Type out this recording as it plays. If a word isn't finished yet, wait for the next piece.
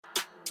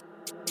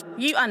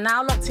You are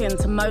now locked in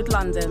to Mode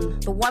London,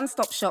 the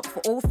one-stop shop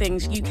for all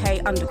things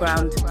UK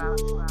underground.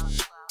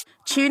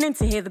 Tune in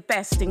to hear the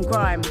best in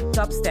grime,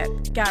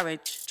 dubstep,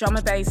 garage, drum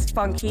and bass,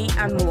 funky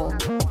and more.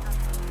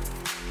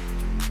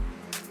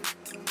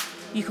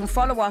 You can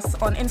follow us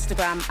on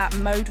Instagram at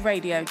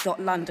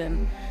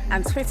moderadio.london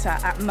and Twitter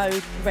at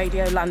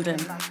moderadiolondon.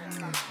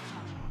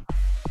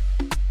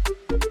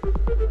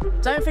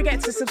 Don't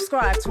forget to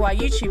subscribe to our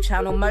YouTube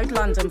channel Mode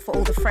London for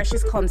all the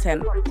freshest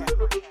content.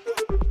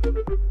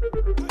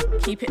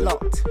 Keep it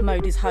locked,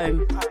 Mode is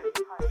home.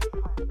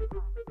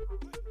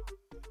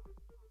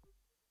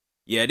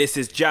 Yeah, this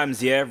is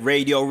Jams, yeah,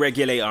 Radio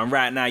Regulator, and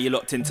right now you're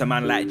locked into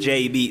man like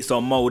J Beats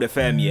on Mode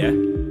FM, yeah?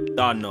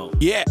 Don't know.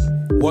 Yeah,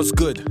 what's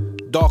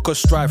good? Darker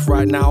Strife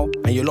right now,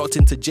 and you're locked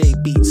into J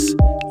Beats.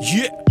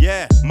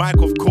 Yeah,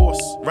 Mike, of course.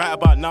 Right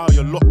about now,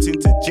 you're locked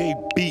into J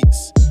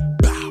Beats.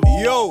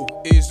 Yo,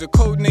 it's the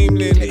codename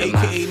Lin,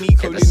 aka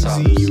Nico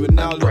Lindsay. You are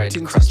now locked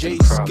into J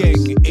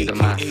Skeng,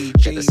 aka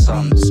J Beats.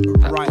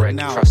 Right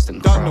now,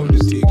 don't know the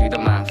thing. Do the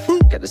math,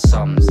 get the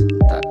sums,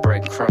 that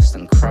bread, crust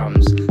and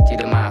crumbs. Do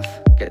the math,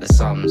 get the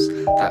sums,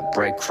 that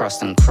bread,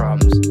 crust and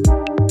crumbs.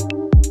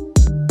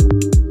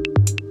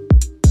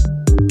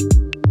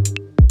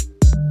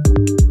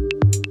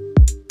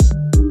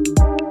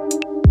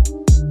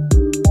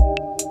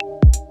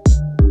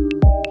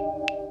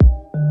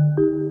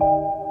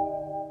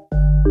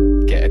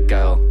 Get a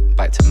girl,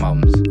 back to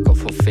mums. Got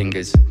 4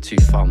 fingers, 2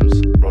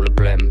 thumbs. Roll a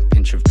blem,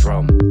 pinch of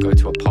drum. Go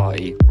to a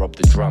party, rob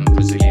the drum.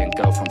 Brazilian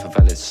girl from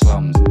favela's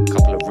slums.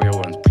 Couple of real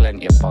ones,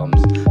 plenty of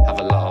bums. Have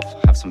a laugh,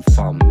 have some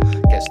fun.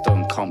 Get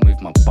stoned, can't move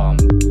my bum.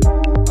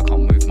 I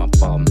can't move my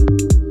bum.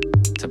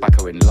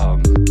 Tobacco in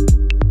lung.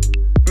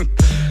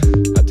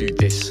 I do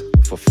this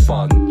for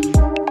fun.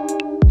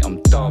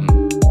 I'm dumb.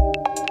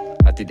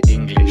 I did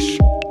English.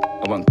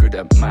 I wasn't good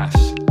at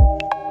maths.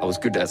 I was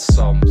good at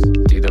sums.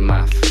 Do the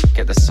math,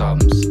 get the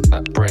sums.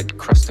 That bread,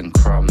 crust and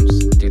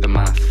crumbs. Do the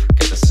math,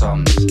 get the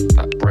sums.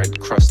 That bread,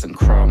 crust and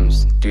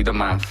crumbs. Do the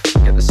math,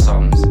 get the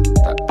sums.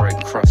 That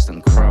bread, crust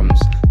and crumbs.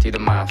 Do the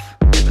math,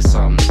 get the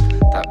sums.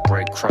 That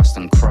bread, crust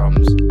and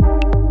crumbs.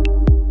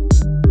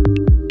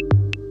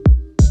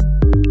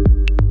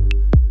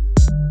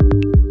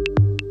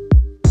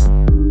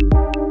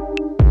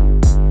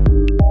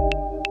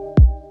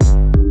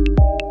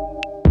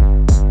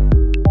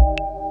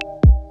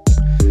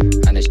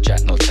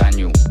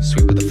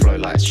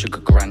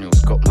 Sugar granules,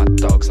 got my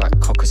dogs like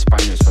cocker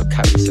spaniels.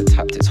 Vocabulary so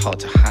tapped it's hard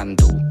to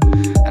handle.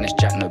 And it's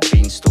Jack no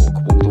beanstalk.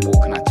 Walk the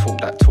walk and I talk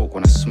that talk.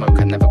 When I smoke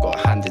I never got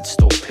handed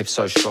stalk. Piff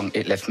so strong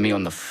it left me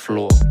on the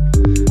floor.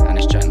 And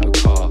it's Jack no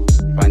car.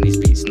 Riding these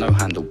beats no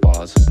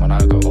handlebars. When I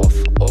go off,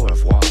 au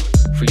revoir.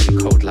 Freezing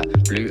cold like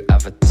blue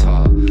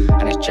avatar.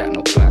 And it's Jack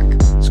not black.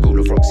 School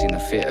of Roxy in the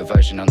theatre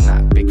version on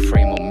that. Big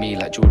frame on me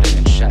like Jordan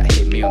and Shaq.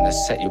 Hit me on the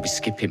set you'll be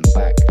skipping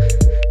back.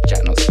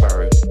 Jack not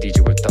Sparrow.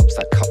 DJ with dubs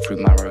that cut through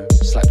marrow.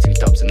 Slap 2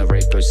 dubs in the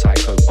rave, go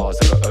psycho. Bars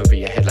that go over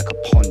your head like a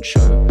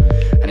poncho.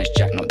 And it's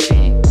Jack not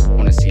D.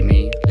 Wanna see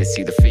me? Let's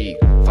see the fee.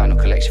 Final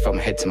collection from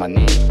head to my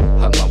knee.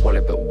 Hurt my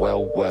wallet but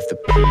well worth the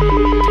P.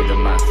 Do the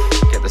math,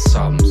 get the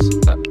sums.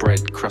 That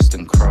bread, crust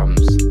and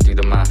crumbs. Do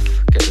the math,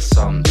 get the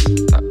sums.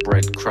 That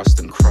bread, crust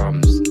and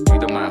crumbs. Do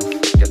the math,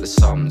 get the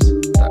sums.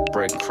 That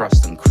bread,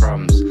 crust and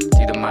crumbs.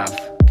 Do the math,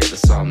 get the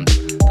sums.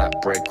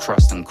 That bread,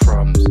 crust and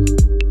crumbs.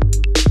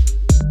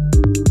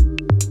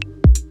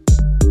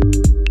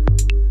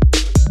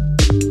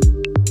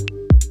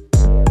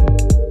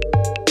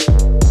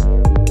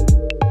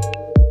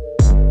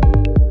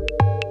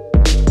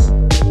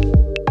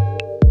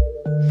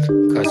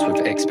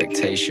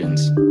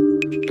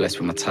 Blessed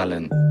with my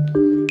talent.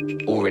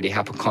 Already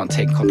happy, can't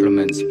take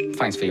compliments.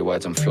 Thanks for your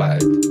words, I'm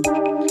flattered.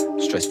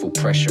 Stressful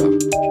pressure,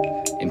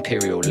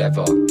 imperial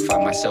leather.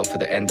 Found myself at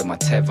the end of my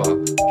tether.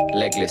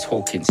 Legless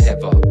Hawkins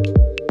heather.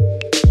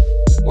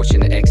 Watching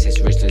the excess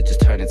Rizzler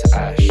just turn into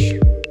ash.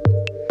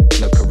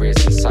 No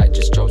careers in sight,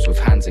 just jobs with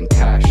hands and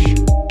cash.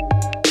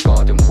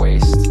 Garden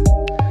waste,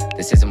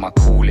 this isn't my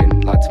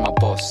calling. Lied to my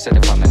boss, said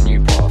if I'm a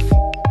new path.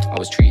 I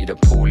was treated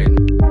appalling.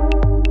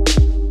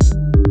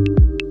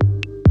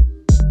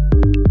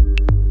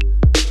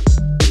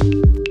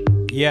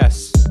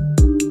 Yes.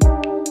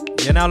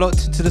 You're now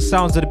locked into the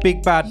sounds of the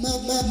big bad. Do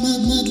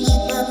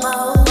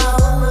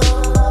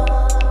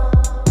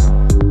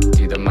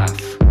the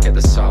math, get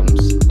the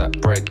sums.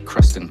 That bread,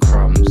 crust and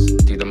crumbs.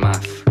 Do the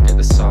math, get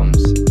the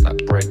sums.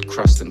 That bread,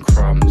 crust and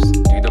crumbs.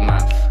 Do the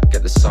math,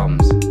 get the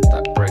sums.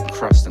 That bread,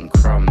 crust and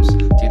crumbs.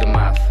 Do the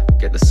math,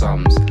 get the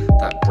sums.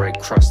 That bread,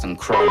 crust and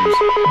crumbs.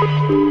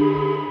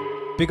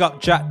 Big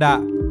up Jack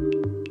that.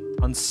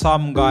 And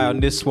some guy on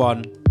this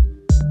one.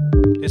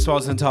 This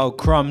one's entitled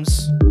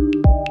Crumbs.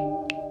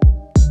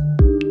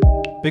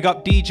 Big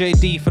up DJ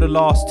D for the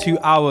last 2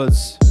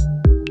 hours.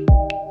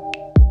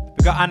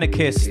 Big up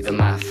Anarchist. Do the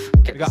math,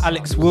 Big up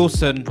Alex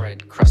Wilson.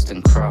 Bread, crust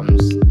and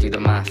crumbs. Do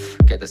the math,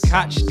 get the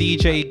Catch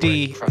DJ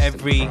D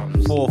every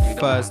 4th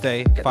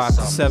Thursday, 5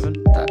 to 7.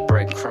 That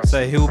bread, crust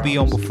So he'll be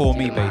on before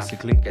me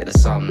basically. Get the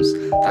sums,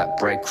 that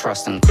bread,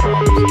 crust and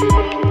crumbs.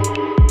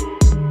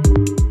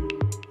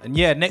 And And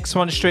yeah, next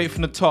one straight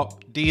from the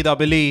top,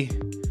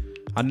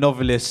 DWE, a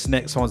novelist.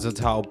 Next one's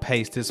entitled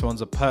Pace. This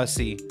one's a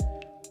Percy.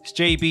 It's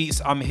J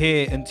Beats. I'm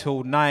here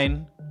until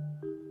 9.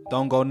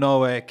 Don't go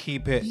nowhere.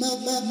 Keep it.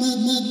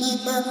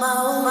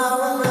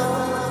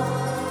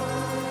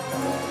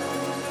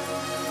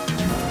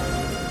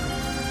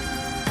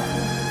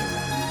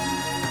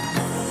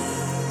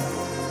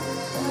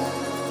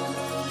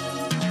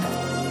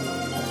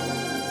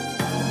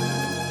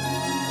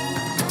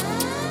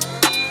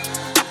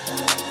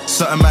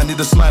 Certain man need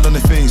a smile on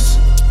their face.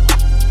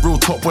 Real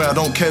top boy, I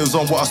don't care who's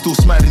on what, I still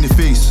smile in your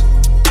face.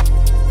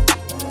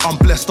 I'm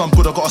blessed, I'm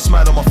good, I got a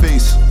smile on my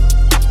face.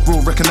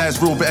 Real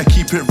recognize real, better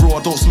keep it real,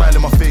 I don't smile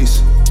in my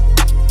face.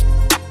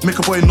 Make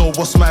a boy know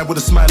what's mine with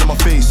a smile on my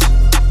face.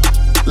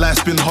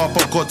 Life's been hard,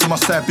 but God to my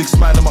side, big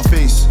smile on my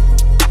face.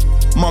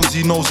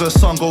 Mumsy knows her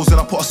son goes and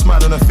I put a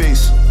smile on her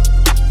face.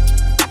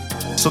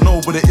 So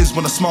know what it is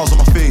when a smile's on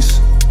my face.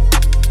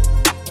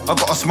 I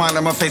got a smile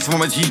on my face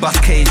from a G-bus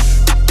case.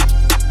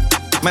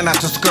 Man, I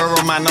just girl,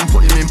 man, I'm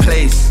putting him in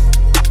place.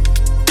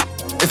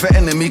 If an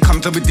enemy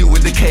comes, then we deal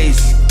with the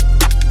case.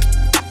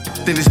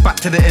 Then it's back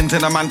to the end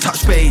and a man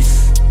touch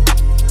base.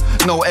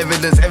 No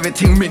evidence,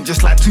 everything mint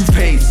just like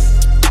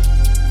toothpaste.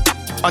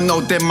 I know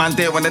them man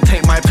there wanna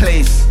take my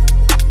place.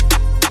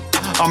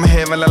 I'm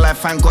here in the life,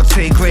 thank God,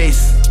 say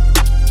grace.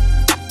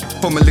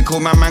 From a little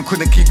man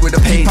couldn't keep with the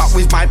pace. Keep up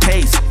with my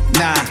pace,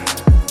 nah,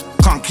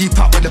 can't keep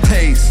up with the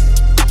pace.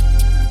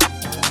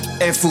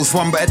 Air Force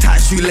One, but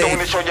attach you late. Don't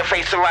wanna show your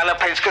face around the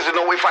place, cause you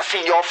know if I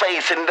see your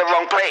face in the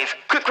wrong place.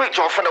 Quick,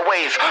 draw from the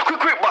waves.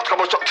 Quick, bust,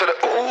 come on, shot to the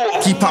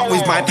ooh. Keep up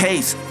with my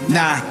pace,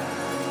 nah,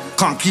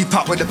 can't keep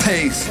up with the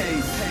pace.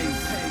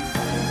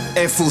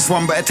 Air Force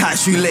One, but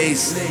attach you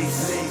lace.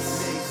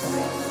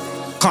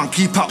 Can't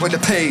keep up with the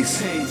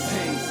pace.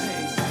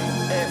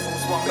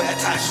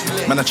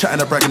 Man, I'm chatting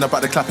and bragging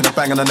about the clapping and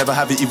bang, and I never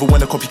have it. Even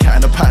when a copycat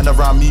and a pattern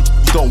around me.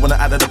 You don't wanna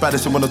add at the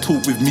baddest and wanna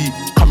talk with me.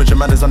 Come with your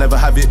manners, I never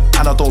have it,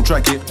 and I don't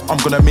drag it. I'm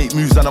gonna make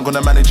moves and I'm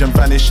gonna manage and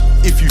vanish.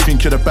 If you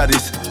think you're the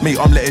baddest, mate,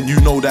 I'm letting you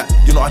know that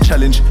you're not a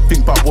challenge.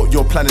 Think about what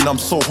you're planning. I'm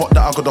so hot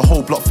that I got the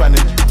whole block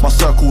fanning. My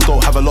circle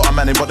don't have a lot of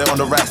manning, but they're on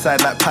the right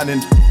side like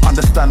panning.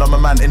 Understand I'm a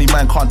man, any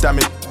man can't damn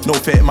it. No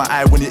fear in my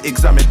eye when you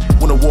examine.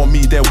 Wanna warn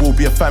me, there will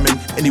be a famine.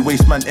 Any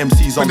waste man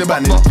MCs I'm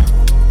banning.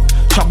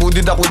 Trouble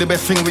the double, the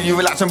best thing when you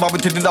relax and bubble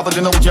to the double.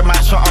 You know your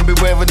man shot and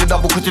beware of the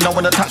double. Cause you know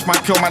when I touch my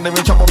pure man, they're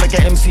in trouble, make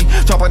a MC.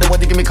 Trouble, they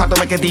want to give me cut, don't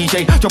make a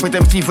DJ. Drop it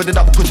MC for the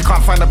double, cause you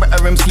can't find a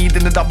better MC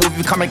than the double. If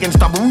you come against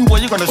double, ooh, boy,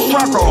 you're gonna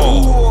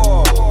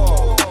struggle.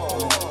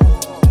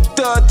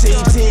 Dirty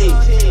T.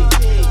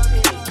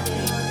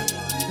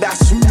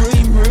 That's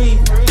me.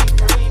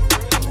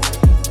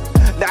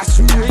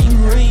 That's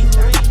me.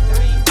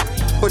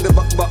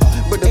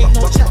 But ain't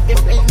no chat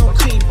if ain't no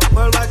clean.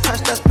 Worldwide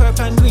cash, that's purp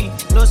and green.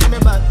 No see me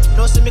bad,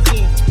 no see me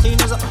clean. Clean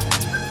as a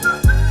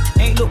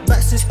ain't looked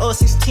back since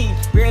 016.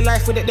 Real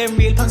life with it, them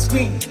real pan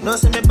screen. No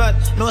see me bad,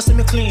 no see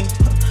me clean.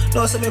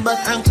 No see me bad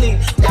and clean.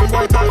 Them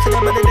boy talk to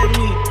them better than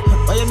me.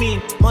 What you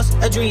mean? Must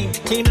a dream.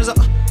 Clean as a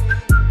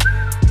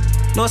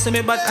no see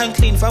me bad and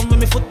clean. From when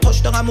me foot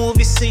touch down a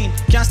movie scene.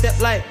 Can't step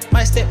light,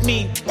 my step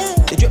mean.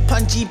 They drip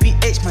on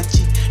GBH, my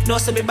G. No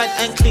see me bad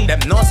and clean. Them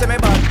no see me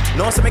bad,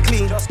 no see me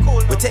clean.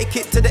 Cool, we take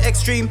it to the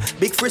extreme.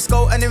 Big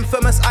Frisco and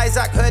infamous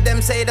Isaac. Heard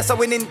them say that's a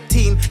winning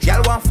team.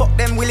 Y'all want fuck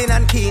them willing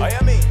and keen.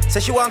 Say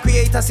she want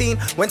create a scene.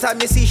 When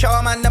time you see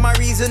shower man, them a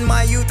reason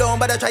why you don't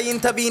bother try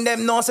intervene.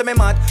 Them no see me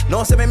mad,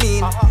 no see me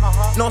mean.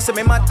 No see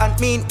me mad and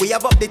mean. We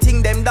have up the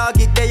thing, them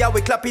dog it there.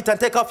 We clap it and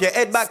take off your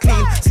head back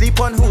clean. Sleep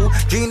on who?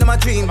 Dream them a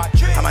dream.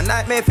 I'm a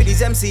nightmare for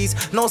these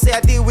MCs. No say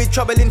I deal with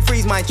trouble in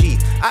freeze my G.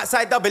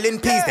 Outside doubling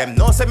peas. Them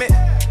no say me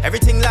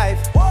everything live.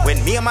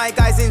 When me and my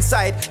guys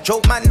inside,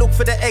 joke man look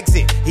for the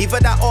exit. Either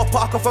that or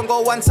park off and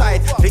go one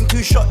side. Think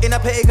two shot in a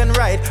pagan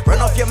ride. Run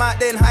off your mat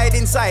then hide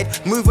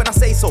inside. Move when I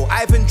say so,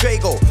 Ivan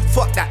Drago.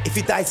 Fuck that, if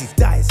he dies, he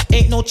dies.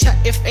 Ain't no chat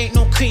if ain't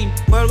no cream.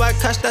 Worldwide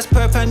cash, that's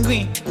purp and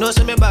green. No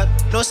see me bad,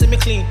 no see me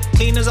clean.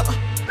 Clean as a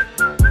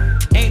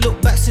ain't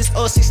looked back since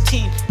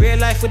 016. Real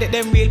life with it,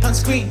 them real pan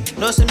screen.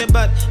 No see me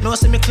bad, no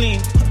see me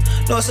clean.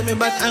 No see me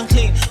bad and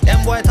clean.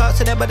 Them boy talk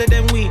to them better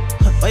than we.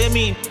 What you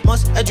mean?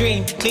 Must a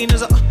dream. Clean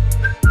as a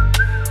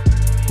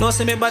no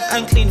see me bad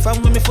and clean.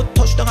 From when me foot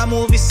touch down a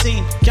movie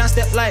scene. Can't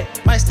step light,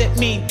 my step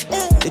mean.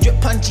 They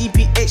drip on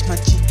GBH, my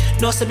G.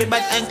 No see me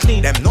bad and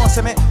clean. Them no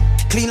see me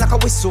clean like a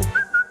whistle.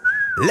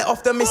 Let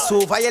off the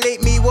missile,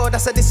 violate me, well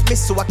that's a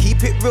dismissal. I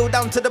keep it real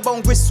down to the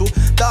bone gristle.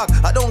 Dog,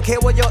 I don't care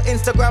what your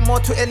Instagram or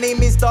Twitter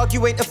name is, dog,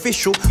 you ain't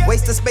official.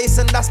 Waste of space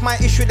and that's my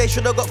issue, they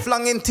should've got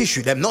flung in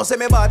tissue. Them no say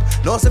me bad,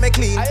 no say me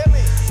clean.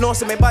 No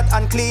say me bad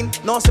and clean,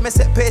 no say me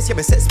set pace, yeah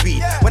me set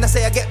speed. When I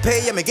say I get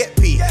paid, yeah me get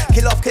P.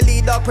 Kill off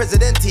Khalid, dog,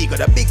 President T. Got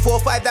a big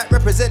 4-5 that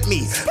represent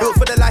me. Built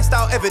for the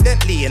lifestyle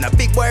evidently. In a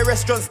big boy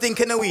restaurant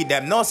stinking of weed.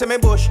 Them no say me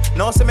bush,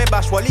 no say me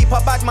bash. Well, leap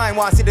a bad mind,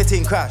 want see the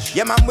thing crash.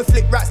 Yeah man, we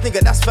flick rats, nigga,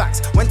 that's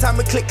facts. When time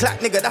we click clack,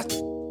 nigga, that's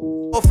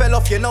Or fell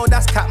off, you know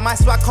that's cap. My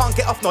swag can't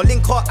get off no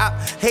link or app.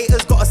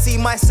 Haters gotta see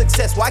my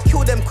success. Why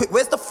kill them quick?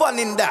 Where's the fun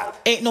in that?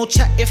 Ain't no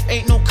chat if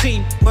ain't no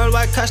cream.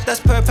 Worldwide cash, that's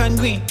purple and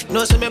green.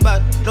 No see me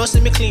bad, no see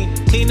me clean.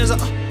 Clean as a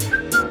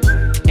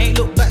ain't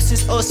looked back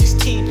since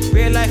 016.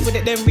 Real life with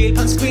it, them real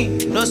on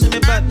screen. No see me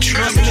bad, no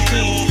see me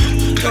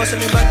clean. No see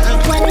me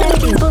bad. Why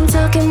do people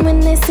talking when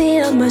they see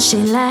how much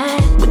they lie?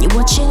 When you're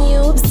watching, you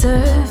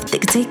observe. They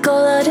could take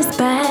all of this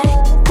back.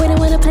 When I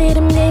wanna play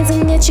them games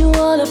and get you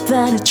all up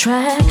out of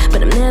track,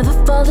 but I'm never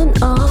falling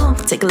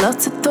off. Take a lot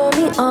to throw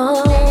me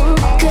on.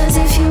 Cause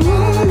if you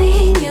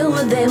only knew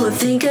what they would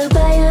think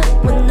about you,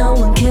 when no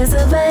one cares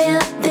about you,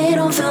 they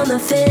don't feel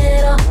nothing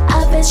at all.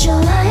 I bet your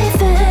life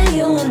that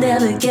you will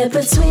never get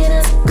between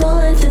us. Go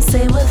let them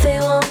say what they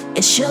want,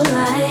 it's your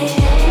life.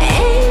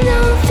 Ain't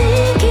no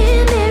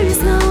thinking, there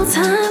is no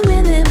time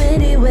with them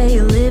anyway.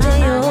 You're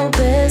living your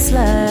best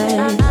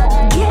life.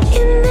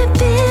 Getting the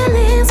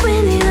feelings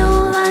when you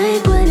don't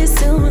like what it's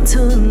doing to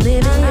them.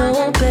 Living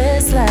your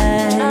best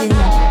life.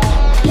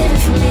 Living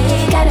for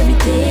me, got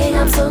everything,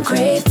 I'm so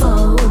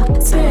grateful.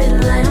 Spirit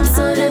of light, I'm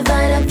so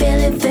divine, I'm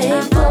feeling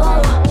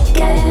faithful.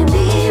 Got it in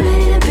me,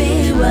 ready to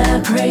be what I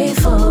pray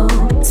for.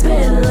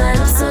 Spirit of light,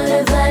 I'm so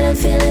divine, I'm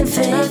feeling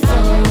faithful.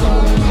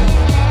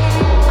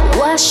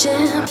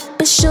 Watching,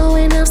 but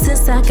showing up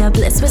since I got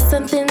blessed with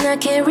something I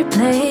can't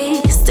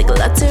replace. Take a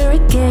lot to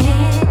regain.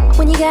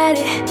 When you got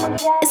it,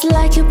 it's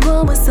like you're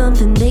born with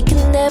something they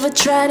can never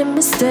try to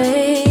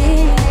mistake.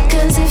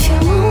 Cause if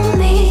you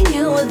only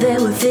knew what they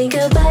would think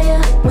about you,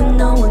 when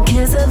no one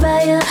cares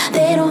about you,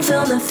 they don't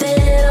feel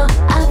nothing at all.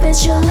 I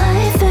bet your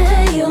life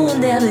that you will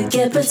never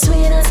get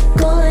between us.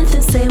 Go let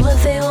them say what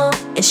they want,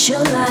 it's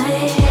your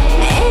life.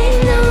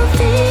 Ain't no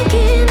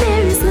thinking,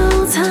 there is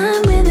no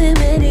time with them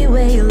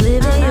anyway. You're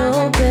living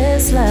your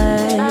best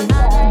life.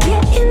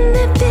 Getting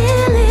the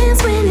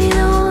feelings when you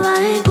don't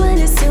like what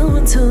it's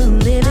doing to them.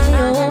 Living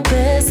your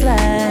best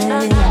life.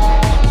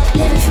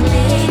 Living for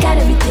me, got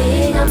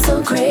everything, I'm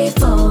so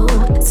grateful.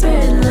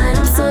 Spirit of light,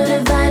 I'm so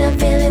divine, I'm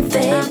feeling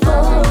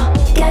faithful.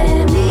 Got it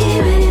in me,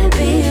 ready to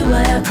be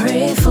what I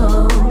pray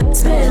for.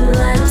 Spirit of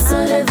light, I'm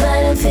so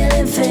divine, I'm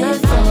feeling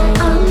faithful.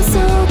 I'm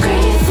so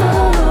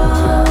grateful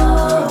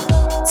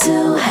to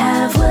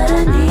have what I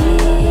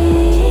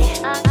need.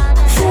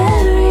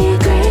 Very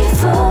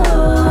grateful,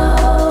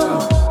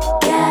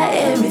 got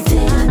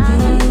everything I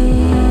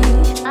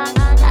need.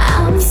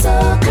 I'm so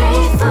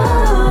grateful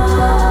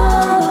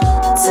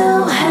to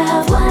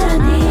have what I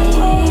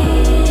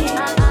need.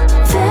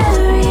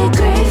 Very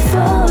grateful,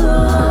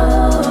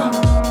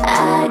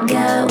 I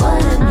got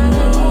what I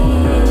need.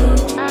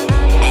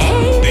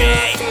 Ain't no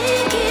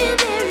thinking,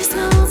 there is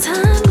no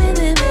time with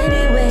them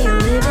anyway. You're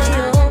living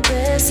your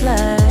best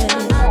life.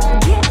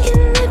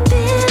 Getting the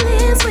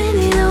feelings when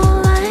you don't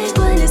like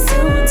what it's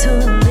doing to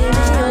them.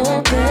 Living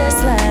your best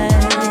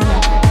life.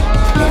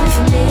 Living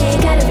for me,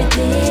 got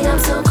everything, I'm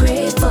so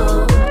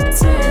grateful.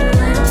 Spirit of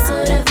light, I'm so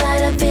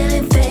divine, I'm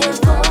feeling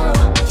faithful.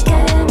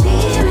 Got it in me,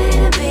 ready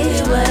to be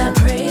what I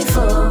pray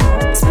for.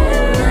 Spirit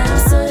of light, I'm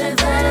so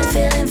divine, I'm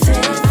feeling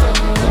faithful.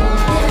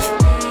 Living for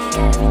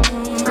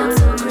me, got everything, I'm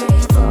so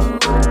grateful.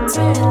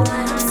 Spirit of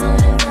light, I'm so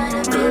divine,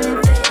 I'm feeling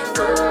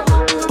faithful.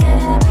 Got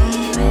it in me,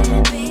 ready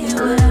to be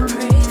what I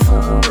pray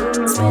for.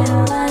 Spirit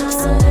of light, I'm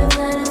so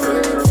divine, I'm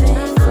feeling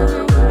faithful.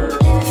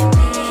 Living for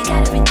me, got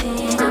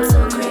everything, I'm so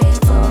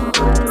grateful.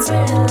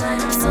 Spirit of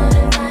light, I'm so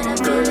divine, I'm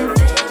feeling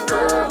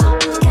faithful.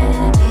 Got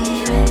it in me,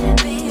 ready to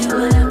be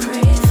what I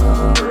pray for.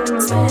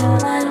 Spirit of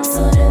light, I'm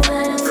so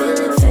divine, I'm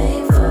feeling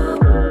faithful.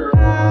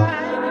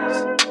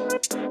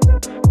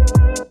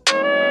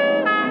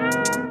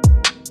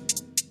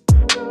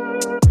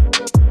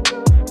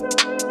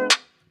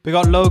 We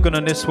got Logan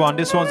on this one.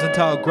 This one's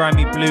entitled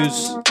Grammy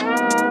Blues.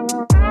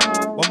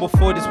 One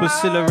before this was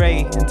Silla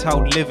Ray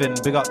entitled Living.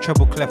 Big up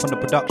Treble Clef on the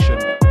production.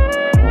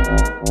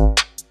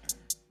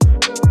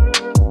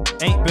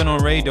 Ain't been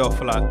on radio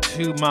for like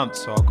 2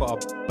 months, so I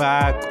got a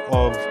bag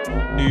of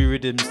new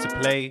rhythms to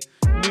play.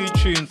 New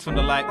tunes from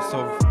the likes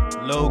of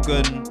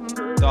Logan,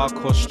 Dark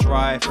Horse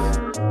Strife,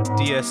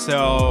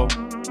 DSL,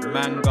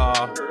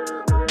 Manga,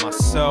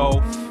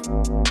 myself,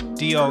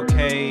 DOK,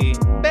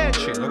 bare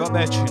tunes. I got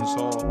bare tunes,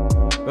 so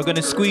we're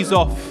gonna squeeze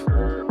off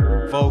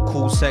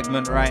vocal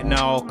segment right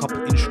now. A couple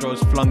intros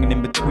flung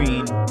in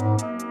between.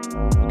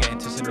 We'll get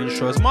into some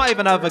intros. Might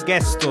even have a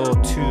guest or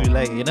two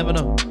later. You never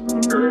know.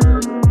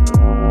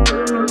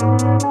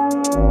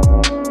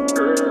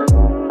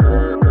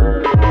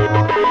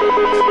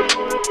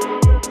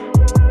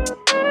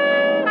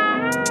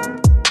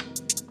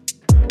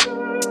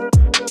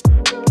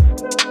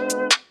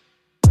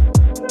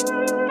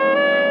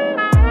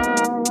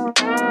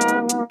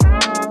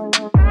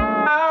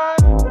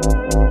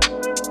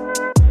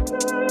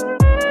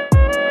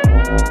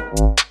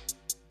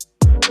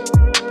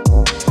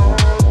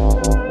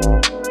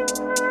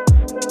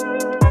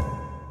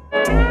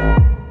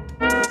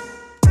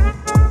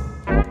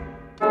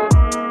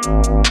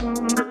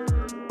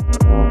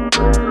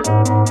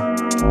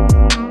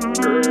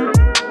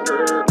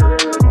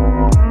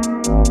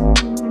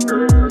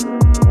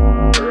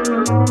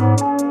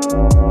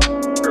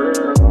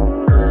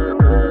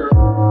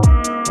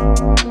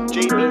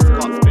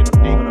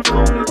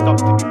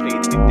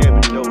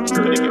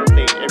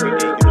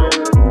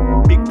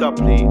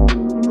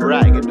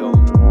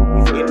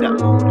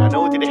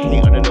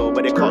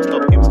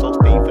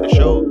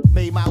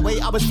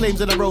 was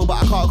flames in the road,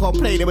 but I can't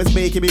complain, it was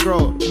making me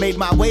grow. Made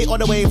my way on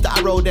the wave that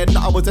I rode, then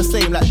I was the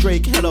same like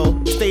Drake,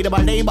 hello. Stayed in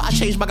my lane, but I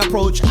changed my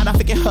approach, and I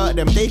think it hurt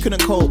them, they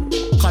couldn't cope.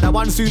 Cause the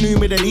ones who knew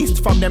me the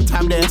least from them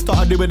time there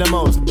started doing the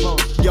most.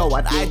 Yo,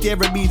 an idea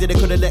of me that they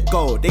couldn't let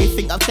go. They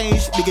think I've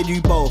changed, me and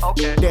you both.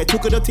 They're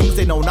talking the things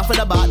they know nothing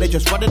about, they're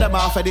just running their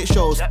mouth and it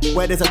shows.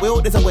 Where there's a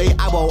will, there's a way,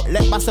 I won't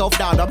let myself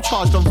down, I'm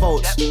charged on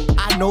votes.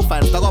 I know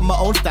fans, I got my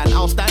own stand,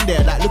 I'll stand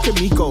there like look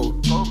at me go.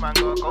 Go man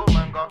go.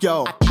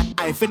 Yo,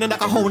 I ain't feeling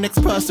like a whole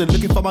next person,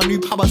 looking for my new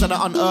powers and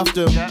I unearthed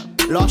them.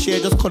 Last year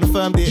just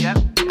confirmed it.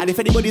 And if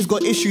anybody's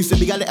got issues, then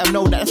we gotta let them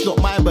know that it's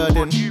not my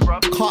burden.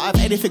 Can't have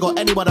anything or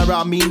anyone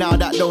around me now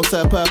that don't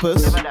serve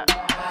purpose.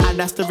 And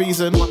that's the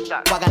reason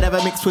why I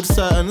never mix with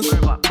certains.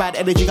 Bad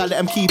energy, gotta let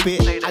them keep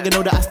it. I can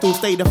know that I still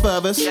stay the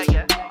furthest.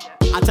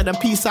 I tell them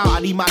peace out, I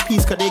need my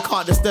peace cause they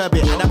can't disturb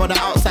it. And I'm on the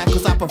outside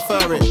cause I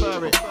prefer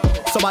it.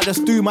 So I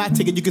just do my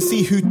thing and you can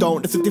see who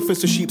don't. There's a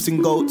difference to sheeps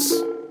and goats.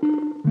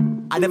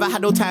 I never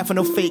had no time for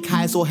no fake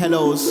highs or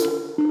hellos.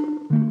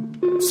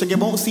 So you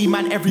won't see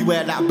man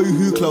everywhere like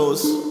boohoo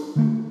clothes.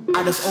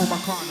 I just own my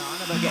corner,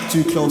 I never get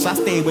too close. I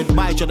stay with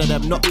my dread of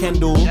them, not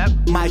Kendall.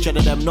 My dread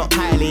of them, not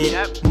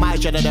Kylie. My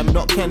dread of them,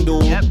 not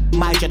Kendall.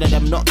 My dread of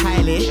them, not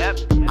Kylie.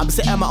 I'm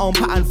setting my own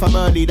pattern from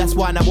early, that's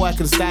why I'm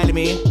working styling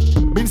me.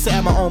 Been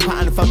setting my own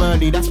pattern from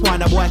early, that's why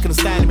I'm working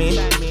styling me.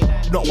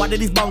 Not one of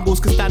these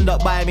bungles can stand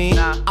up by me.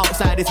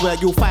 Outside is where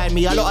you'll find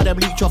me. A lot of them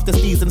leech off the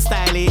steez and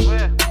styly.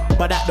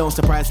 But that don't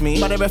surprise me.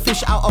 But they're a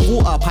fish out of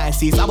water,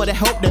 Pisces. I would've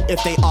helped them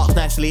if they asked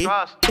nicely.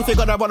 If you're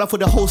gonna run off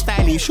with the whole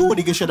styly,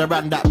 surely you should've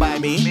ran that by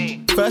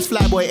me. First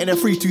flyboy in a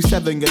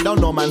 327, you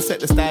don't know man set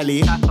the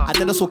styly. I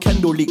then I saw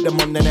Kendall leak them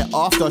on the net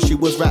after she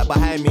was right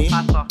behind me.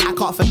 I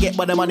can't forget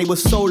when the money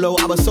was solo,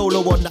 I was solo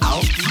on the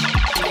out.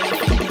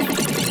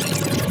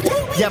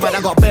 Yeah man,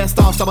 I got bare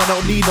style so I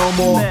don't need no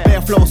more.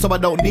 Bare flow so I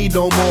don't need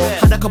no more.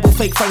 Had a couple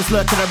fake friends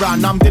lurking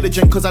around, I'm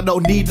diligent cause I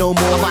don't need no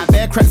more. I might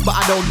bare cracks but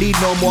I don't need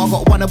no more. I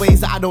got one of ways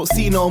that I don't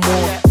see no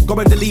more. Go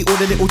and delete all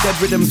the little dead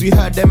rhythms, we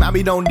heard them and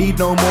we don't need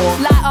no more.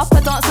 Light up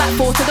a dance like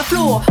fall to the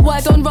floor.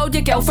 Word on road,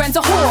 your girlfriend's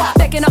a whore.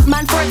 Begging up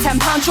man for a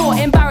 £10 draw.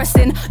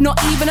 Embarrassing, not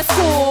even a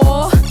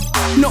score.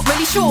 Not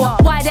really sure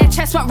why their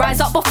chest won't rise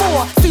up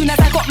before. Soon as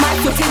I got my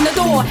foot in the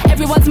door,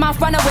 everyone's mouth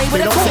ran away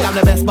with a talk. They don't say I'm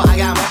the best but I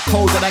am,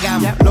 cold than I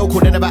am. Local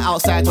than about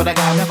outside what I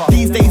am.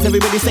 These days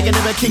everybody saying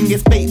they're a king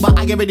is fake, but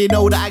I already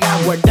know that I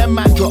am. When them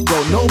man drop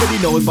bro,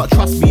 nobody knows, but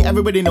trust me,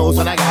 everybody knows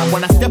what I am.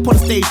 When I step on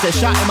stage, they're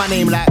shouting my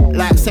name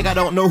like say I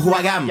don't know who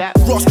I am.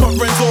 Ross cut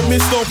Renzo,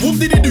 Mr. Whoop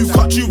did he do?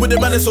 Cut you with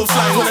the man so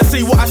slang. When I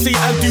say what I say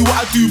and do what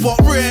I do, but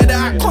rare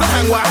that I can't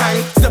hang where I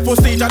hang. Step on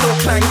stage, I don't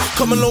clang.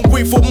 Come a long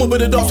way for mob of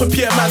the dance with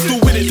Pierre man still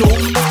with it though.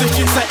 Off the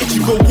shit like itchy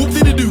go, whoop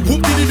did he do,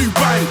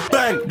 bang,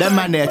 bang. Them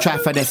man there try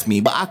finesse me,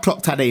 but I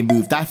clocked how they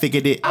moved, I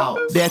figured it out.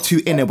 They're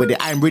too inner with it,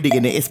 I'm ridding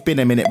it, it's been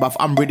a minute, bruv,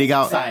 I'm ridding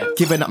out.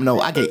 Giving up, no,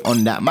 I get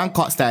on that. Man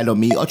can't style on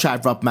me or try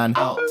rub man.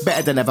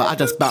 Better than ever, I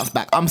just bounce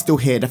back. I'm still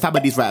here, the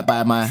family's right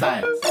by my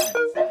side.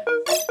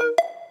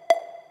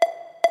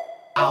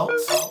 Out.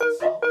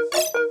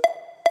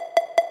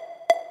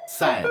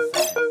 Side.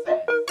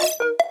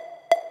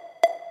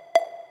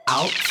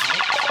 Out.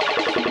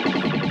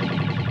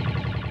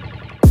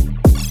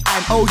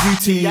 I'm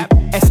O-U-T,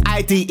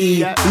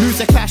 S-I-D-E. Lose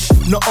a clash,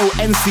 not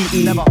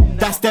O-N-C-E.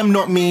 That's them,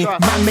 not me.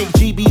 Man make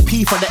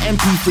GBP for the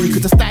MP3,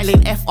 cause the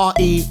styling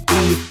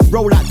F-R-E-E.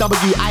 Roll like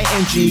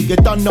W-I-N-G. You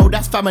don't know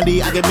that's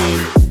family, I get mean.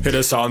 Hear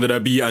the sound of the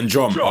beat and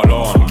drum.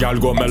 Alarm, gal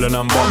got melon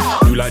and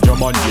bum. You like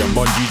Jumanji and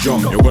bungee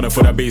jump. You're gonna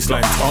for the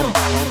baseline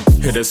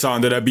tom. Hear the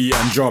sound of the beat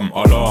and drum.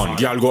 Alarm,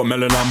 gal got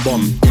melon and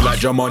bum. You like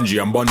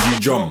Jumanji and bungee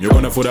jump. You're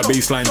gonna for the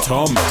baseline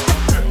tom.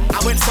 I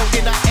went so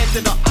in, I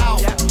ended up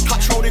out.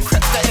 Controlling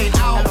creps that ain't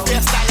out.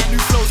 Bare style and new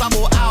flows, I'm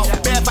all out.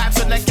 Bare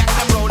vibes and the gang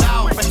them roll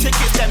out. My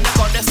tickets, them, they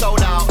got their sold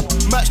out.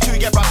 Merch too,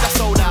 yeah, bruv, they're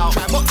sold out.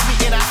 Try box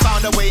me in, I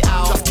found a way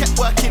out. Just kept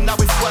working, now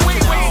it's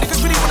working out. Wait,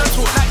 niggas really wanna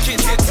talk like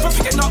kids. If I'm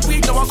picking up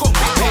weed, no, I got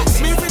big hits.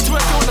 Move into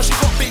a girl, no, she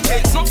got big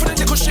hits. Not for the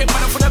little shit,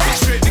 man, I'm for the big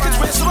strip. Niggas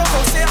wait, so I go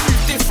say I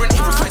move different.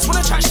 Hypocrites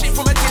wanna chat shit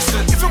from a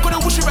distance. If you're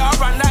gonna wish you out,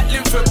 I run like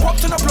Linford.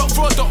 Popped on the block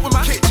for a dot with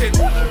my kitchen.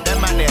 Them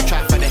man there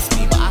try finesse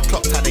me, but I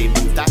clocked how they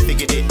moved, I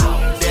figured it out.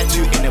 They're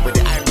too in it with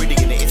it, I'm ridding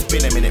it. It's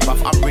been a minute,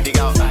 bruv, I'm ridding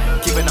out.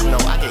 Giving up, no,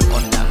 I get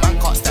on that. Man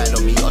can't style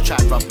on me or try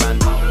rub man.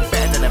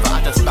 Better than ever,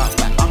 I just bounce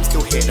back. I'm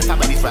still here, the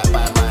family's right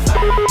by my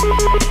side.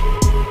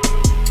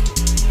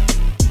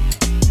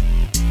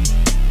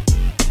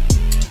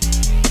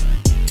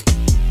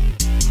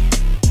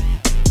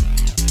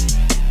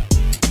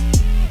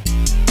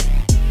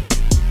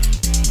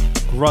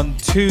 Run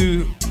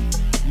 2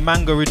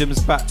 Manga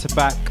rhythms back to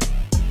back.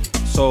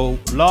 So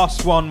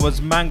last one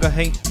was Manga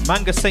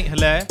Saint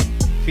Hilaire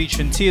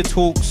featuring Tia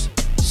Talks,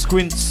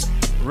 Squints,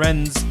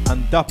 Renz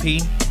and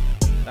Duppy.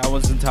 That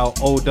was entitled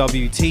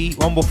OWT.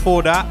 One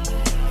before that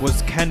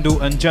was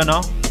Kendall and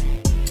Jenna,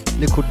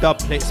 little dub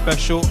plate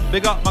special.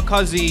 Big up my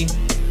cousin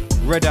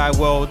Red Eye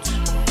World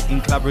in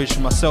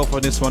collaboration with myself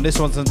on this one. This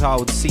one's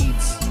entitled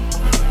Seeds.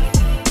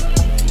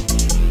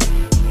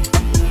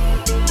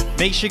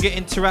 Make sure you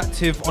get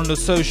interactive on the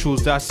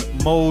socials. That's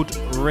Mode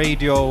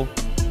Radio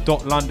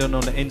JBeats.London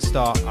on the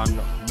Insta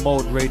and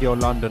Mode Radio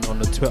London on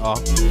the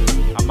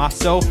Twitter. And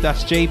myself,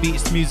 that's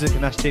JBeats Music,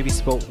 and that's JB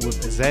spelled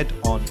with a Z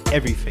on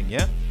everything,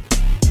 yeah?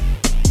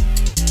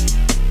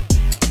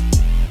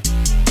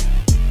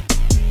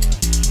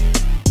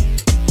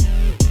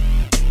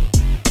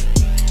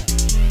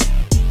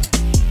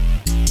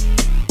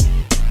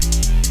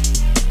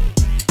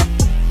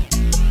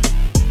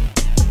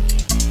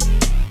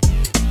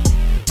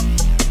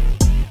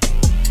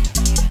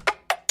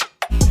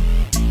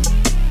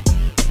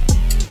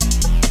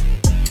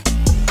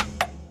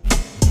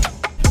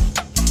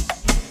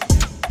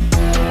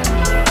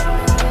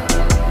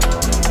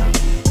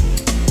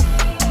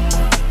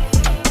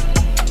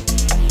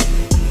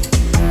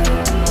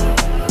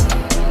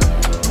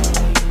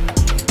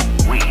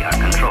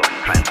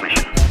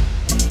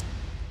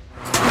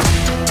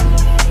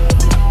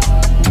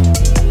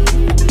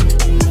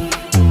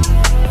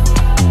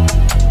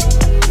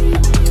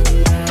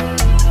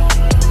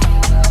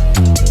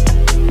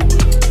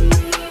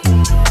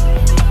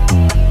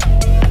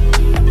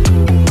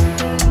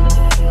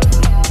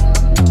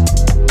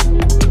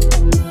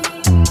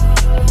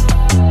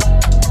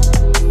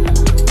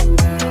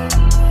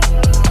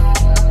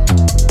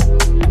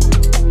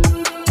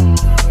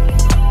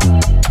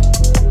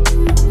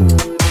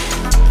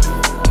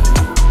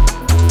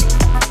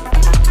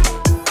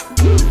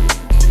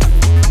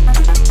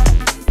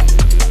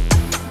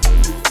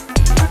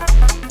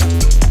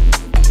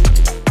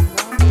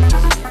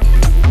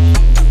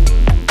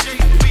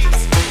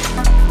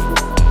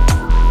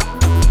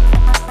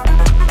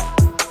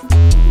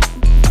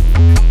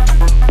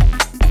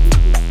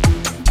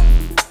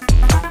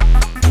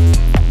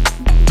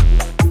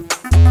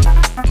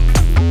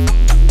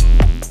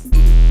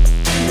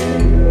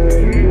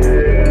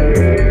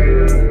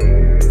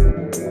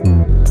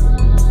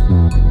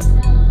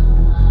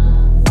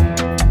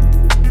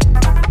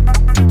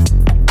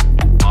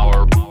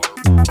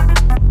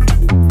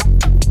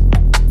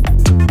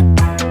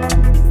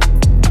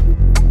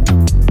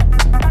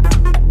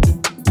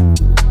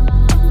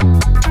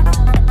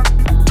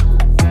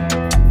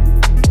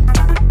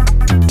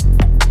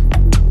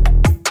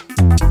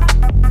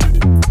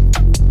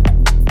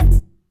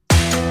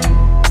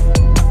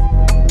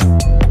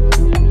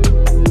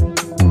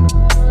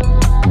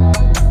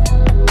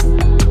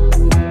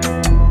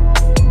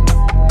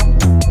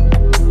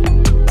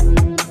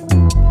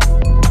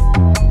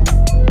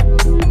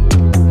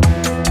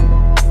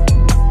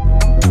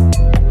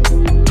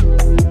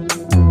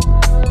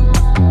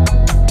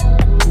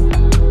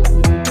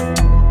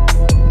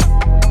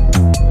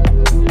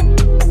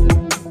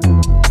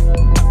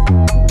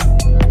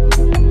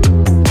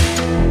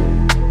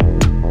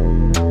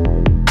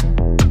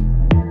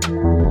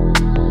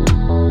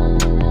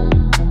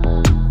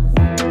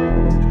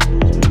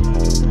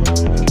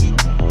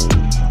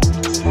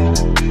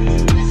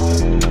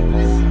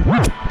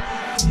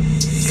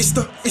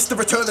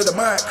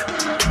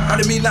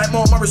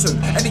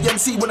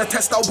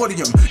 Body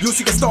him. You'll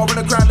see the star on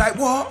the ground like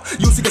what?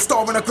 You'll see the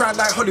star on the ground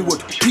like Hollywood.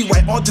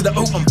 PY to the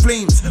open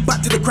flames.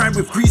 Back to the grind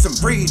with grease and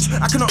rage.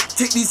 I cannot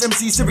take these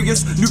MCs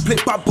serious. New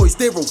play bad boys,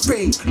 they're all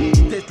fake.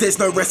 There's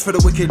no rest for the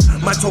wicked.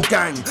 My talk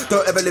gang,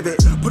 don't ever live it.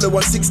 Put a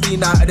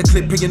 116 out of the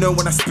clip and you know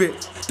when I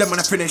spit. Then when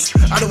I finish,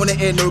 I don't wanna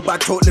hear no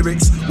bad talk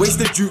lyrics.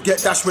 Wasted juke, get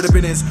dashed with the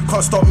business.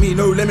 Can't stop me,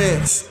 no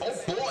limits.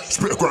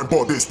 Spit a grind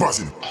bar, they're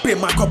spazzing.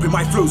 Been my copy,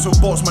 my flows and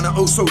bars, man, I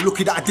oh so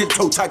lucky that I did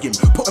toe tag him.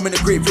 Put him in the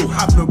grave, you'll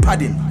have no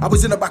padding. I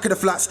was in the back of the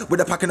flats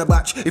with a pack in the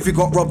batch. If you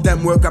got robbed,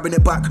 then we're grabbing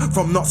it back.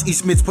 From Knots,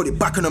 East Mids, put it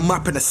back on the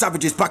map, and the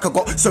savages back. I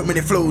got so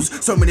many flows,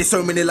 so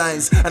many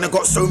lines, and I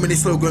got so many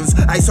slogans.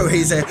 I so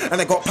hazy,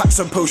 and I got packs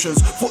and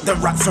potions. Fuck them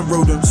rats and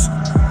rodents.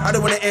 I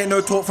don't wanna hear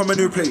no talk from a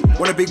new plate.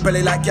 Want a big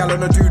belly like gal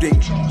on a due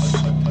date.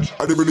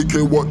 I don't really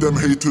care what them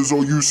haters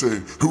or you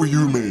say. Who are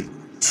you, mate?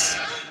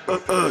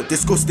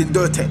 Disgusting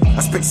dirty.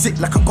 I spit sick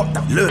like I got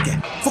that lurgy.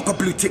 Fuck a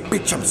blue tick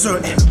bitch, I'm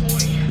certain.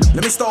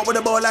 Let me start with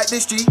a ball like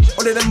this, G.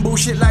 All of them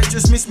bullshit like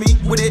just miss me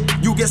with it.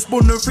 You get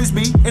spun no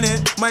frisbee,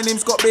 innit? My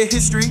name's got bare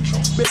history.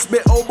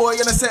 Spit old boy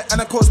in a set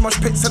and I cause much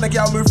pits and a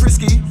gal move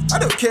frisky. I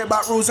don't care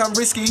about rules, I'm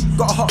risky.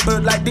 Got a hot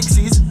bird like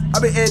Dixies. I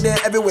been here, there,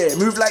 everywhere,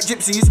 move like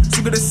gypsies.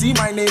 So gonna see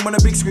my name on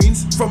the big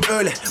screens. From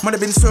early, might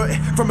have been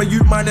certain. From a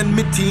youth man and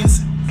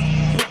mid-teens.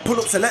 Pull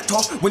up selector,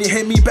 when you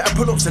hear me better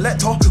pull up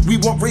selector. We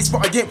want race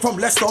but I ain't from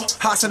Leicester.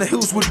 House in the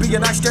hills would be a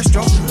nice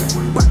gesture.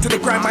 Back to the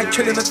grind, my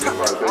chill in the tap.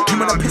 You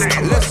man a pissed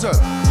out. Listen.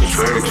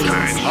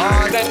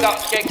 Stand up,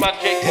 shake my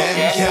dick.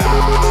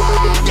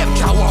 Them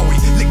Kawaii,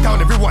 lick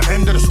down everyone,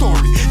 end of the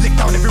story. Lick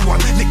down everyone,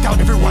 lick down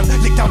everyone,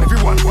 lick down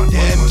everyone.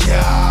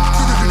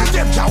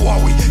 Them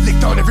Kawaii, lick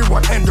down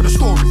everyone, end of the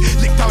story.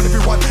 Lick down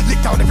everyone,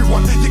 lick down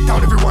everyone, lick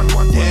down everyone. I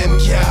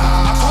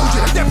told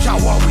you that them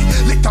Kawaii,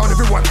 lick down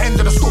everyone, end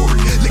of the story.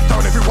 Lick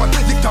down everyone,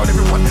 lick down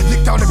everyone,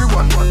 lick down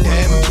everyone.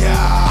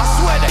 I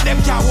swear that them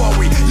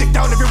Kawaii, lick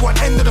down everyone,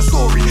 end of the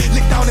story.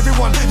 Lick down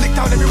everyone, lick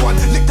down everyone,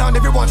 lick down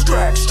everyone.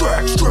 Strike.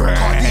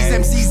 These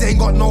MCs ain't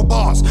got no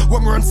bars.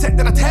 When we're on set,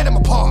 then I tear them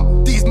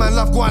apart. These man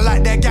love going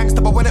like they're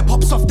gangster, but when it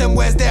pops off, then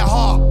where's their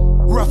heart?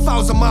 We're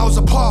 1,000 miles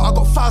apart. I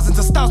got thousands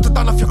of styles to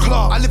done off your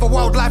clock. I live a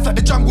wild life like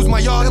the jungle's my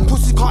yard. Them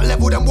pussies can't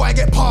level, them boy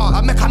get par.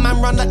 I make a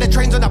man run like the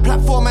trains on the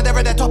platform, and they're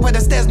at the top of the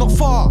stairs, not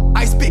far.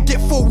 I spit,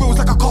 get 4 wheels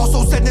like a car,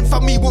 so sending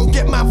for me won't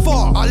get man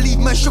far. I leave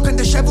man shook and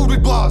disheveled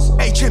with bars.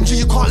 HMG,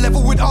 you can't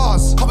level with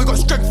ours. Cause we got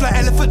strength like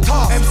elephant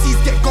tar.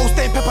 MCs get gold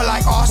stained pepper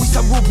like us. We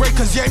some rule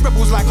breakers, you ain't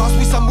rebels like us.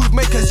 We some move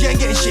makers, you ain't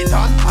getting shit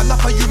done.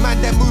 Enough of you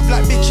man, they move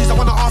like bitches. I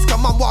wanna ask a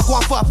mum what I go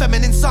on for a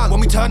feminine son. When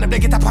we turn up, they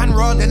get up and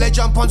run. Then they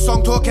jump on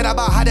song talking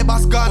about how they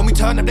bust gun. When we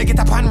turn up, they get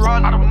up and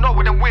run. I don't know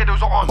what them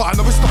weirdos are on, but I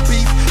know it's not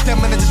beef.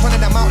 Them men are just running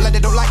them out like they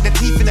don't like the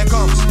teeth in their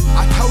gums.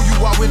 I tell you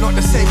why we're not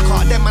the same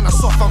car. Them man are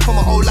soft, I'm for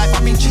my whole life.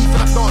 I've been cheap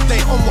and I've not day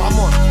on what I'm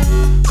on.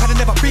 Cause I've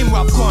never been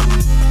where I've gone.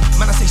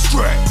 Man, I say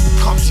straight,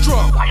 come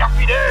strong. Them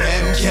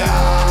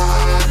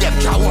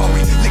cow are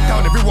we? Lick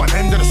down everyone,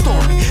 end of the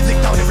story.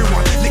 Lick down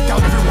everyone, lick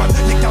down everyone,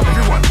 lick down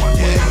everyone.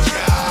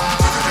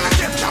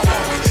 Them cow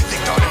are we?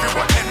 Lick down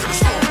everyone, end of the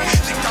story.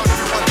 Lick down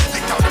everyone,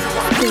 lick down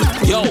everyone.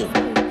 Yo,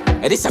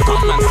 and this a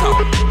gunman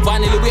sound.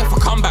 Finally we have a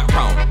comeback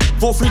round.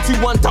 4, 3,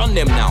 2, 1, done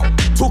them now.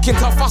 Talking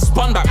tough, I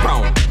spun back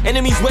round.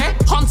 Enemies where?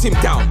 Hunt him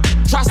down.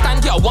 Try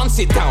stand, get one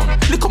sit down.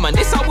 Look on man,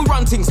 this how we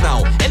run things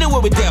now.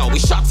 Anywhere we're there, we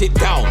shut it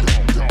down.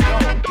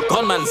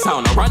 Gunman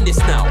sound, I run this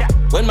now.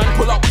 When man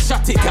pull up, we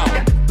shut it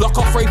down. Block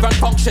off rave and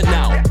function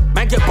now.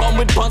 Man get bombed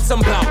with buns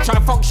and blow. Try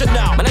and function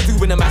now. Man I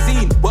do in a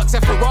magazine. Works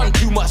F for run,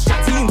 too much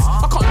chat teams.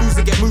 I can't lose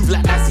and get moved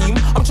like Nazim.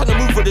 I'm trying to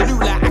move with the loot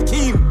like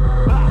Hakeem.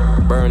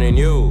 Burning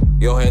you,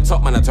 your head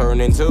top man I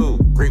turn into.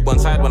 Creep one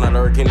side when I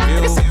lurk in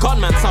view. It's a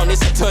gunman sound,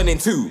 it's a turn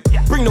into.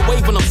 Bring the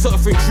wave when I'm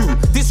surfing through.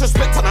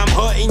 Disrespect and I'm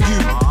hurting you.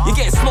 You're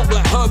getting smoked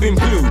like herb in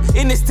blue.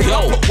 In this thing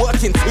I put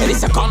work into. And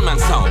it's a gunman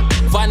sound.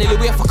 Finally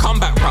we have a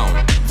comeback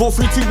round. 4,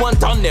 3, 2, 1,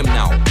 done them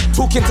now.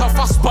 Talking tough,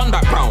 I spun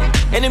back round.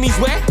 Enemies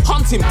where?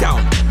 Hunt him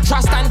down.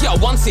 Try stand, get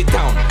one sit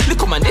down.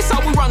 Look on man, this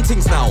how we run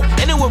things now.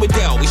 Anywhere we're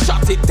there, we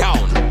shut it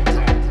down.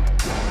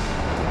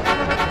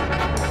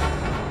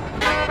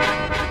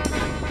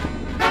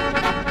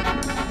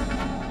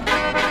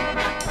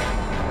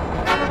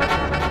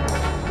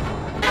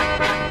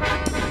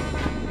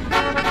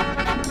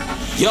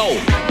 Yo,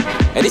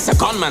 and it's a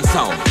gunman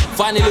sound.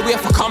 Finally we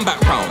have a comeback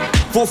round.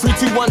 4, 3,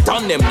 2, 1,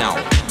 done them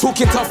now.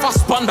 Talking tough, I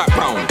spun back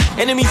round.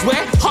 Enemies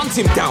where? Hunt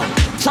him down.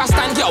 Try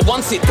stand, get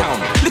one sit down.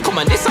 Look on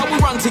man, this how we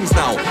run things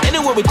now.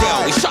 Anywhere we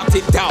there, we shut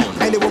it down.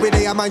 Anywhere we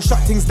there, man, shut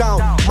things down.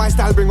 My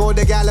style bring all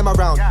the gal them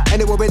around.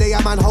 Anywhere we there,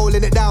 man,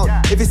 holding it down.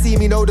 If you see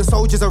me, know the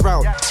soldiers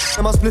around.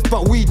 I must split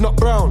but weed, not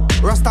brown.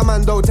 Rasta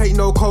man don't take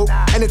no coke.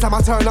 Anytime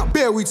I turn up,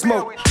 beer weed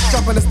smoke.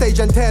 Jump on the stage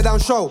and tear down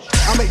show.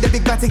 I make the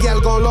big batty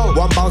girl go low.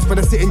 One bounce for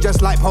the sitting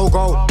just like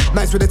Pogo.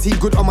 Nights with the team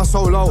good on my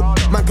solo.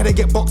 Man, can they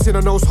get boxing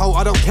a nose hole?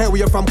 I don't care where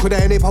you're from, could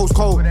there any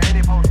postcode?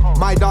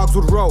 My dogs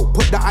would roll.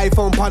 Put the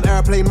iPhone on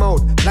airplane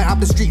mode. Light up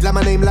the street like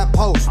my name lamp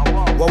post.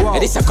 Whoa, whoa.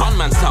 And it's a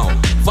gunman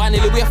sound.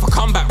 Finally we have a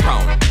comeback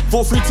round.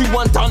 4, 3, 2,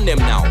 1, done them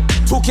now.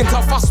 Talking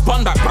tough, I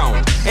spun back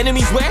round.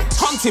 Enemies where?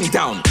 Hunt him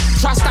down.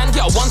 Try stand,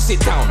 get one sit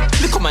down.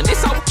 Look on man,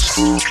 this how.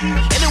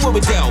 Anywhere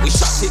we're there, we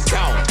shut it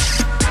down.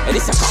 And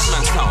it's a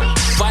gunman sound.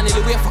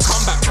 Finally we have a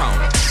comeback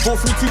round. 4,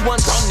 3, 2, 1,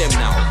 done them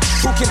now.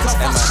 Talking tough,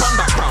 I spun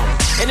back round.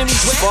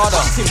 Enemies where?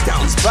 Hunt him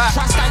down. Try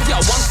stand,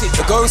 get one sit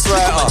down. The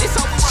ghostwriter.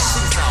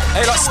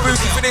 Hey, like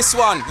spooky for this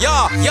one.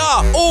 Yeah,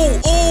 ooh,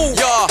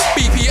 yeah,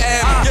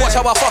 BPM. Watch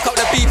how I fuck up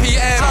the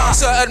BPM.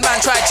 Certain man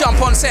try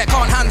jump on set,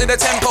 can't handle the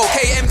tempo.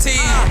 KMT.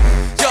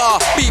 Yeah,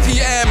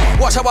 BPM.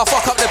 Watch how I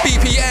fuck up the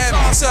BPM.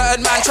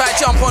 Certain man try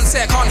jump on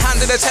set, can't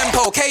handle the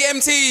tempo.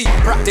 KMT.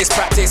 Practice,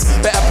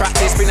 better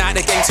practice. Been out of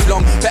the game too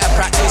long, better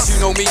practice.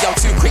 You know me, I'm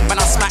too quick, man,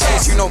 I smack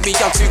this. You know me,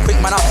 I'm too quick,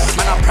 man, I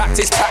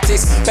practice,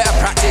 better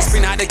practice.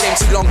 Been out of the game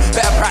too long,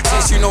 better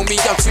practice. You know me,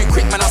 I'm too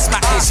quick, man, I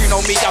smack this. You know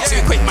me, I'm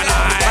too quick, man,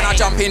 I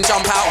jump in,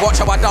 jump out. Watch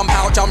how I dump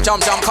out, jump,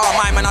 can't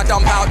mind, man, I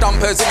dump out.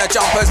 Dumpers in the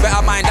jumpers,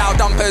 better mind out.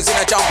 Dumpers in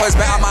the jumpers,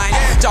 better mind.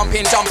 Jump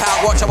in, jump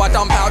out. Watch how I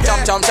dump out,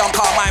 jump,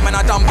 can't mind, man,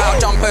 I dump out.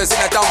 Jumpers in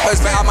the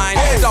dumpers, better mind.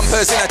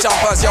 Dumpers in the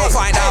jumpers, yo,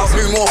 find out.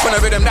 Moonwalk on the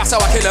rhythm, that's how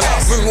I kill him.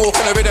 Moonwalk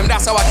on the rhythm,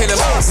 that's how I kill him.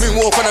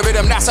 Moonwalk on the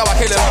rhythm, that's how I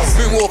kill him.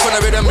 Moonwalk on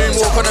the rhythm,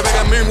 moonwalk on the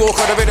rhythm, moonwalk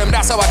on the rhythm,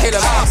 that's how I kill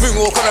him.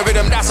 Moonwalk on the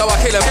rhythm, that's how I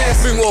kill him.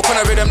 Moonwalk on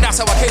the rhythm, that's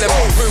how I kill him.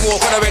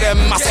 Moonwalk on the rhythm,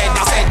 I said,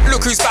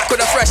 look who's back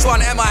with a fresh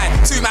one, am I?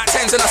 2 Mac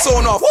 10s and a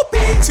sawn off.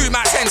 2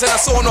 Mac 10s and a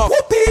sawn off.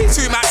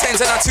 2 Mac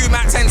 10s and a 2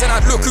 Mac 10s and a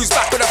look who's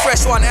back with a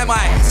fresh one, am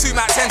I? 2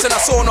 Mac 10s and a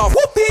sawn off.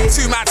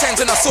 2 Mac 10s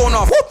and a sawn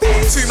off.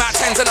 2 Mac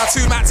 10s and a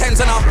 2 Mac 10s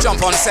and a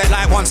jump on set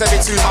like once every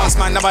 2 months,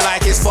 man, never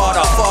like his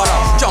father.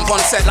 Jump on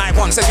set like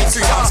once every 2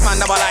 months, man,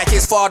 never like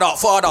his father.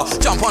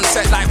 Jump on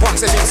set like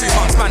once every 2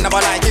 months, man, never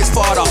like his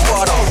father.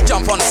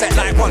 Jump on set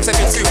like once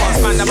every 2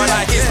 months, man, never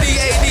like his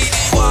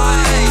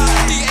D-A-D-D-Y.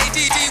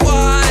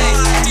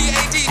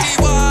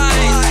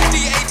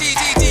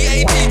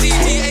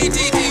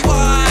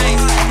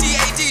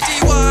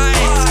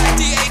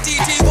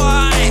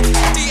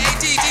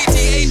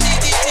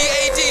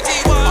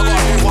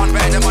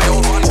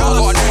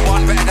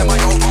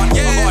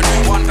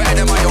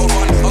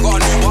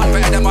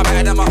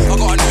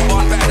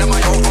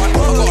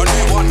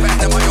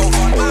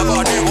 I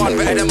got a new one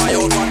better than my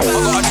old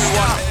one.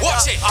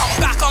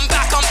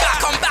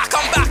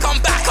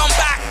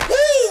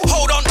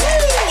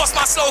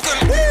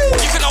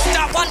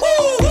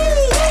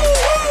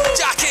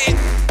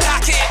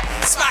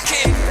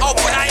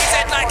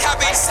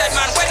 said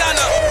man, when I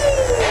know.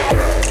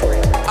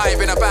 I ain't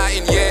been about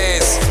in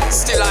years,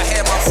 still I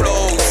hear my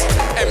flows.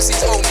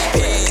 MCs owe me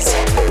P's,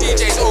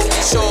 DJs owe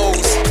me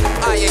shows.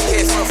 I ain't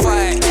here for a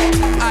fight,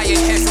 I ain't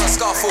here for a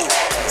scuffle.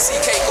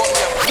 CK got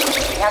me a...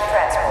 We have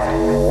transport.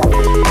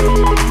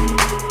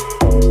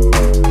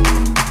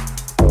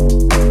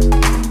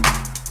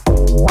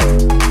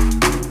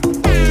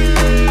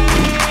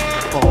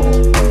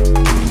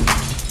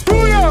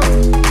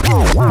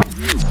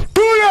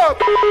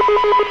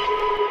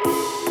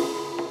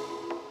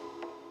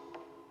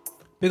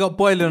 Big up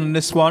Boylan on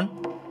this one.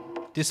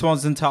 This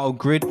one's entitled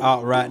Grid,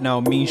 out right now,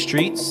 Mean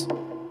Streets.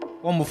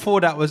 One before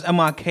that was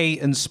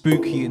MIK and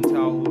Spooky,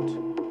 entitled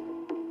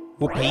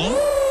Whoopee.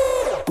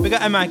 Big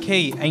up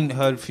MIK, ain't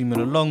heard from him in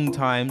a long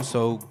time,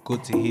 so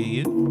good to hear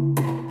you.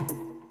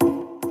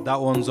 That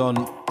one's on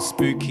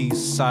Spooky's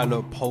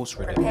Silo Pulse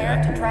Rhythm,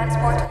 yeah?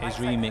 His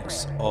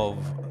remix of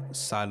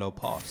Silo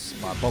Pass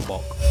by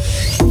Bobok.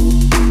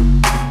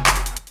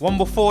 One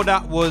before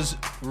that was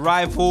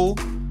Rival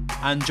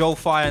and Joe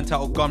Fire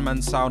entitled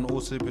Gunman Sound,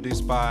 also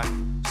produced by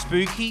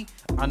Spooky.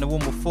 And the one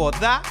before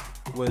that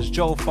was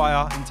Joe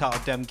Fire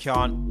entitled Dem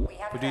Can't,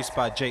 produced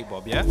by Jake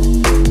Bob, yeah?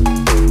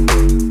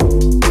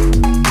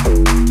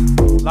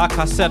 Like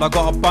I said, I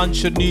got a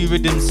bunch of new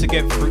rhythms to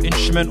get through,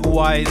 instrumental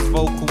wise,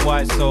 vocal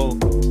wise, so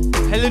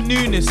hella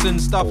newness and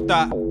stuff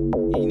that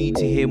you need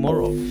to hear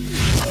more of.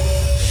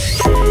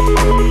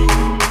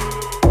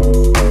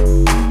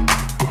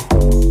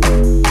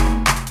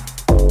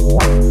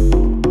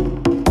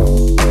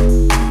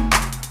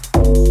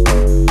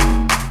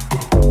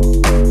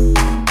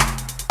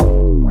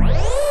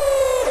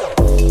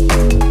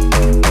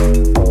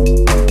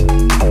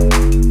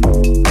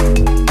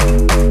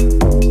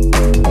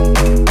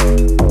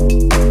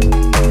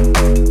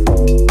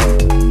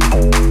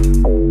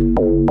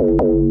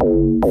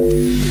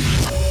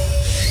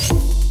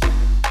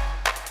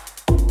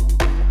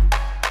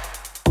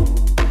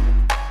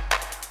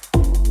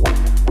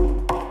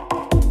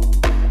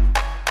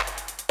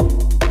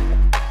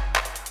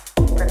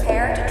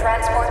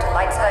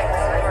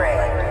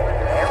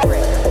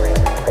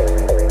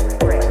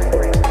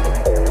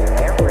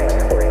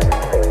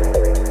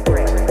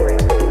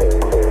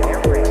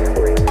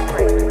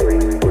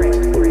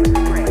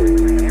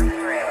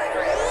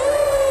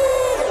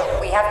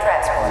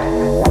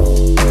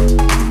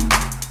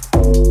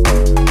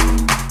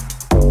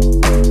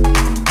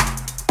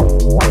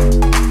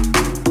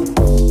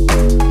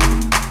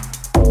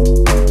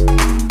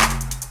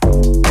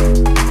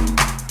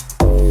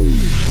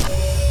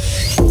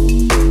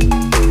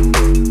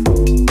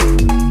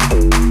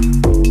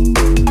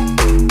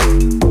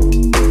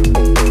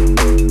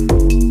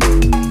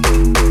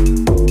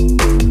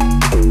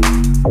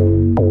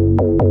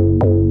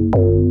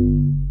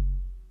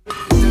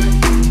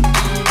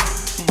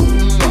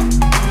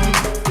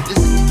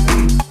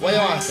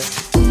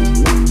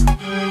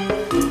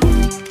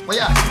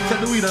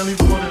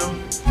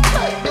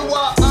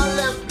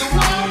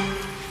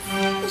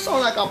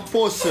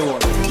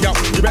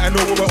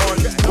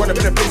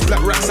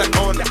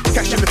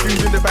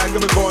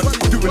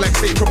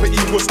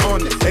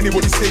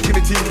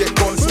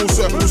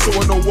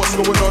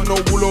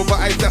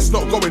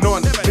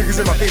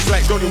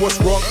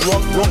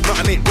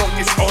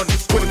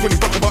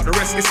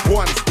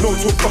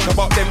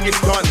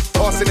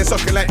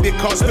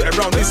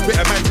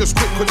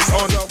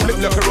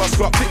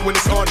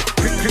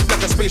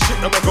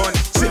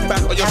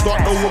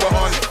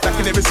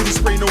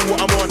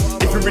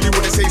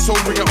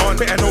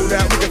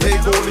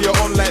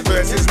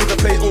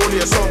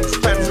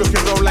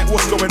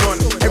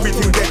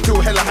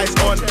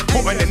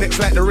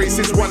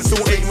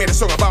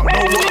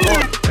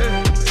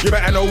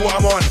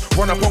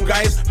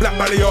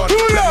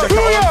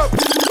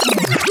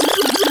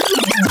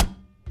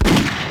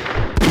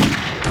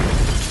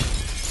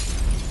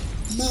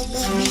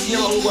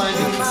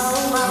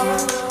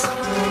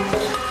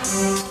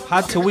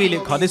 Had to wheel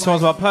it, cause this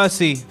one's about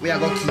Percy. We are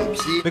gonna keep,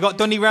 see? We got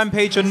Donny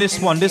Rampage on this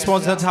one. This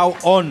one's how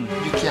on. You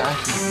can't keep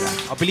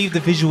that. I believe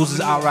the visuals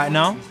is out right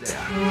now.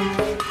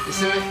 You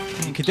see me?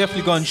 You can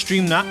definitely go and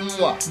stream that.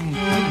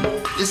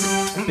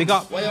 Big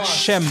up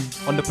Shem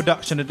on the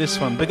production of this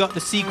one. Big up the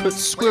Secret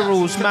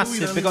Squirrels,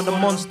 massive. Big up the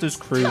Monsters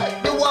crew. The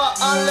one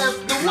I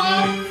left, the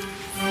one.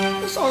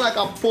 You sound like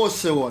a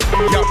pussy one.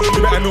 Yo,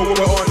 you better know what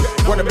we're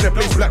on. Wanna be the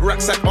place with like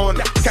rucksack on.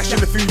 Cash in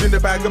the food in the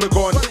bag of a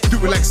gun.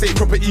 Do it like state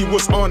property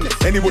was on.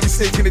 Anybody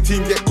staking the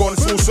team get gone.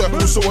 Full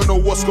circle, so I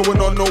know what's going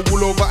on. No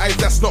wool over eyes,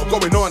 that's not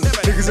going on.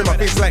 Niggas in my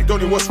face like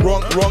Donny, what's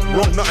wrong?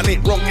 Nothing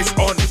ain't wrong, it's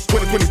on.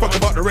 2020 fuck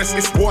about the rest,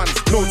 it's one.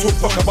 No talk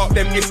fuck about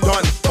them, it's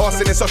done.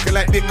 Arson and sucking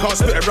like they can't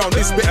spit around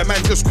this bit of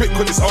man, just quick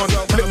cause it's on.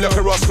 Flip like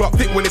a Ross clock,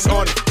 thick when it's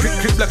on.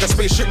 Clip like a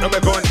spaceship, no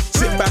we're gone.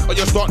 Sit back or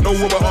you start know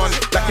what we're on.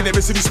 Like in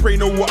every city spray,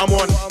 know what I'm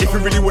on. If you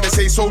really wanna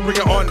say so, bring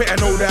it on. Better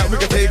know that we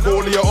can take all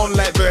of your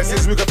online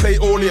verses, we can play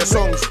all of your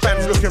songs.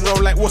 Fans looking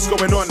round like what's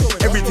going on.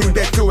 Everything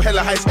dead till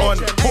hella highs on.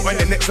 Put on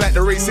the next like the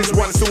racist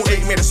one. Still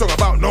ain't made a song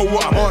about know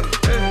what I'm on.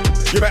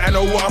 you better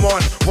know what I'm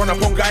on. Run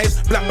up on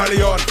guys, black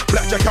belly on,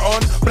 black jacket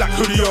on, black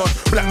hoodie on,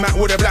 black mat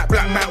with a black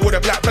mat with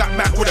a black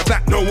mat with a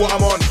black. Know what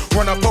I'm on.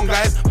 Run up on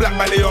guys, black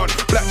belly on,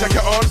 black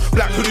jacket on,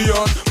 black hoodie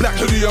on, black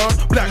hoodie on,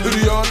 black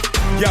hoodie on.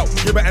 Yo,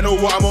 you better know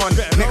what I'm on.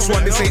 Next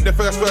one, this ain't the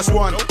first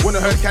one. When I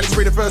heard Cali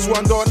spray the first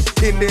one done,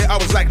 in there I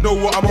was like, know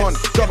what I'm on.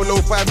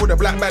 005 with a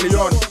black belly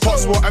on. Hot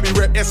spot, I mean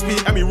rep SP,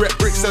 I mean rep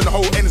Brixton. The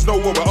whole ends know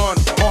what we're on.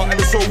 Heart and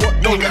the soul, what?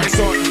 Know that it's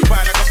on.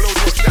 Fire like a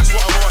blowtorch, that's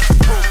what I'm on.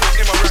 Pro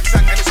in my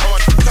rucksack and it's on.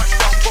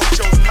 Touchdown, bomb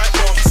shows, pipe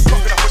bombs.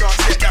 Rocking up a dance,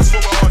 yeah, that's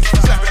what we're on.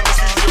 Slapping up the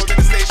studio, then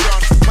the station.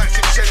 Might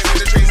sit shelling in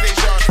the train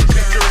station.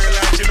 Make you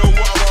realize you know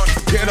what I'm on.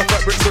 Getting up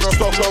at Brixton or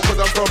Stockholm, cause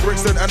I'm from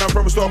Brixton and I'm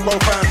from Stockholm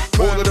fan.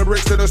 All of the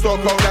Brixton and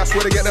Stockholm, that's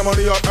where they get their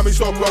money up. I mean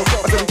Stockholm,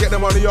 I said we get their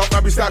money up, I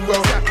be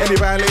Stackwell. Any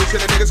violation,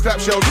 the niggas clap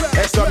shells.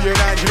 SW9,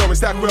 you know it's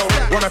Stackwell.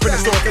 Run up in the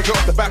store, take it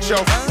off the back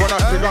shelf. Run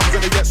up the guns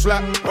and they get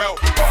slapped. Well,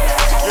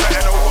 you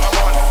better know what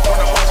I'm on. Run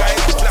up on guys,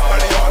 black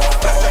belly on,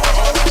 black jacket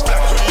on,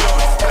 black hoodie on,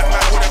 black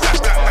man with a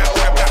black man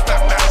with a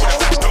black man with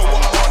a black. Know what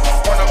I'm on.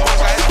 Run up on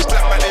guys,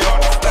 black belly on,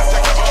 black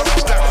jacket on,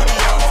 black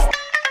hoodie on.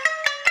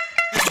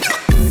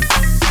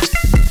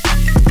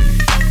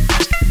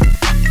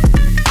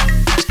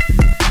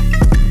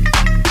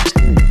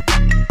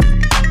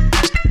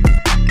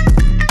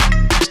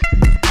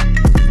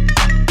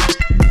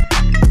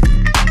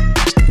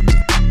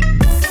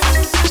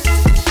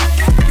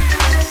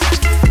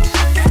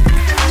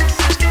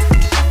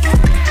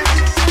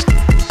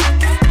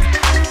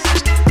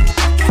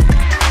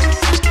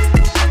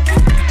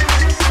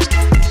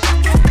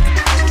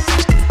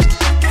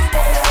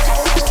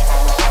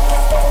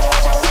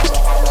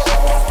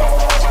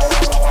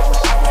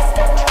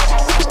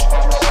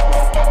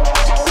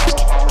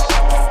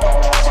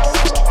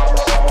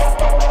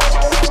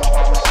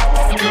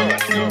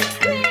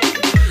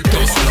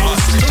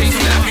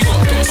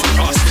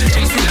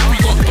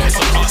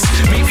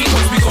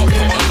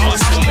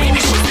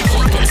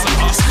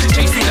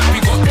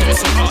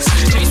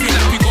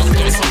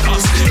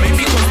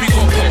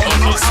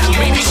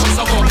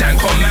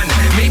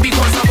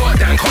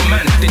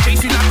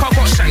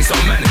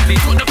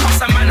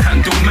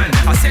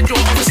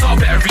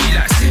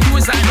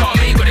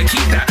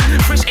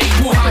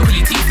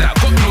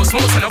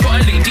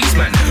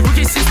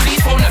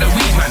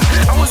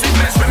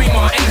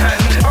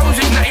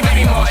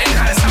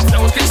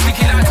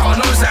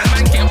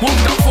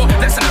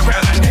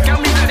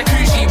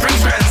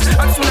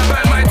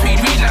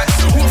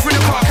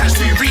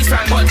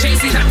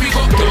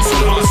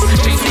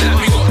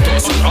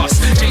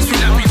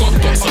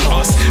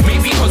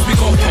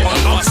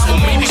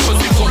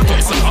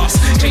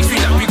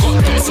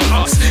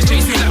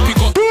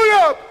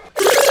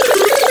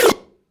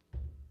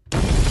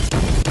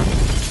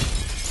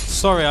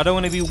 Sorry, I don't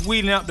want to be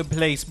wheeling out the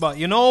place, but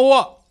you know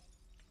what?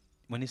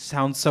 When it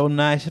sounds so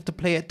nice, you have to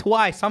play it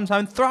twice,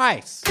 sometimes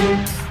thrice.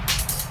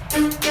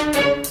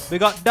 We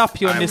got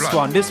Duppy on this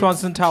one. This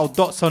one's entitled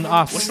Dots on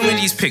Us. What's wrong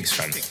with these pigs,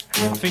 fam?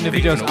 I think the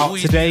video's out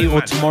today or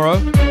tomorrow.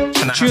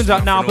 The tune's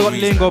out now. We got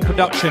Lingo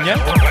production, yeah?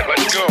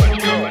 Let's go.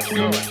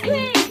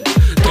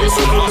 Dots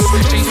on us.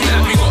 James, we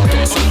like we got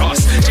dots on us.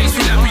 James,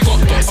 we like we got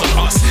dots on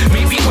us.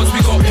 Maybe because we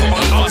got put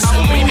on us,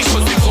 or maybe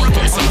because we got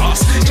dots on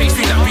us. James,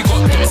 we like we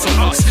got dots on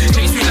us.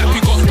 James, we like we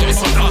got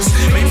dots on us.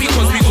 Maybe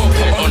because we got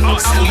put on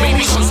us, or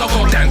maybe because I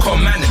got dank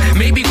on man.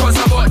 Maybe because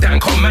I got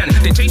dank on man.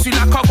 They chase me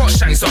like I got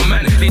shanks on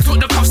man. They took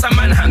the cuffs and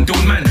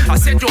manhandled man. I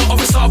said your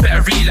officer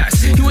better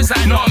relax. He was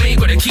like, nah mate,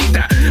 gotta keep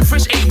that.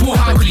 Fresh 8-ball,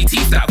 how could he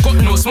teeth that? Got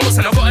no smokes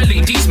and I got a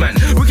ladies man.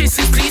 Wicked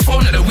 6, please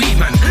phone at the weed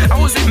man. I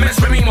was with Mess,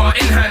 Remy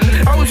Martin hand.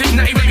 I was with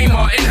Natty, Remy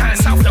Martin hand.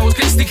 South Wales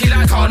get sticky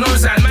like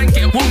Carno's and man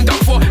get warmed up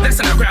for less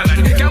than a gram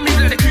man. Get me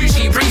like the crew,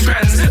 she brings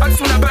rands. I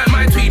just wanna burn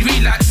my tweed,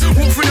 relax.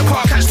 Walk through the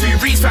car, catch 2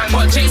 breeze fan.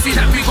 But James, we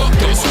like we got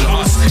dots on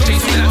us.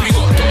 James, we like we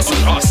got dots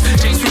on us.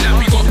 James, we like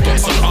we got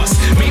dots on us.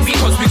 Maybe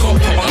because we got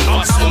put on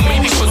us, or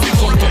maybe because we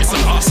got dots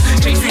on us.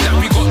 James, we like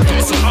we got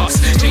dots on us.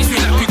 James, we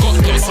like we got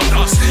dots on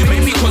us.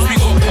 Maybe because we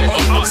got put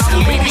on us,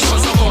 or maybe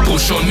because I got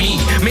bush on me.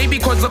 Maybe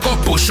because I got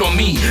bush on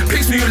me.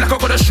 Pigs move like I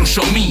got a shush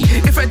on me.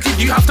 If I did,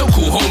 you have to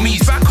call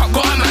homies. Back up,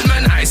 got a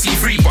man,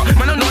 IC3, but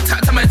man, I'm not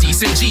tapped, I'm a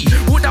decent G.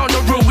 Walk down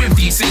the road with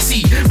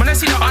decency. When I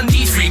see the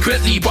undies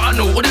frequently, but I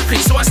know all the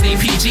place, so I stay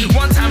PG.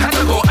 One time had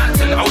to go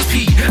acting, I was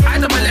P. I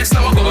had my legs,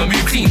 now I gotta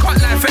move clean.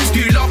 Can't lie, friends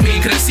do love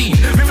making a scene.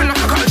 Ripping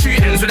like a country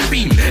ends with a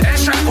beam.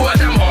 Airstrike or a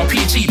damn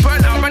RPG.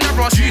 Burn out, man, I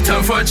rush, you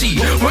turn for a G.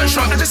 One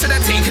shot, I just said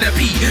I'm taking a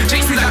P.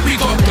 James, we like we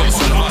got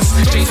dots on us.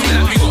 James, we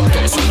like we got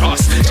dots on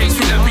us. James,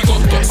 we like we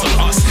got dots on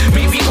us.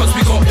 Maybe because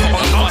we got put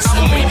on us,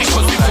 or maybe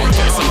because we got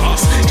dots on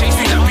us. James,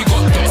 we like we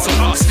got dots on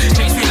us.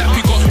 James, we like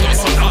we got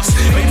dots on us.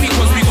 Maybe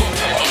because we got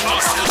put on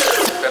us.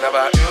 Then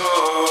about you.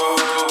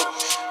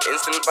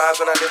 Instant vibes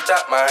when I lift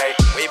that mic.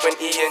 Wave when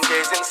E and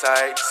J's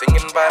inside.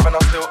 Singing vibe and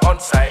I'm still on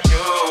site. You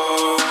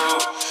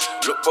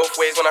look both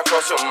ways when I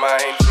cross your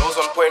mind. Flows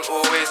on point,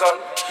 always on.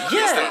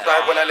 Instant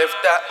vibe when I lift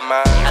that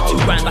mic. I do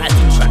rhyme but I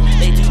do track.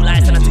 They do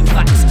lies and I do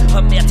facts.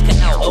 Pump me up to get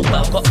out. Oh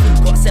well, got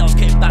food, got sales,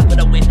 came back with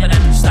a whip and a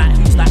new stack.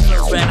 Who's like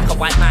flows rare like a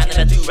white man and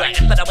I do right.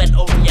 But I went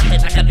over your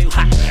head like a new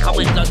hat. I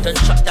went London,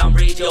 shut down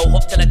radio,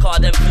 hopped in a car,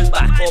 then flew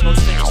back.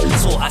 Almost finished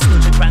resort, I still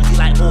drink brandy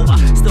like water.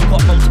 Still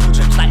got multiple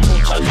trips like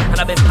torture. And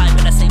I've been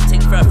piping the same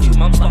thing for a few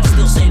months, but I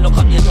still say lock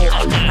up your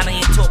daughter. And I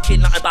ain't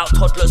talking nothing about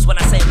toddlers when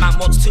I say man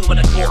wants 2 and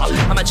a quarter.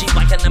 I'm a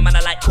G-bike and the man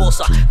I like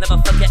Corsa.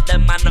 Never forget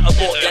them man that I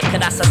bought them,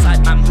 cause that's a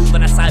side man move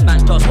and a side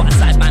man does what a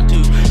side man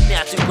do. Me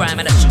I do grime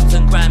and I shoot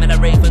and grime and a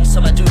raven,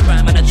 so I do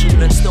grime and a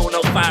tune and still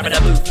no fire in the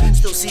booth.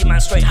 Still see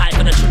man straight high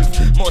for the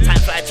truth. More time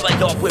fly to a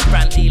yacht with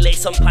brandy, lay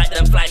some pipe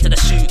then fly to the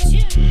shoots.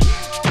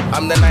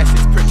 I'm the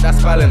nicest prick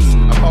that's balanced.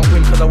 I can't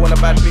win cause I want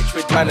a bad bitch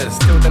with manners.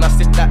 Still then I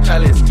sit that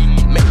chalice.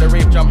 Make the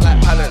rave jump like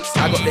balance.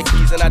 I got the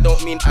keys and I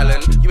don't mean Alan.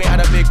 You ain't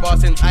had a big bar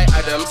since I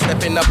had them.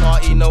 Step in the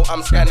party, know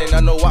I'm scanning.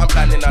 I know what I'm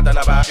planning, I don't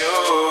know about you.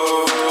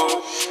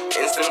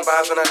 Instant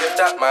vibes when I lift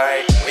that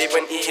mic. Wave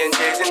when E and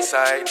J's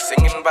inside.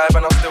 Singing vibe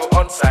and I'm still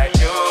on site.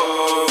 You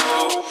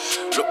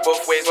look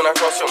both ways when I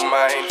cross your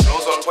mind.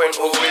 Flows on point,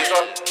 always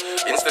on.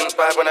 Instant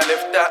vibe when I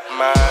lift that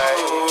mic.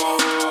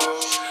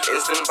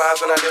 Instant vibes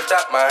when I lift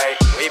that mic.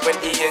 Wave when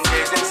E and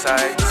J's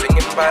inside.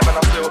 Singing vibe and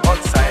I'm still on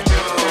site.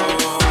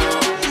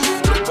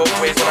 Look both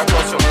ways when I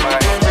cross your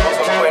mind. Flows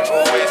on point,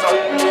 always on.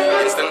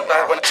 Instant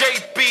vibe when J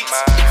Beats.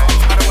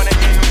 I don't wanna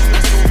hear no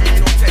stress,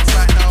 no text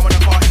right now when I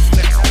party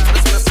flex. I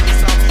just wanna see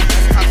some,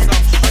 have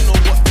some. I know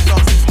what the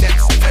dance is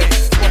next. Hey,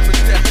 pop and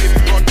step, if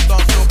you run the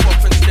dance, no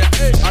pop and step.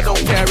 I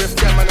don't care if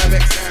them and I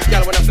vex.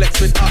 Y'all wanna flex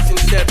with us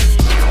instead.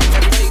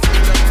 Everything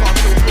cool and calm,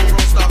 so cool,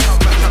 roll star, come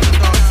back at the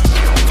dance.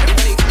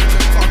 Everything cool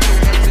and calm, so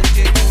M's and J,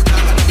 roll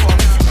down and the bomb.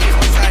 Ain't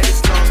on side,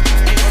 it's long.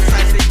 Ain't on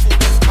side, stay cool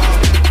and calm.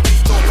 We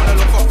don't wanna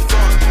look off the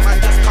dawn.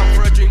 Might just come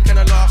for a drink and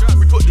a laugh.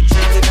 We put the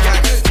cheese in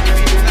gang.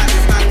 Feeling like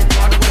a man.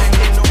 I don't wanna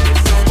hear no diss,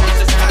 so watch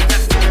this hand.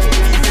 That's the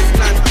easy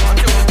plan.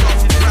 Until the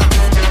dance is round.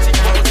 Empty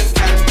bottles and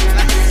cans.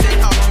 Like we say,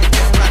 how to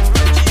get back.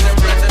 Cheese and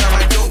bread and I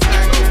might don't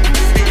bang.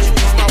 Make sure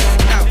you smile for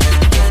the camp.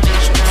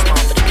 Make sure you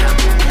smile for the camp. Yeah,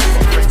 I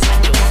got friends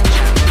like Joe and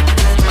Champ.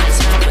 You might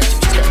see me when you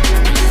step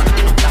with me, but I'm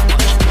not that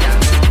much of a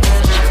dancer.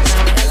 All the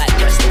chance, I like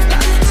rest of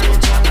that. Spoke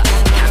to my back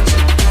and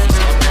cancel.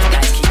 These online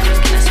guys keep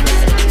thinking that's where the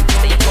truth is.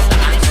 They ain't got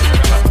the answer.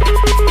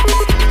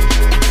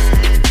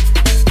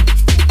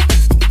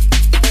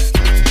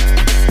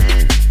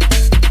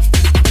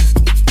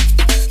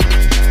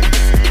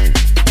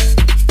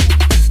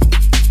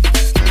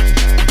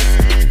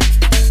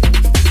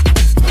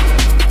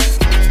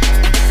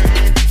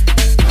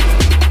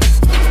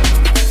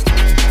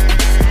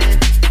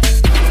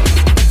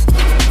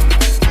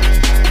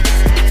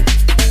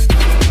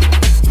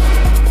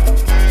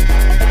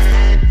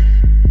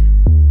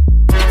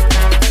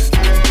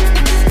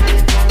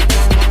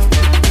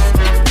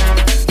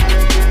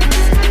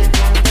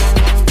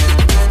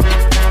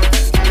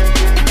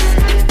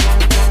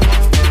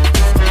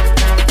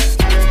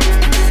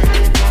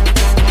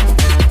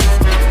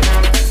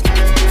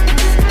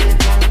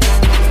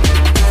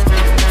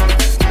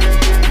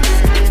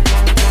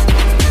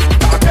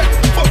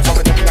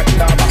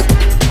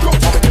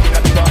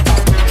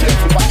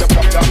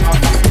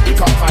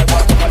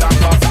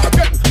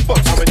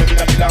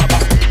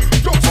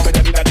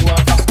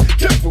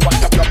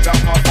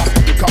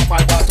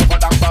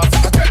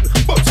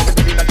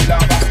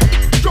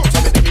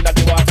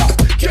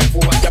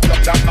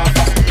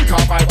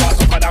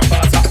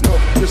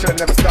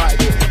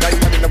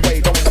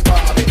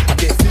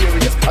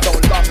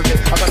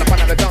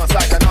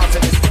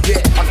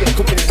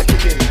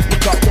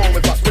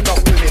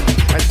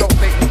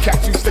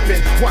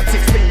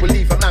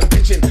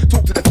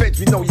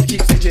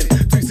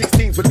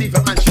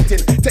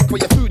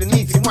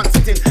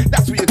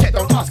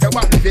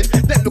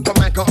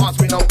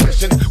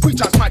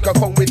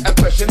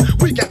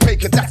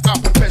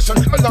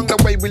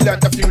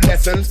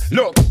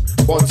 Look,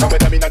 but some of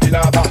them inna the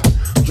lava,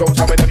 drown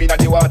some of them inna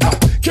the water.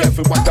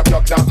 Careful what the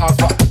block down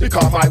offer,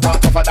 because my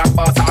water for that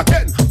water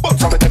again. But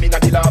some of them inna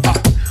the lava,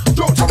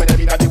 drown some of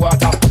them inna the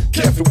water.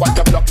 Careful what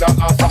the block down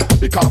offer,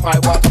 because my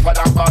water for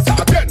that water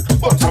again.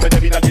 But some of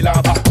them inna the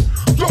lava,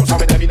 drown some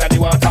of them inna the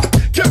water.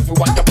 Careful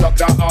what the block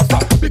down offer,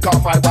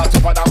 because my water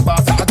for that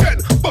water again.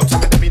 But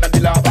some of them inna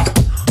the lava,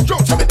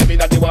 drown some of them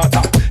inna the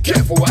water.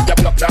 Careful what the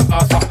block down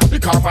offer,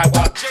 because my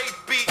water. J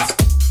Beats,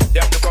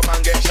 them to come and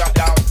get shot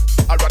down.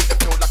 I run the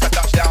flow like a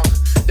touchdown.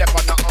 Them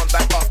on the arms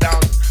like pass down.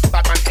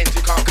 Batman ends,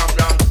 you can't come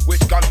round.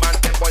 Which gunman,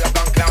 them boy a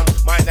gun clown.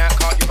 My night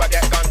card, you better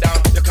get gunned down.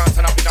 You can't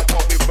turn up in a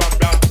pole with run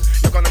round.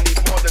 You're gonna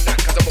need more than that,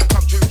 cause I will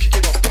come through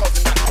kicking off doors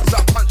and that.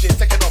 Start punching,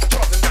 taking off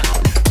jaws and that.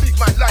 Big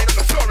man lying on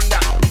the floor and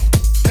that.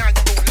 Now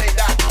you will lay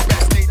down,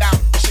 better stay down.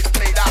 The shit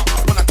played out.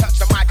 When I touch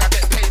the mic, I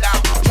get paid out.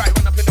 Try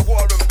run up in the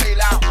war and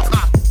bail out.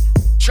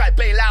 Try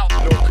bail out.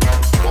 Look,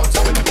 one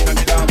time in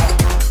the lava.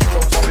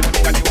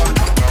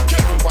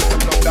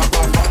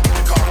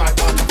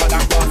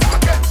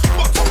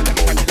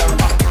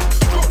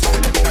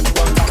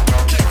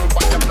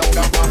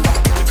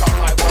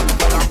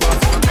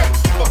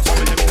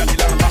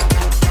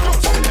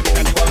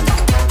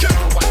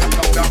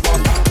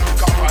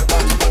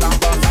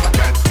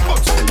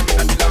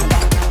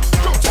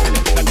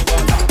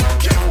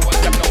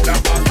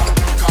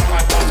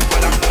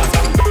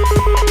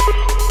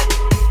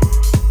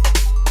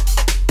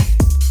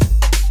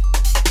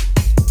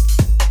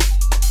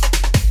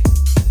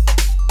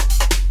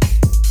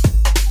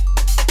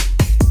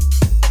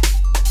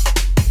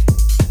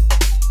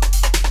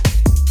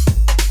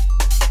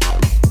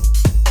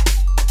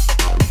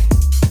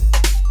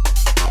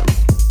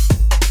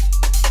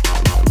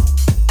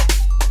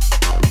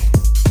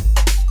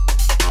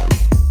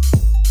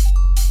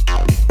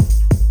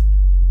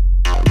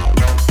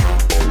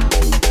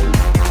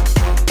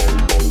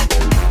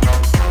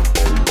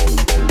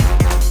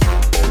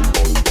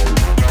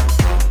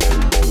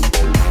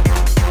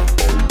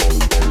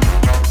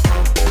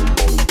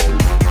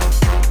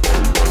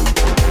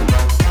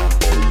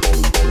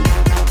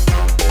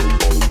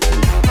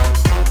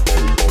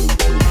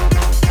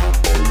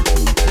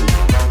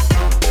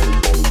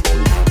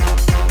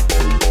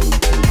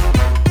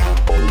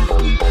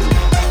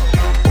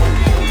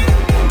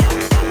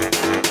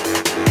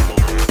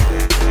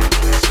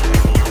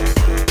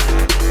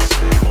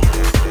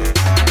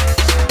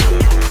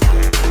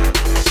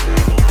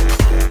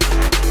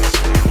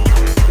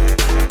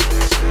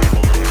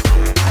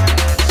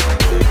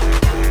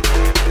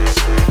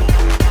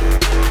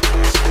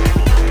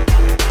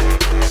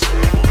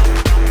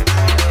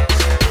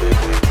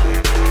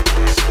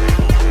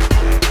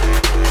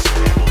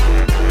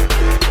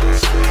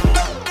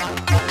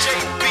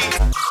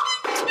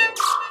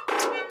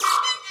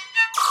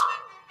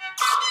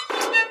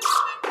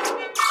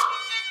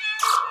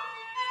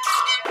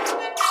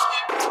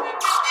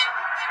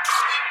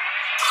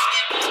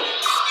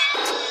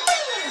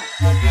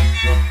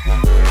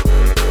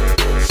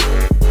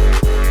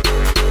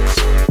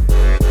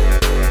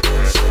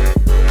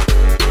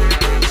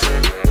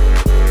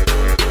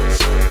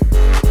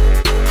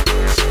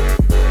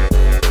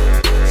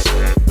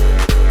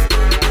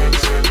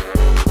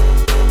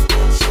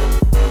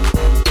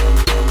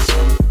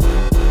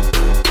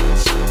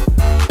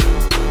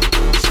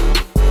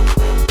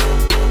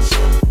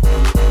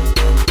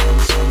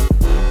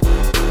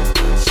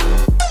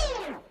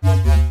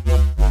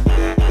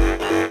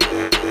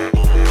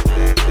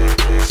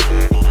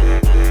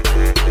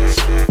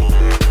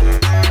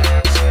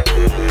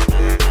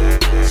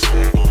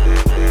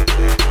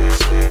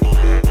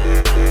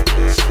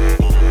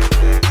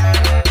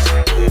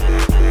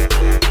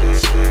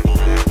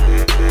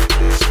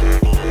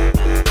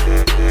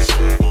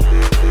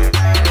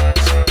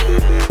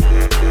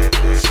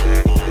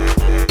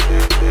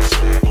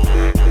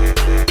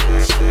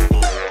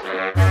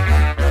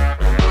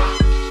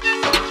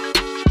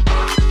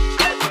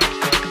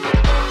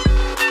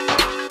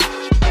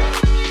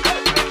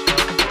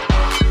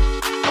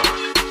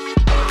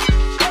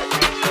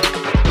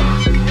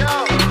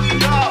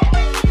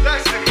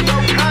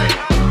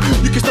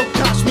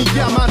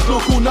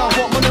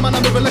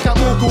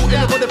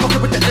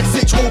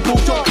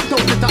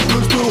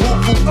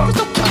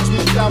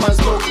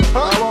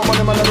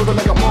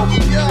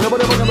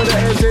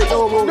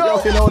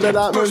 it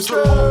like most.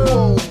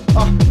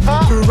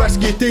 Too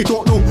risky, they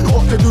don't know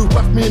what to do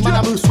with me. Man,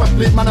 I move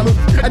swiftly, man, I move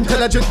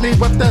intelligently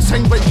with this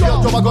hang right here.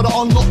 Job, I gotta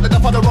unlock like the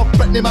father of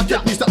Britney. My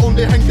kidneys the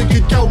only hang that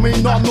could kill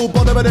me. No, I'm no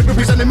bother with every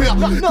piece in the mirror.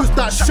 Cause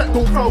that shit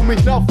don't throw me.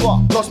 Now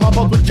what? Lost my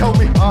blood would kill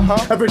me.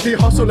 Everyday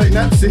hustle like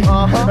Nancy.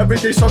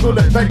 Everyday struggle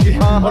like Becky.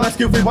 On a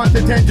scale we 1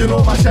 to 10, you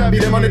know my shabby.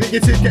 The money that you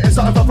take getting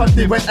something for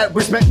 50 when it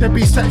was meant to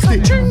be 60.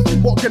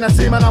 What can I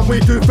say, man? I'm way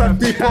too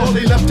 50.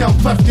 Probably left down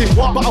 50.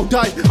 But I'll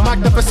die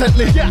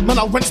magnificently. Man,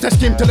 I'll rinse this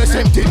game till it's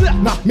empty.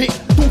 Nah, mate,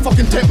 don't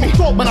fucking tempt me.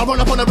 Man, I run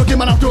up on a rookie,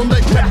 man, I'm doing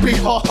like Peppy.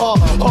 Ha ha,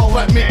 ha,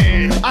 at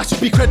me. I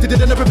should be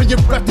credited in everything you're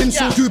rapping,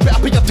 so you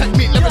better pay your tech,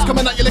 mate. Lyrics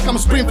coming at you like I'm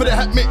spraying for the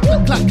hit, mate.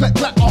 Clack, clack, clack,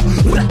 clack, oh,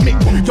 rap me.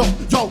 Yo,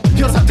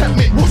 here's a tech,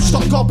 mate.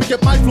 Stop copying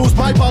my flows,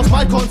 my bars,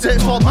 my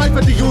content for my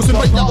videos and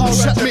write your own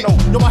shit, mate.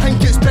 Yo, my hand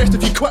gets best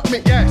if you quit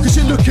me. Cause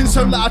you looking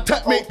sound like a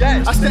tech, mate.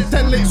 I stepped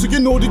in late, so you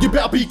know that you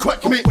better be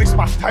quick, mate.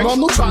 No, I'm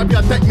not trying to be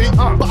a dick, mate.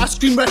 But I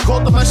screen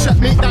record of my shit,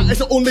 mate. That is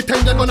the only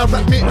time you're gonna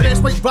rip me.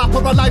 Best white rapper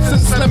alive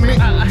since Slim, mate.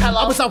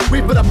 I was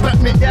halfway for a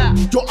bit, mate.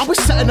 Yo, I was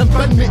sitting in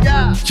bed, mate.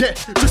 Yeah,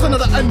 just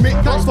another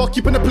inmate. Thanks for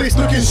keeping the place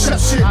looking shit.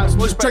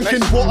 Just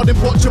drinking water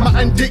and watching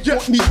my intake.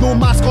 Don't need no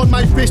mask on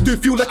my face to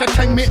feel like a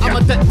king, mate. I'm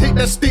a dictate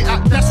this state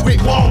at this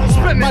rate. Whoa,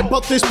 my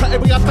birthday's pretty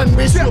way I've been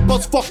waste. Your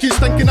buzz fuck is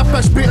thinking a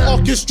fish bait.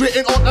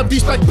 Orchestrating all of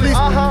these big plays.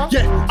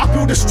 Yeah, I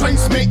feel the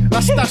strengths, mate. I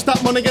stash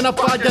that money in a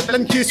bag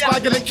in case,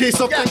 fagging in case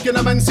of thinking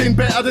I'm insane.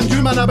 Better than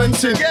you, man, I've been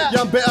seen. Yeah,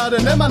 I'm better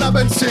than them, man, I've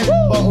been seen.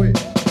 But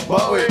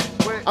wait.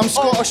 I'm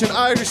Scottish and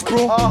Irish,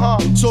 bro.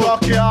 So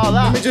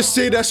let me just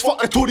say this: fuck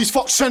the Tories,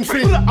 fuck Sinn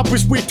Féin. I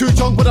was way too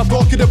young, but I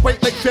rocked the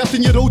bike like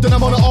 13-year-old, and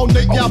I'm on it all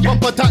night. Yeah, I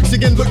bump a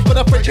taxi and look for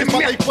the fight. My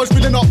life was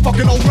really not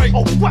fucking alright.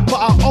 But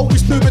I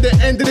always knew at the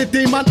end of the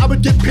day, man, I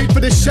would get paid for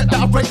this shit that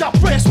I write.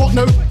 Guess what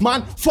now,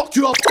 man? Fuck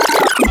you up.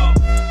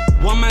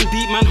 One man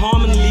deep, man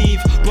harm and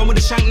leave. Run with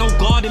a shank, no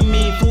guard in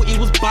me. Thought he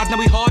was bad,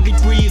 now he hardly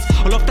breathes.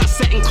 I love that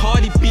setting,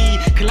 Cardi B.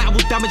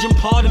 Collateral damage and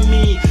pardon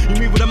me. You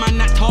move with a man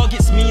that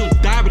targets me. You'll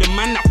die with a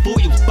man that thought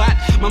he was bad.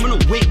 Man, I'm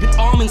not wake with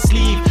arm and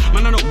sleeve.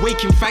 Man, I'm not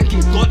waking, thanking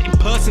God in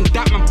person.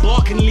 That man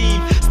bark and leave.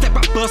 Step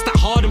back, burst that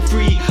hard and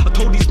free. I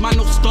told these man,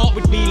 don't start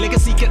with me.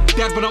 Legacy get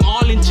dead, but I'm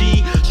all in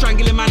G.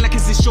 Strangling man like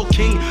is this your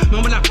king?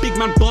 Man, when that big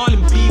man ballin'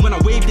 B. When I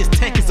wave this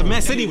tech, it's a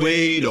mess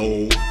anyway,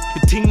 though.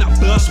 The ting that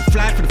burst will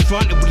fly for the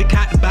front, it will look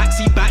at the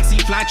backseat,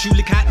 fly through,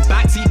 look at the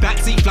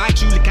backseat, fly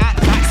through, look at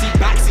the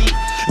backseat.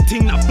 The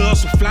ting that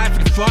burst will fly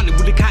for the front, it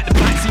will look at the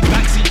backseat,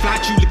 fly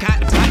through, look at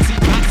the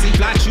backseat,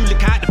 fly through,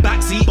 look at the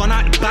backseat. Burn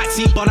out the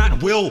backseat, burn out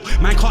the wheel.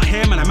 Man can't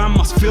hear, man, a man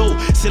must feel.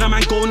 See that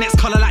man go next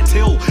colour like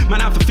till. Man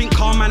have to think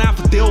calm, man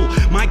have to deal.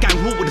 My gang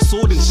walk with a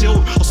sword and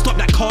shield. I'll stop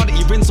that car that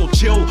you in so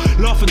chill.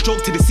 Laugh and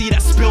joke till they see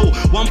that spill.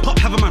 One pop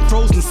have a man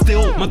frozen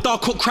still. My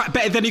dog cook crap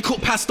better than he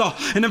cook pasta.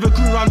 And never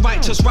grew around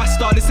righteous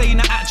rasta. This ain't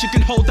an act, you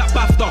can hold that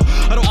BAFTA.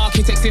 I don't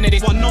architects into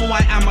this, I know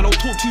I am. I don't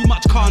talk too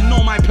much, can't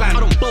know my plan. I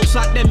don't boast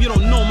like them, you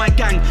don't know my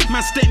gang.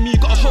 Man step me, you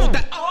gotta hold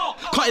that.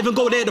 Can't even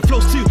go there, the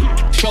flow's too.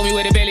 Show me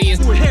where the belly is.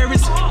 Where hair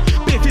is,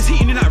 Biff is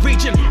heating in that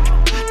region.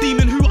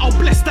 Demon who, I'll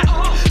bless that.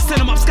 Send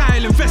them up sky,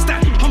 I'll invest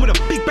that. I'm with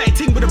a big bait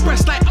ting with a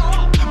breast light.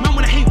 Man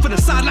wanna hate for the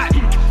sidelight,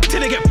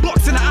 till they get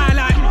boxed in the eye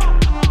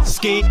light.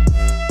 Ski.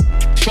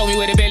 Show me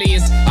where the belly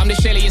is. I'm the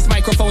shelliest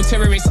microphone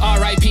terrorist.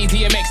 R.I.P.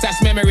 DMX,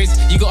 that's memories.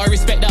 You gotta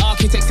respect the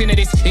architects into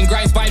this. In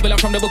Grimes Bible, I'm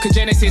from the book of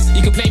Genesis.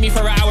 You can play me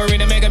for an hour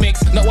in a mega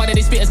mix. Not one of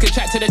these spitters could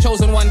chat to the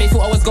chosen one. They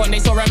thought I was gone, they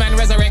saw a man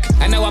resurrect.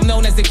 And now I'm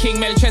known as the King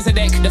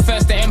Melchizedek. The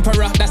first, the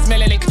emperor, that's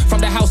Menelik.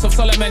 From the house of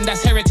Solomon,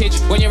 that's heritage.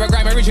 When you're a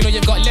grime original,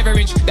 you've got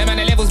leverage. Them and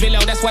the levels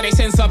below, that's why they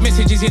send sub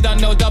messages. You don't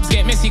know dubs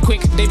get messy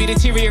quick. They be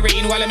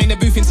deteriorating while I'm in the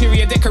booth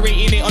interior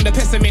decorating it on the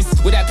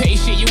pessimist. With that petty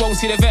shit, you won't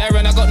see the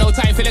veteran. I got no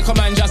time for the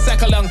command, just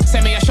sack along.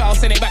 Send me a shot, I'll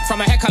send it back from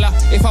a heckler.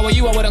 If I were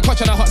you, I would've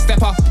caught on a hot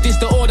stepper. This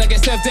the order,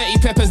 get served dirty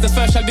peppers. The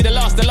first shall be the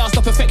last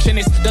a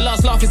perfectionist. The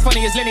last laugh is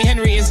funny as Lenny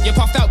Henry is. You're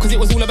puffed out cause it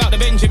was all about the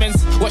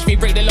Benjamins. Watch me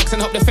break the locks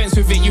and hop the fence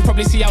with it. You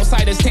probably see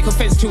outsiders take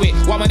offense to it,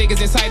 while my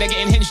niggas inside are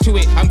getting hinged to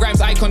it. I'm Grimes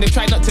icon, they've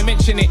tried not to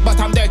mention it, but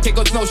I'm dirty,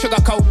 God's no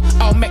sugarcoat.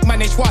 I'll make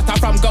manage water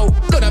from gold.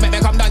 Gonna make me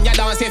come down your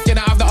dance if you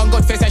not have the on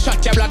good face and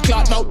shut your blood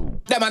clot mouth.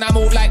 Them man I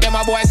move like them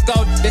a boy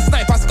scout. The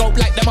sniper scope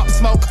like them up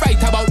smoke. Right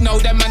about now,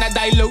 them man a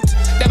dilute.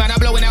 Them man a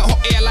blowing out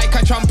hot air like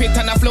a trumpet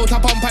and a float a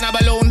pump and a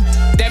balloon.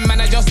 Them man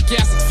a just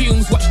gas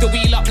fumes. Watch the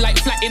wheel up like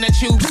flat in a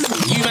tube.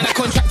 You man a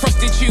contract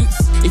prostitutes.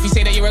 If you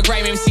say that you're a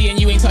grime MC and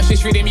you ain't touch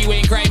this rhythm, you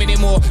ain't grime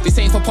anymore. This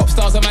ain't for pop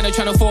stars or man who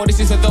tryna fall. This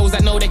is for those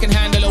that know they can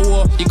handle a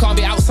war. You can't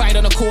be outside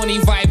on a corny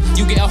vibe.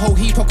 You get a whole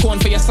heap of corn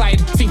for your side.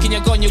 Thinking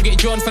you're gone, you'll get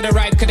drawn for the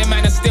ride. Cause the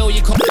man is still,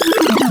 you can't.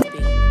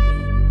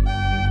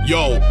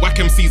 Yo, whack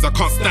MCs, I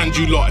can't stand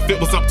you lot. If it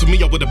was up to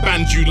me, I would've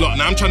banned you lot.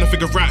 Now I'm trying to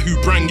figure out who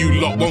brand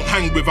you lot. Won't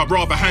hang with, I'd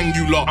rather hang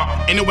you lot.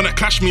 Anyone that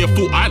clashed me, I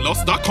thought I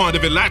lost. I can't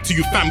even lie to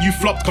you, fam, you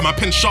flopped. Cause my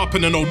pen sharp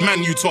and an old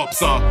man, you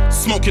tops.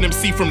 Smoking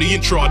MC from the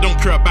intro, I don't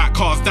care about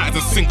cars, that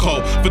is a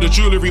sinkhole. For the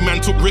jewellery,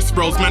 man took risk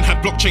bros. Man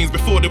had blockchains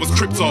before there was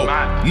crypto.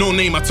 No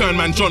name, I turn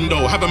man John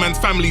Doe. Have a man's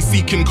family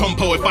seeking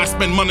compo. If I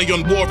spend money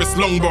on war, it's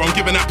longbow. I'm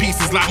giving out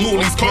pieces like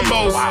Morley's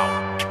combos.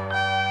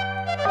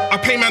 I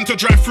pay man to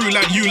drive through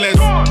like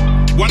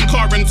ULEZ. One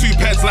car and two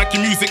pairs like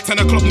your music, 10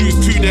 o'clock news,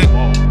 2 dead.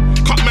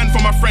 Cut man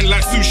for my friend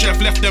like sous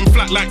chef, left them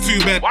flat like 2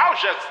 bed.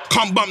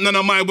 Can't bump none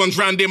of my ones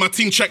round here, my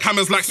team check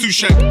hammers like sous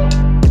chef.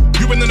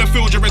 You win in the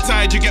field, you're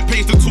retired, you get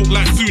paid to talk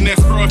like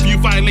Soonest. Bro, if you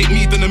violate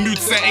me, then the mood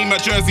set, aim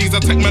at jerseys, I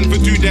take man for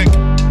 2 deck.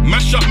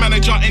 Mash up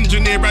manager,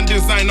 engineer and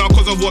designer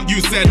cause of what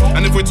you said.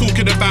 And if we're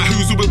talking about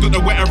who's always got the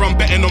wetter, I'm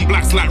betting on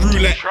blacks like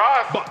roulette.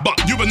 But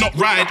you will not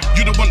ride,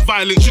 you don't want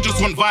violence, you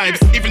just want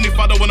vibes. Even if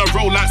I don't wanna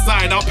roll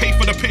outside, I'll pay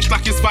for the pitch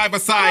like it's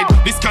 5-a-side.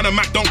 This kind of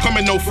Mac don't come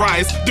in no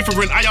fries.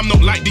 Different, I am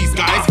not like these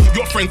guys.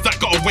 Your friends that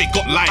got away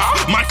got life.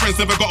 My friends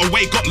never got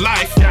away, got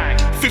life.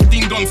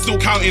 15 done still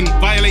counting,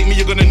 violate me,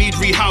 you're gonna need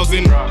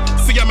rehousing.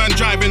 See a man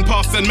driving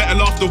past and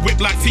metal off the whip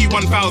like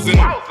T1000.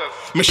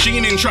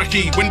 Machining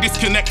tracky, when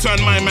disconnect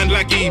turn my man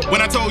laggy.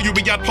 When I told you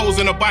we had poles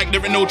in a bike,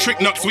 there ain't no trick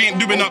nuts, we ain't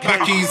doing up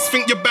backies.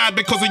 Think you're bad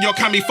because of your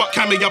cami, fuck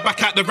cami, you're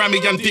back at the rammy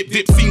and dip.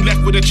 Seen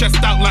left with a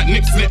chest out like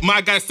nip slip,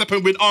 my guy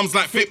stepping with arms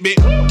like Fitbit.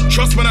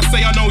 Trust when I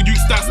say I know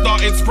youths that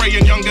started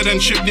spraying younger than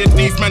Chip did.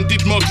 These man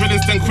did more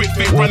drillings than quick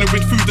fit, running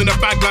with food in a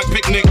bag like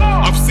picnic.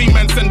 I've seen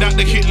man send out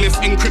the hit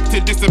list,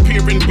 encrypted,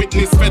 disappearing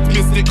witness. Feds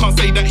missed it, can't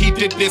say that he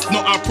did this,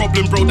 not our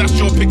problem bro, that's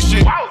your pick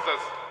shit.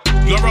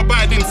 You're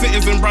abiding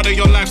citizen, brother,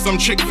 your life's some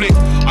chick flick.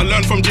 I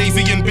learned from Jay-Z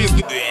in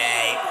business.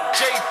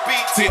 Jay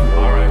beats it.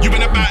 You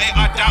been about it,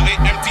 I doubt it.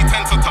 Empty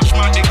tents, I touch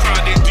my dick,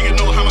 crowded. Do you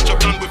know how much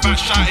I've done without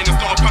shouting? It's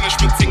not a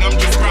punishment thing, I'm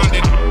just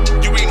grounded.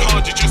 You ain't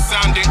hard, you just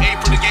sounded.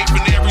 April the 8th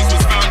when Aries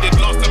was founded.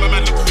 Last time a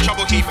man looked for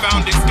trouble, he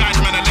found it. Skies,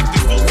 man, I left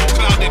this full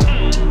clouded.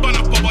 Bun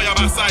up, boy, I'm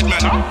outside,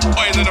 man.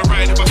 Oil in the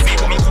ride, if I see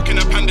what I'm cooking,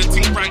 a panda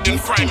ting bright, then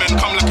fry, man.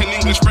 Come like an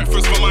English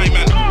breakfast for my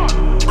man.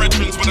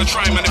 Brethrens wanna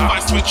try, man. If I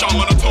switch, I'm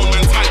on a tone,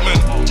 man, tight, man.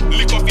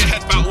 Lick off your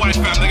head about white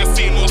fam, like I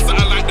see more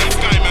satellite than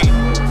Sky, man.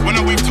 When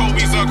I weave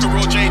Toby, Zerka,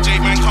 or JJ,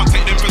 man, can't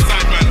take them for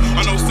side, man.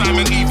 I know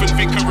Simon, even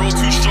Vic and roll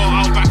too short,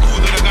 I'll back all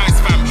of the guys,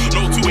 fam.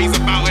 No 2 ways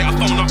about it, I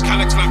phone up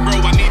Calyx like,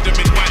 bro, I need them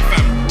in white,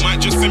 fam.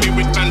 Might just see me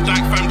with Van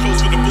Dyke, fam,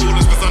 close with the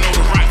ballers, cause I know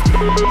the right.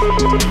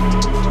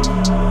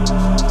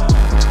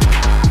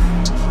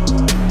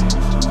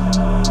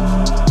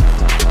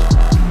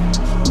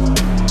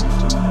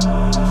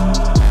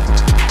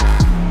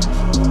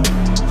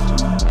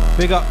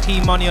 Big up P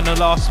Money on the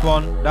last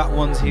one. That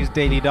one's his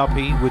Daily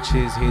Duppy, which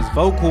is his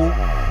vocal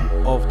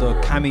of the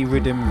Cami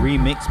Rhythm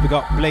remix. Big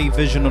up Blade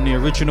Vision on the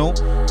original.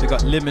 Big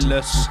up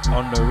Limitless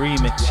on the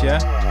remix, yeah?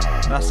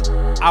 That's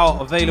out,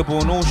 available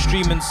on all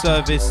streaming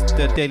service.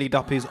 The Daily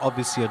Duppy is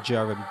obviously a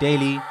Jerem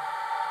Daily.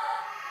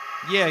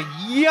 Yeah,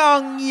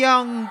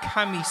 young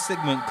Cami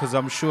segment, because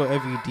I'm sure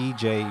every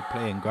DJ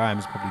playing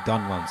Grimes probably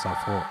done one, so I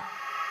thought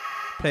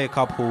play a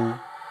couple and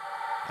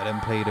then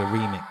play the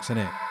remix,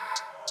 innit?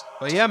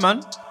 But yeah,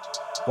 man.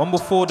 One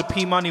before the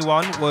P Money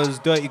one was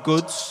Dirty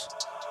Goods.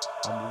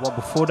 And one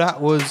before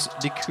that was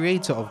the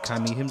creator of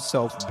Cami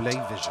himself,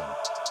 Blade Vision.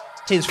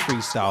 His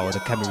freestyle, the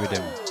Cami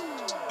Rhythm.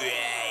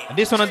 And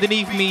this one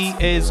underneath me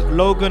is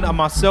Logan and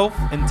myself,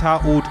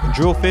 entitled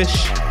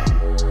Drillfish.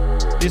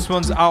 This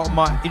one's out on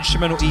my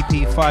instrumental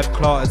EP 5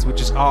 Clarters,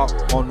 which is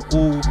out on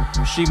all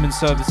streaming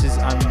services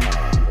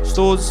and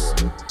stores.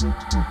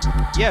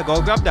 Yeah,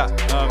 go grab that.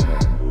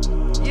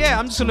 Yeah,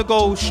 I'm just gonna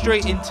go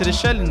straight into the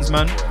shellings,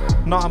 man.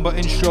 Nothing but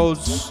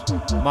intros.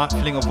 Might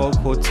fling a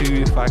vocal or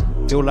two if I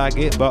feel like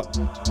it, but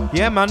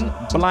yeah, man,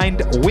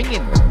 blind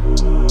winging.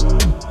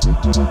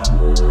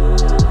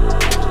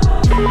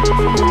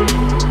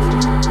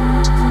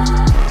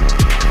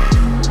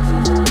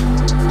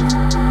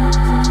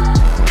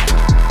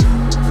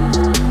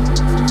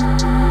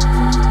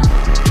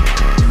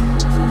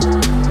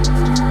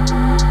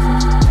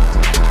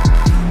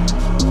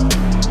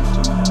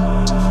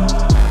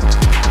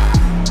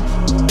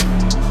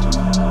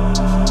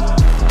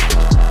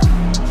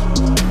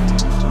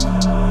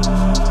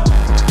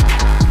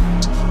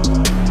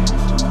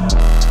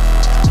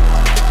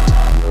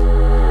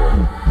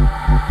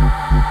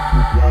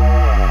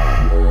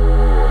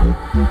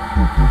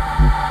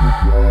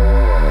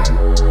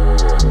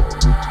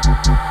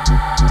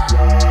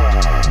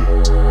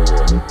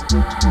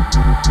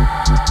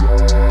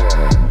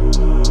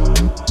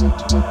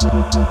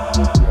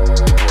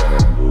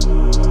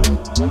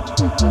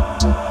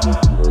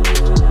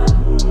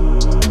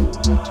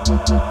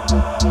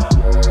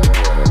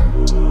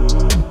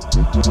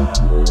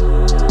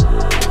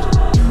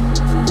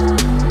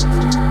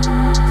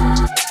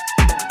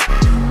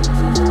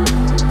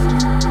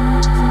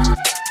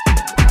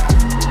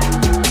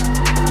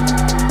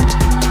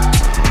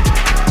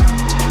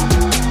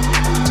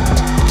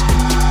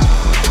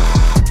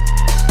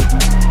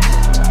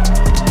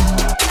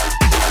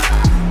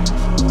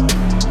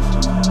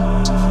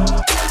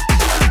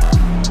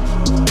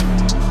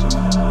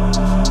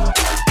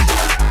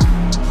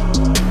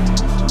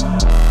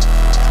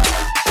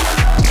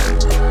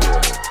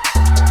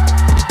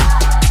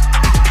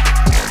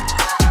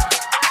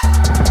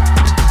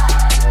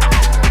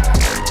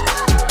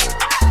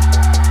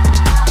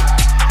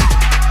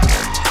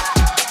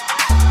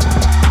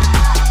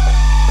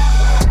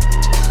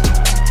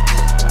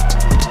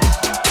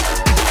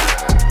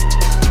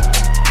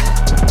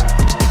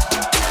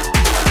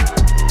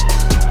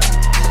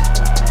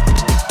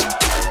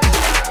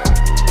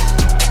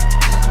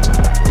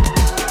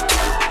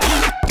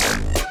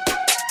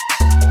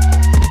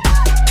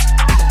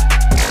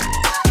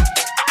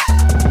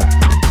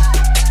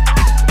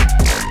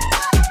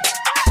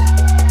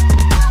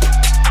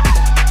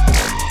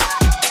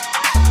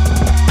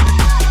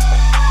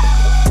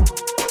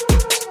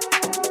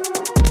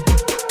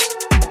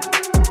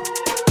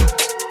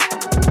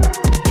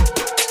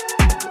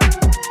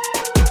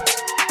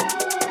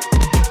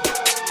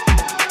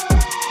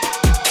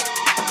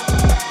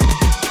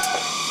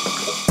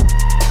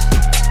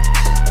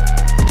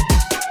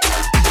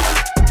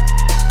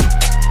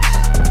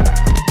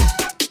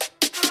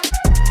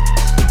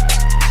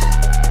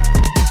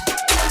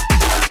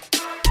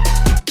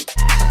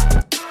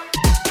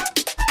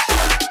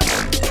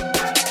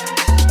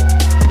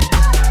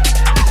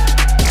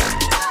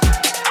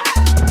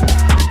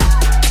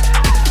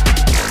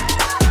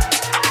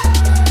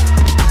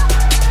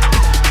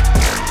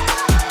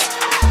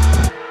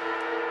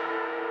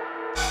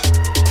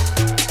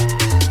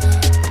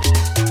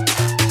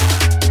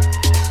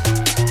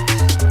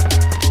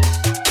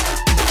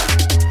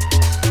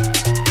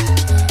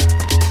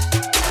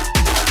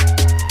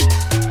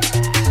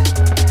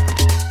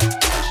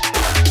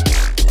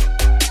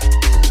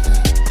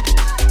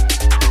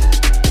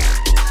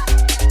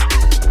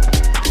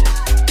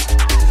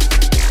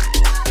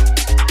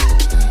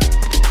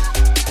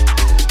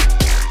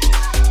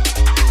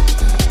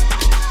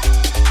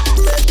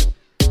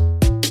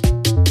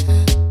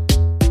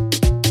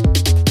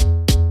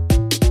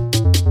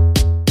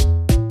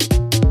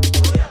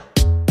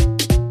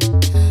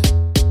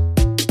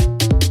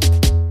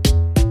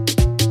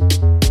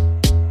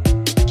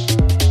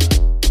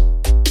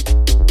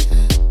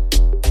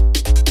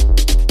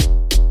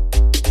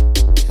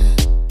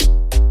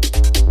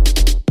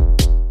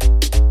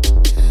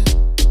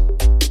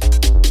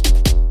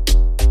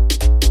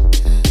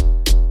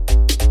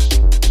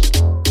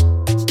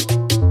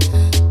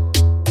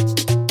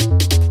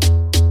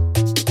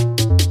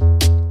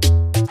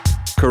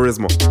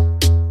 Charisma.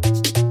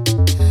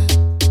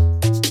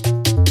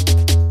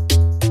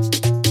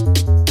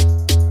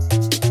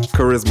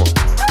 Charisma.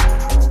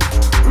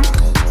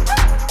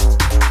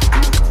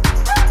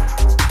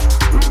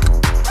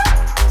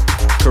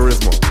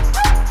 Charisma.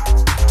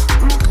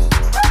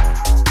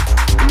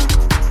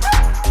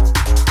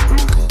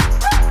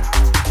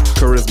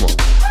 Charisma.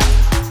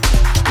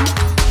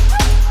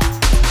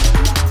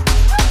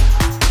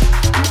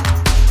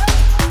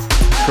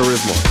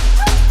 Charisma.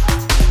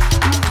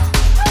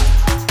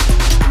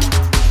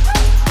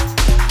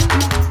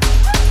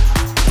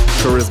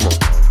 Charisma.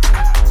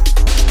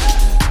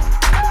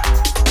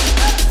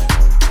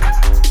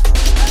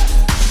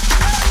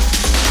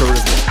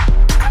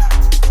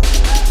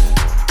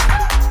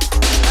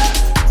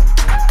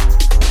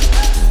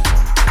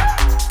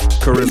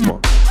 Charisma.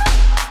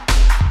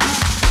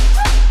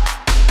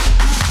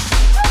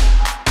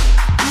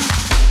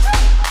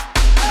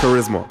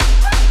 Charisma.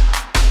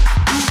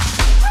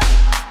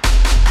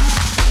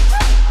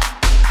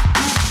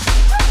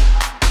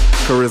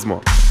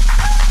 Charisma.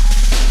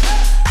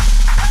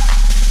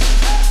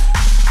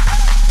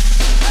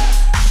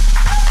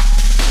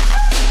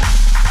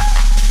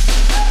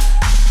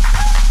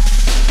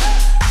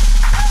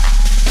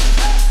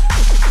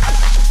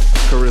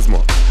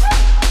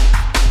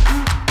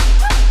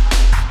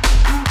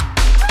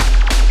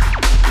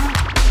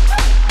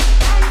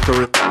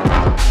 Charisma.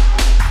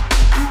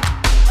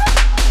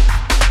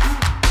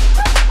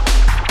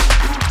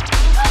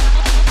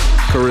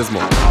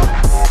 Charisma.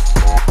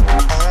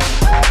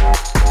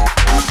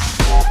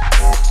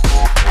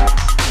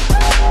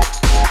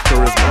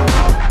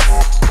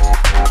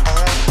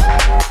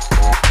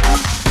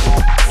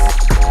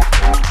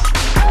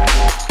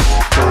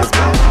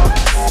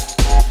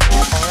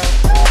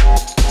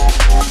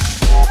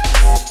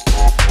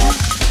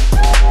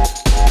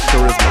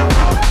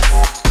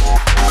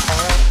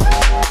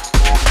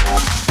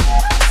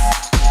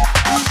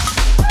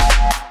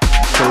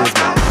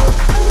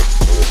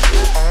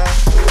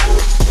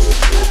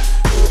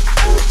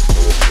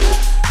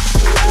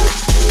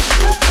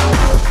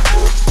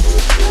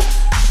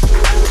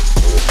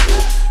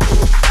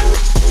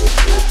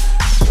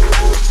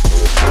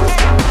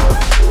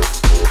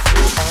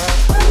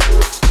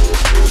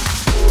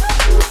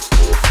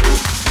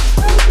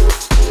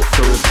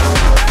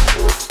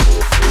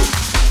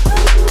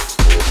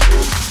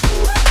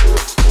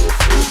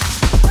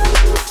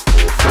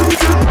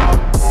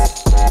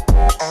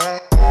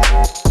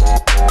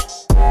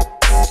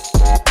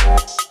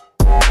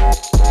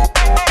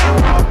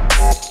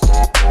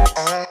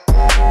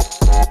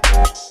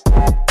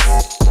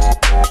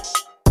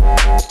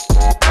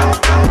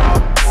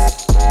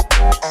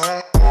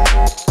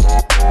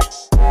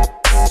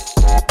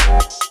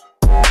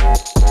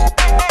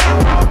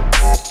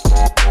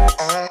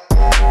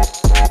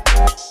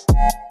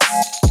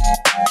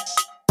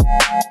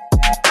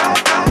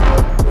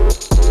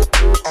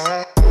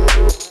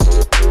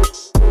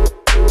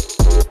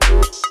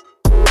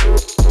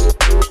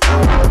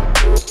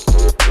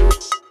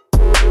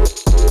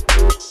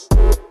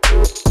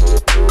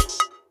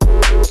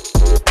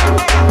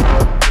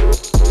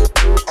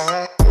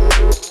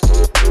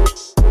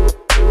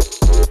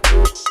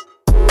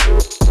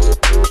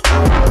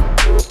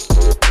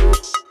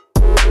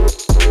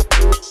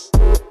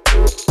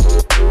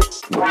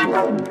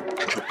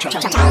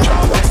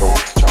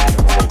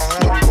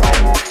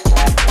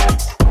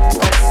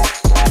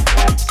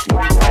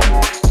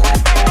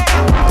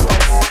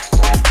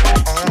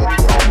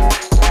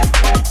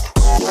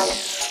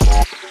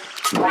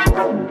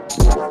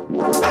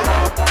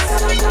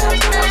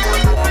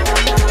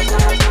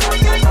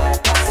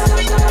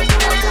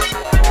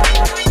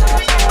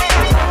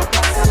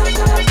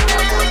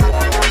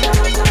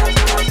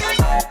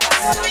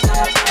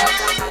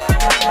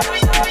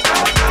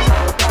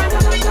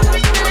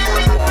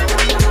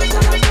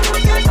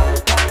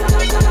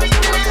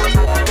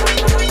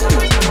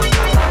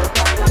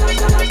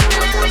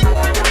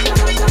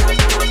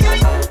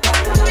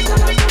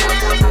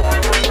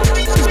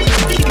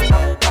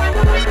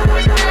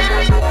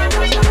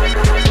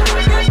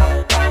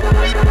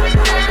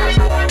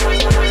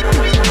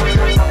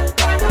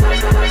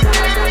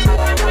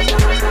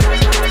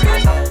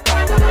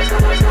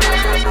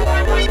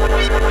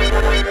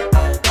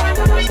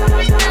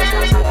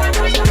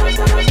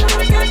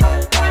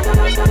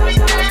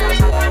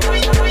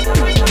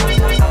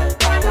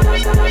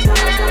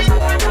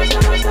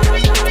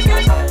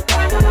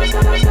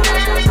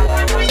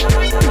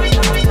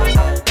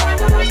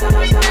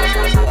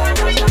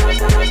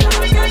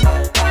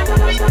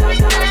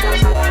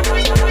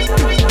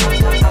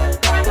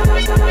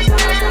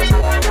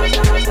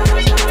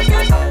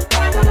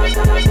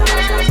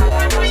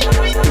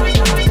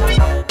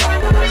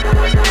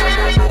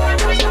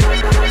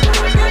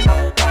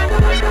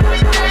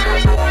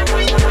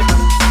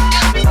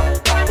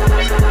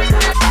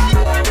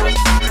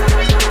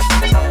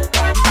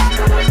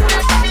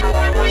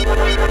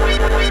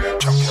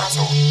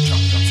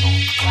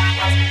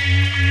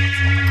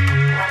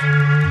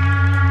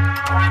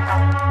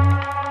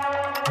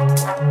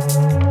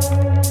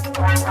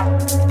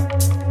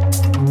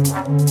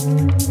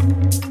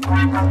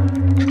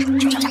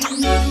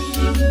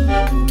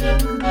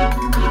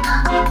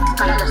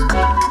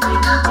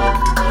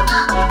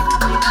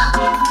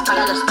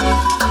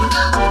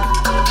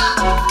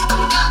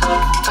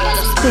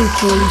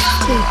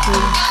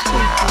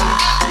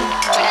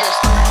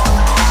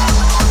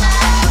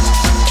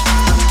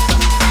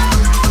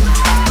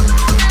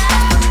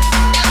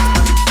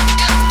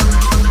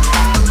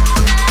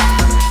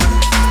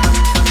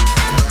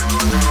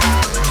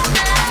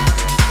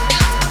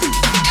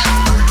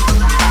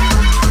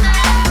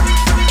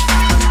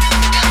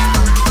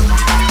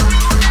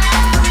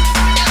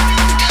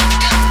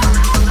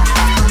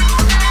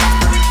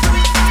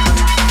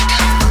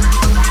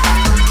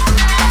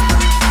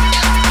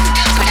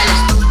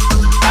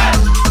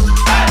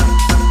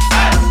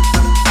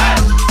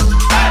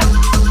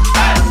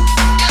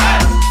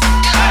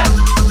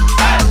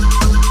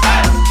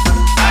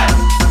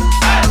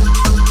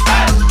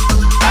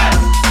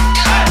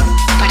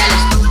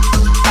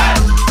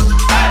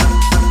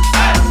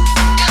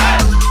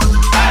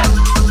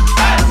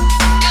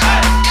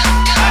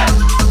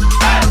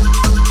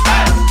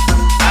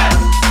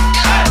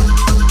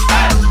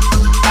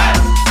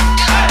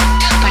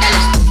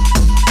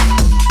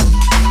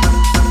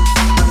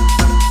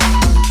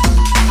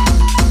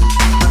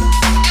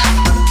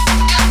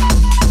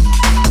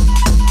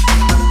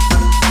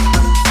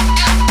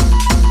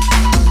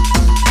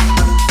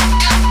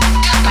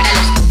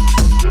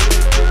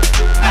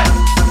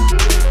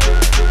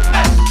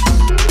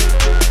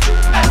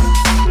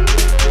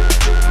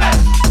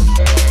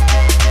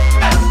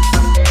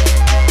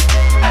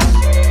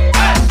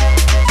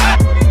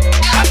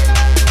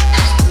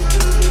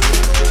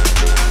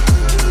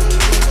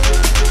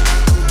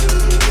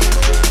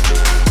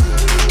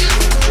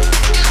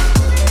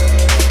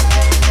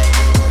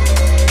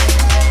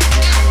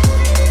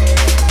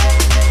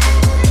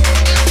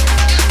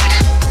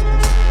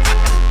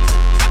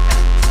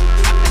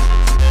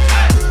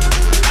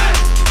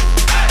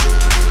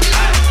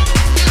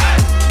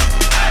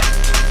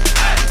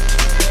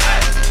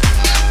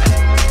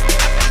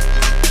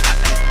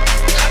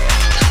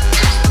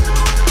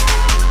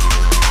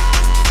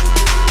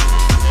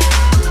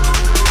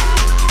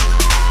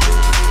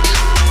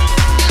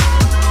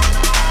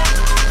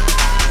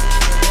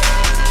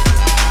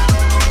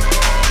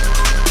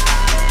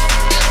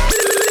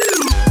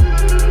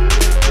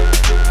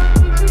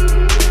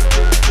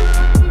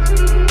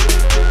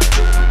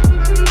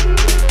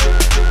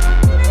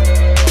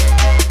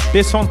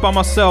 This one's by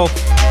myself.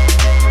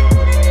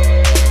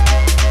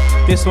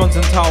 This one's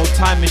entitled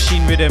Time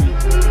Machine Rhythm.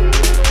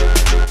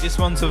 This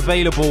one's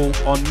available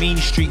on Mean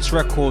Streets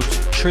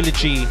Records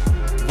Trilogy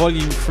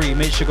Volume 3.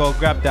 Make sure you go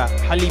grab that.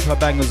 Halipa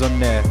bangers on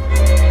there.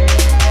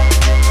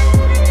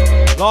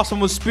 Last one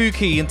was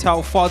Spooky,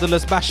 entitled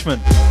Fatherless Bashment.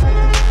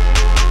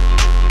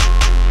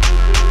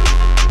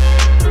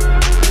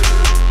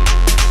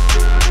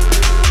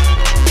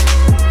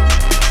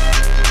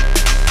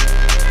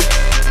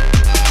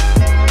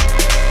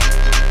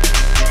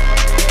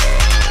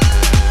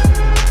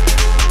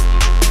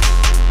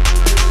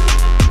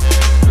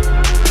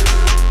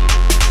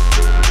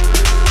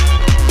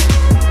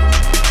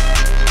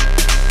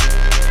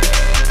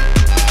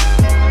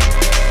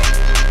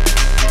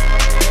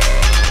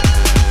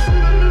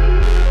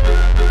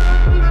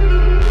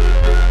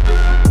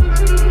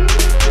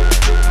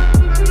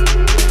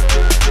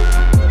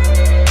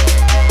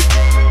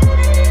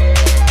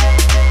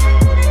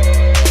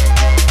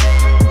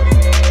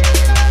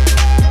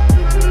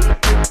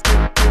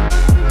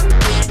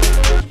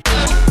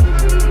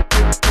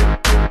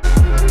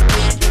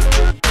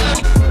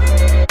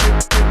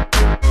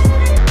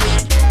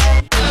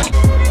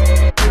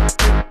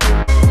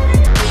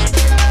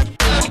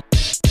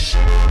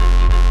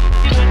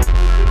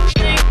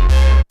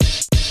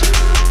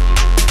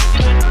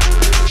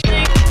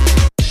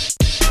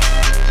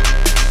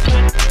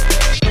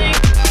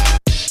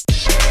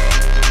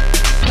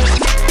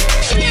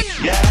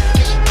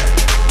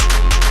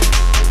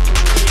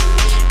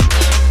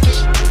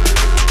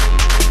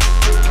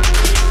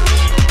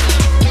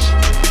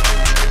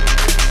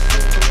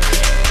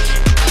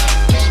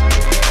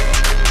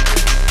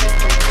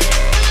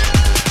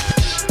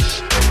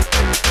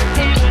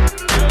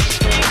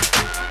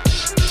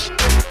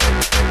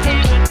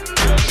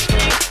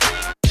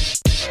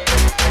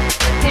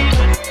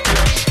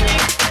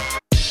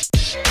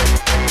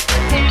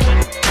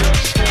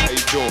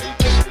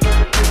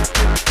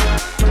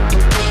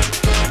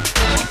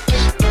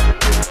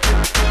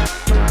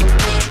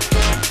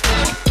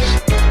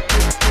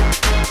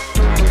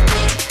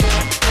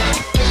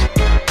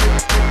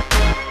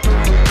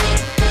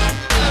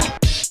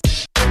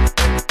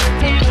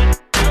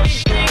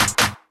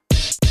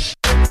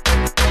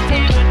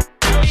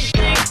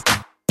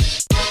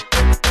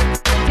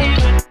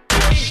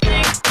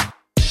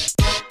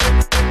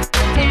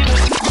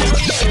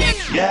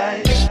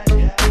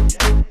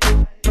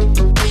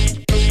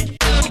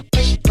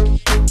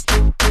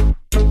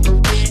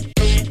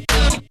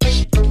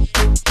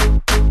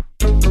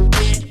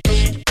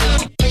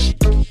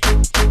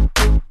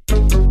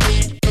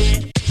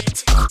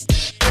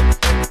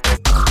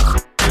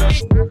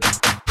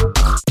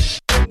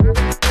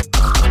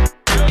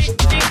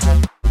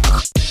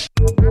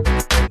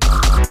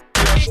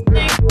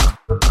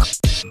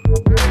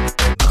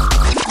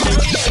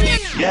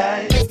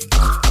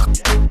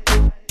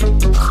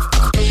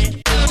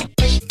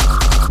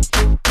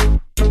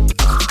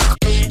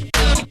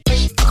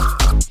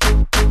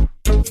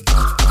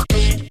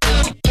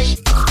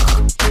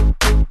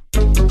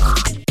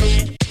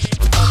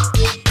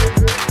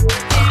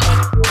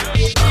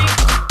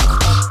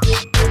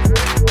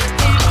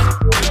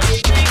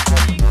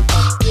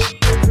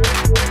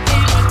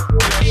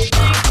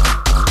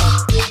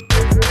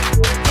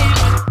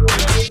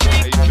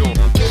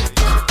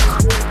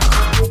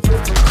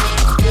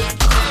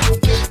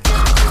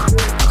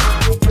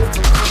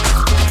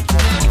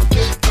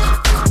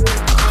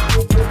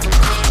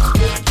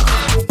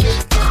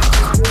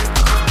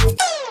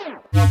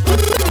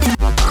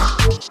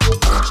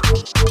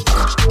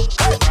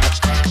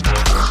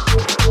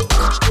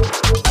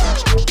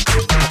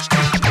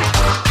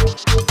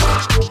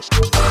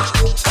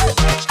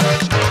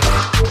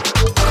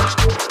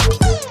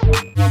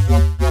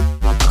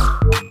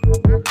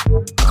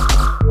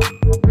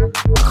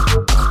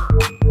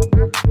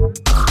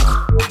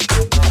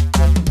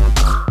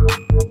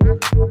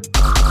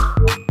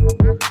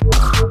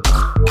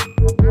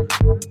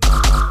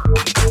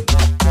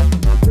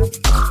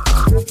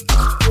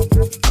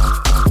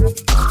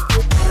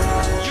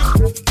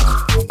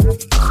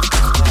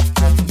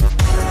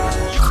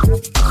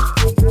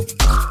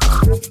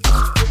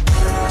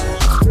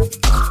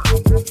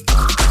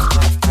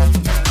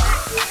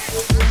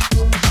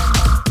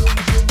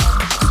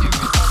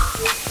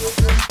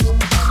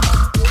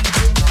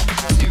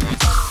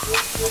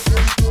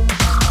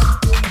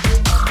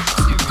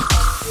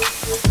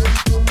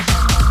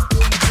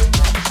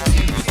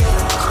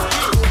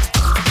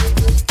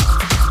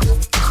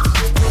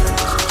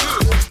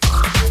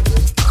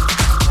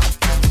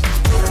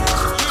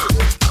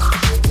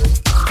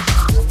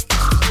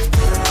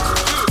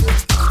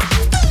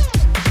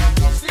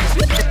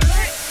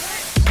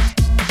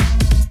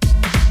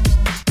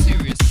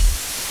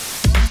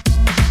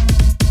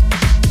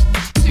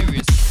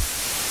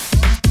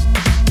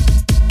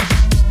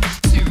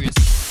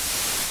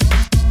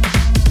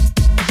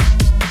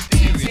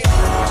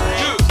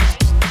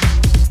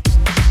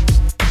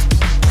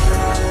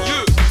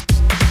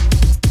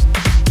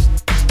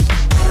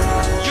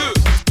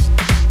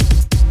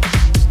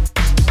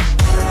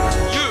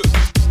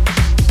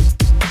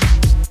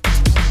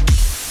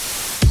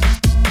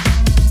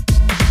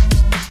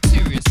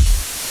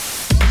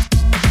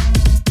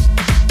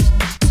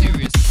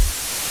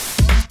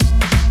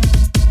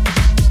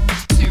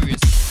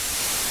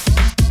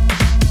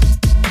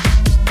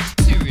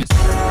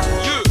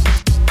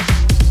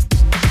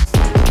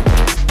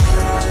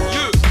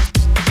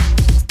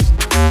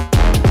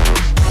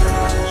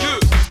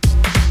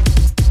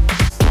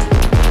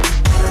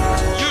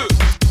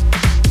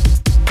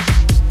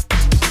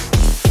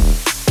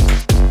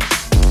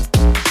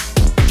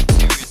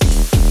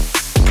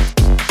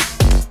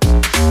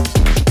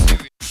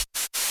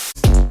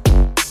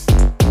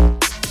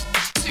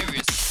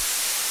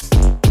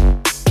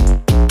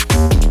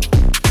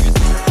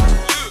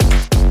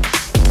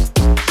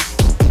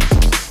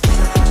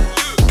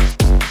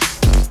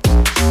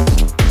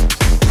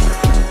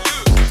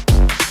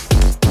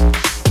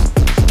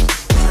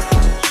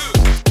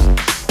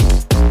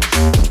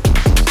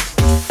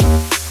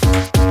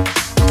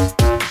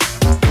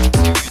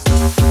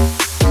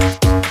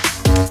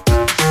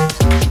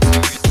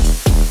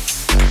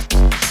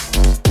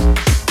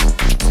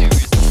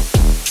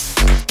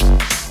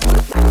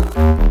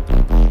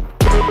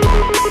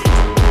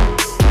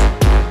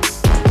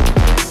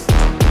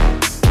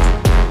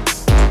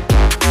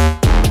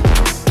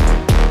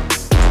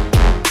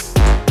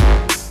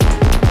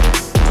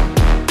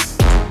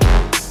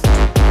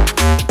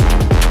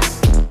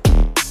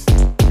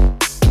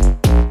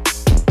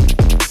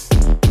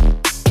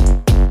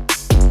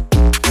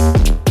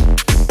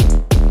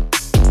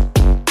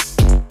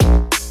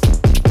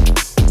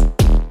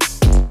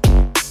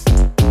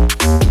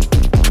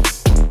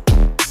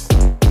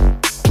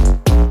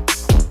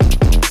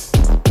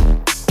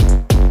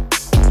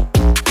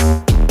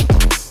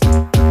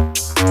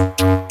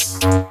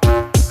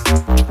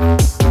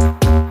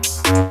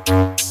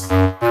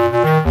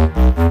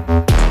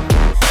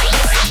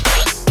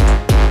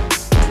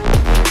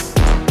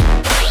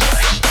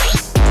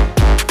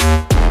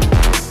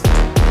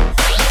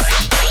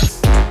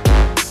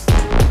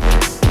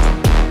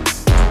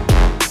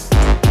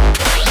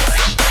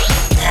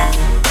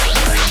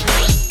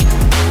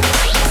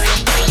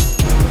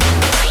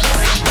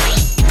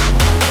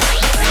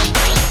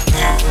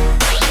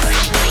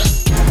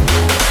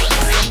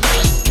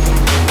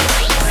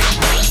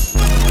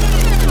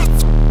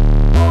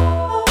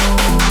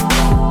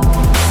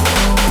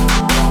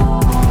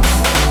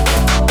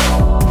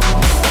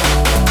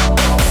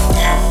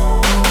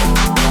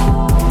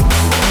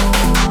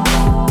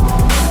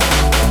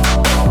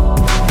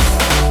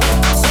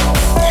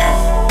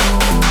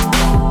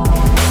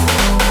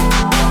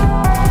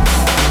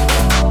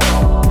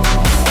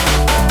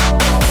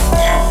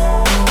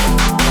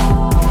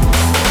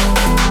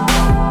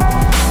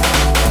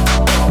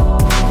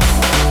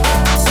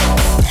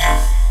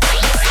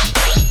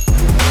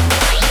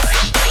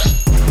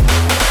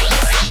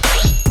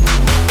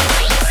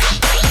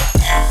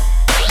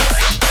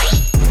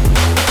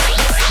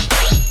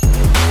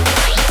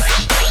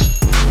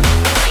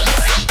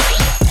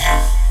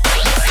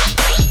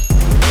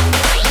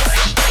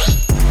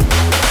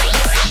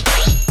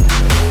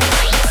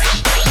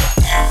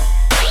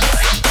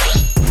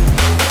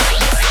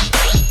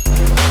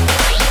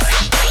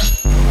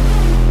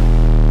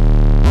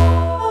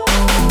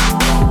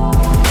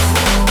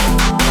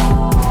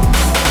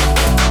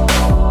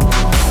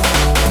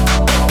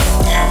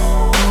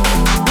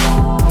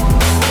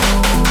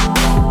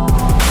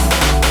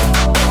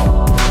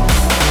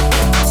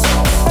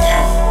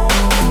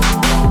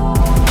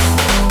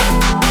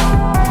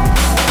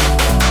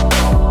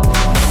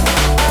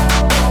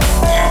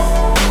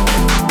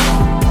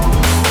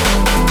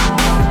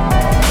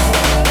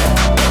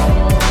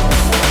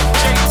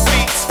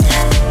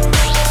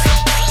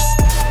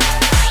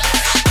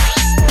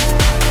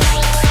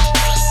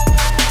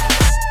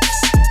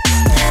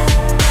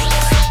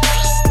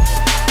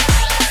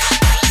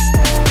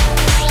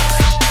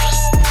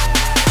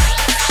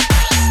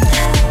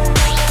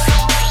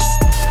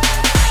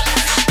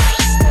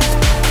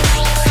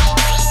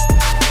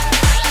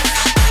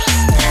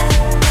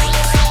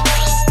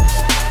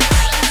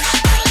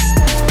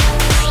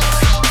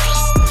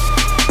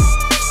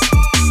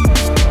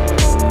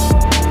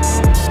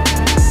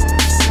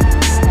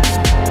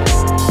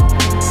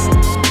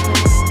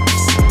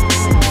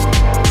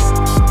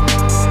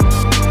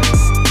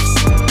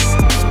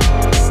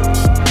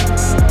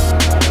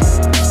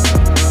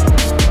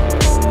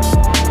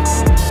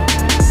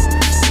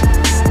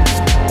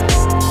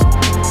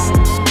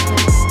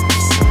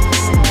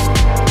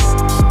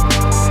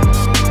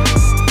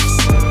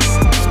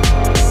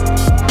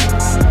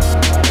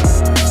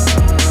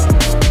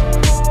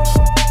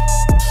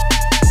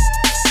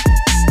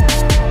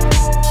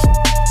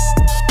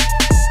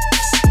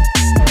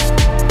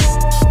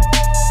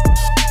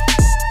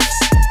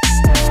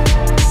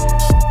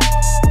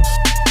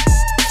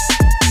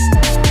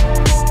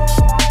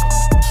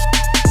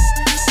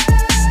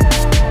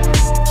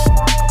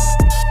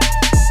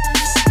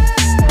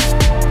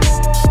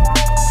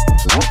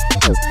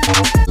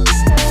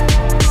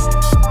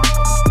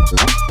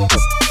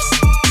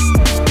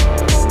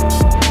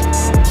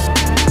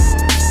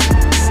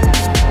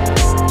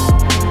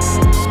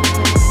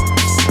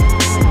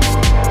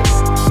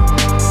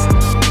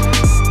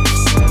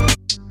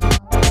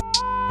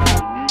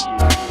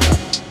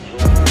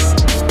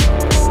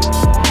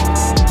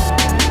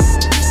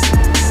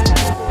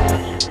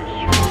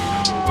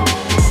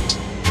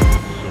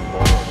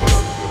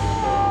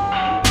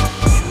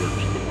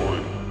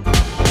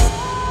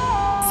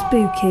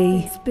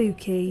 Spooky.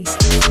 Spooky.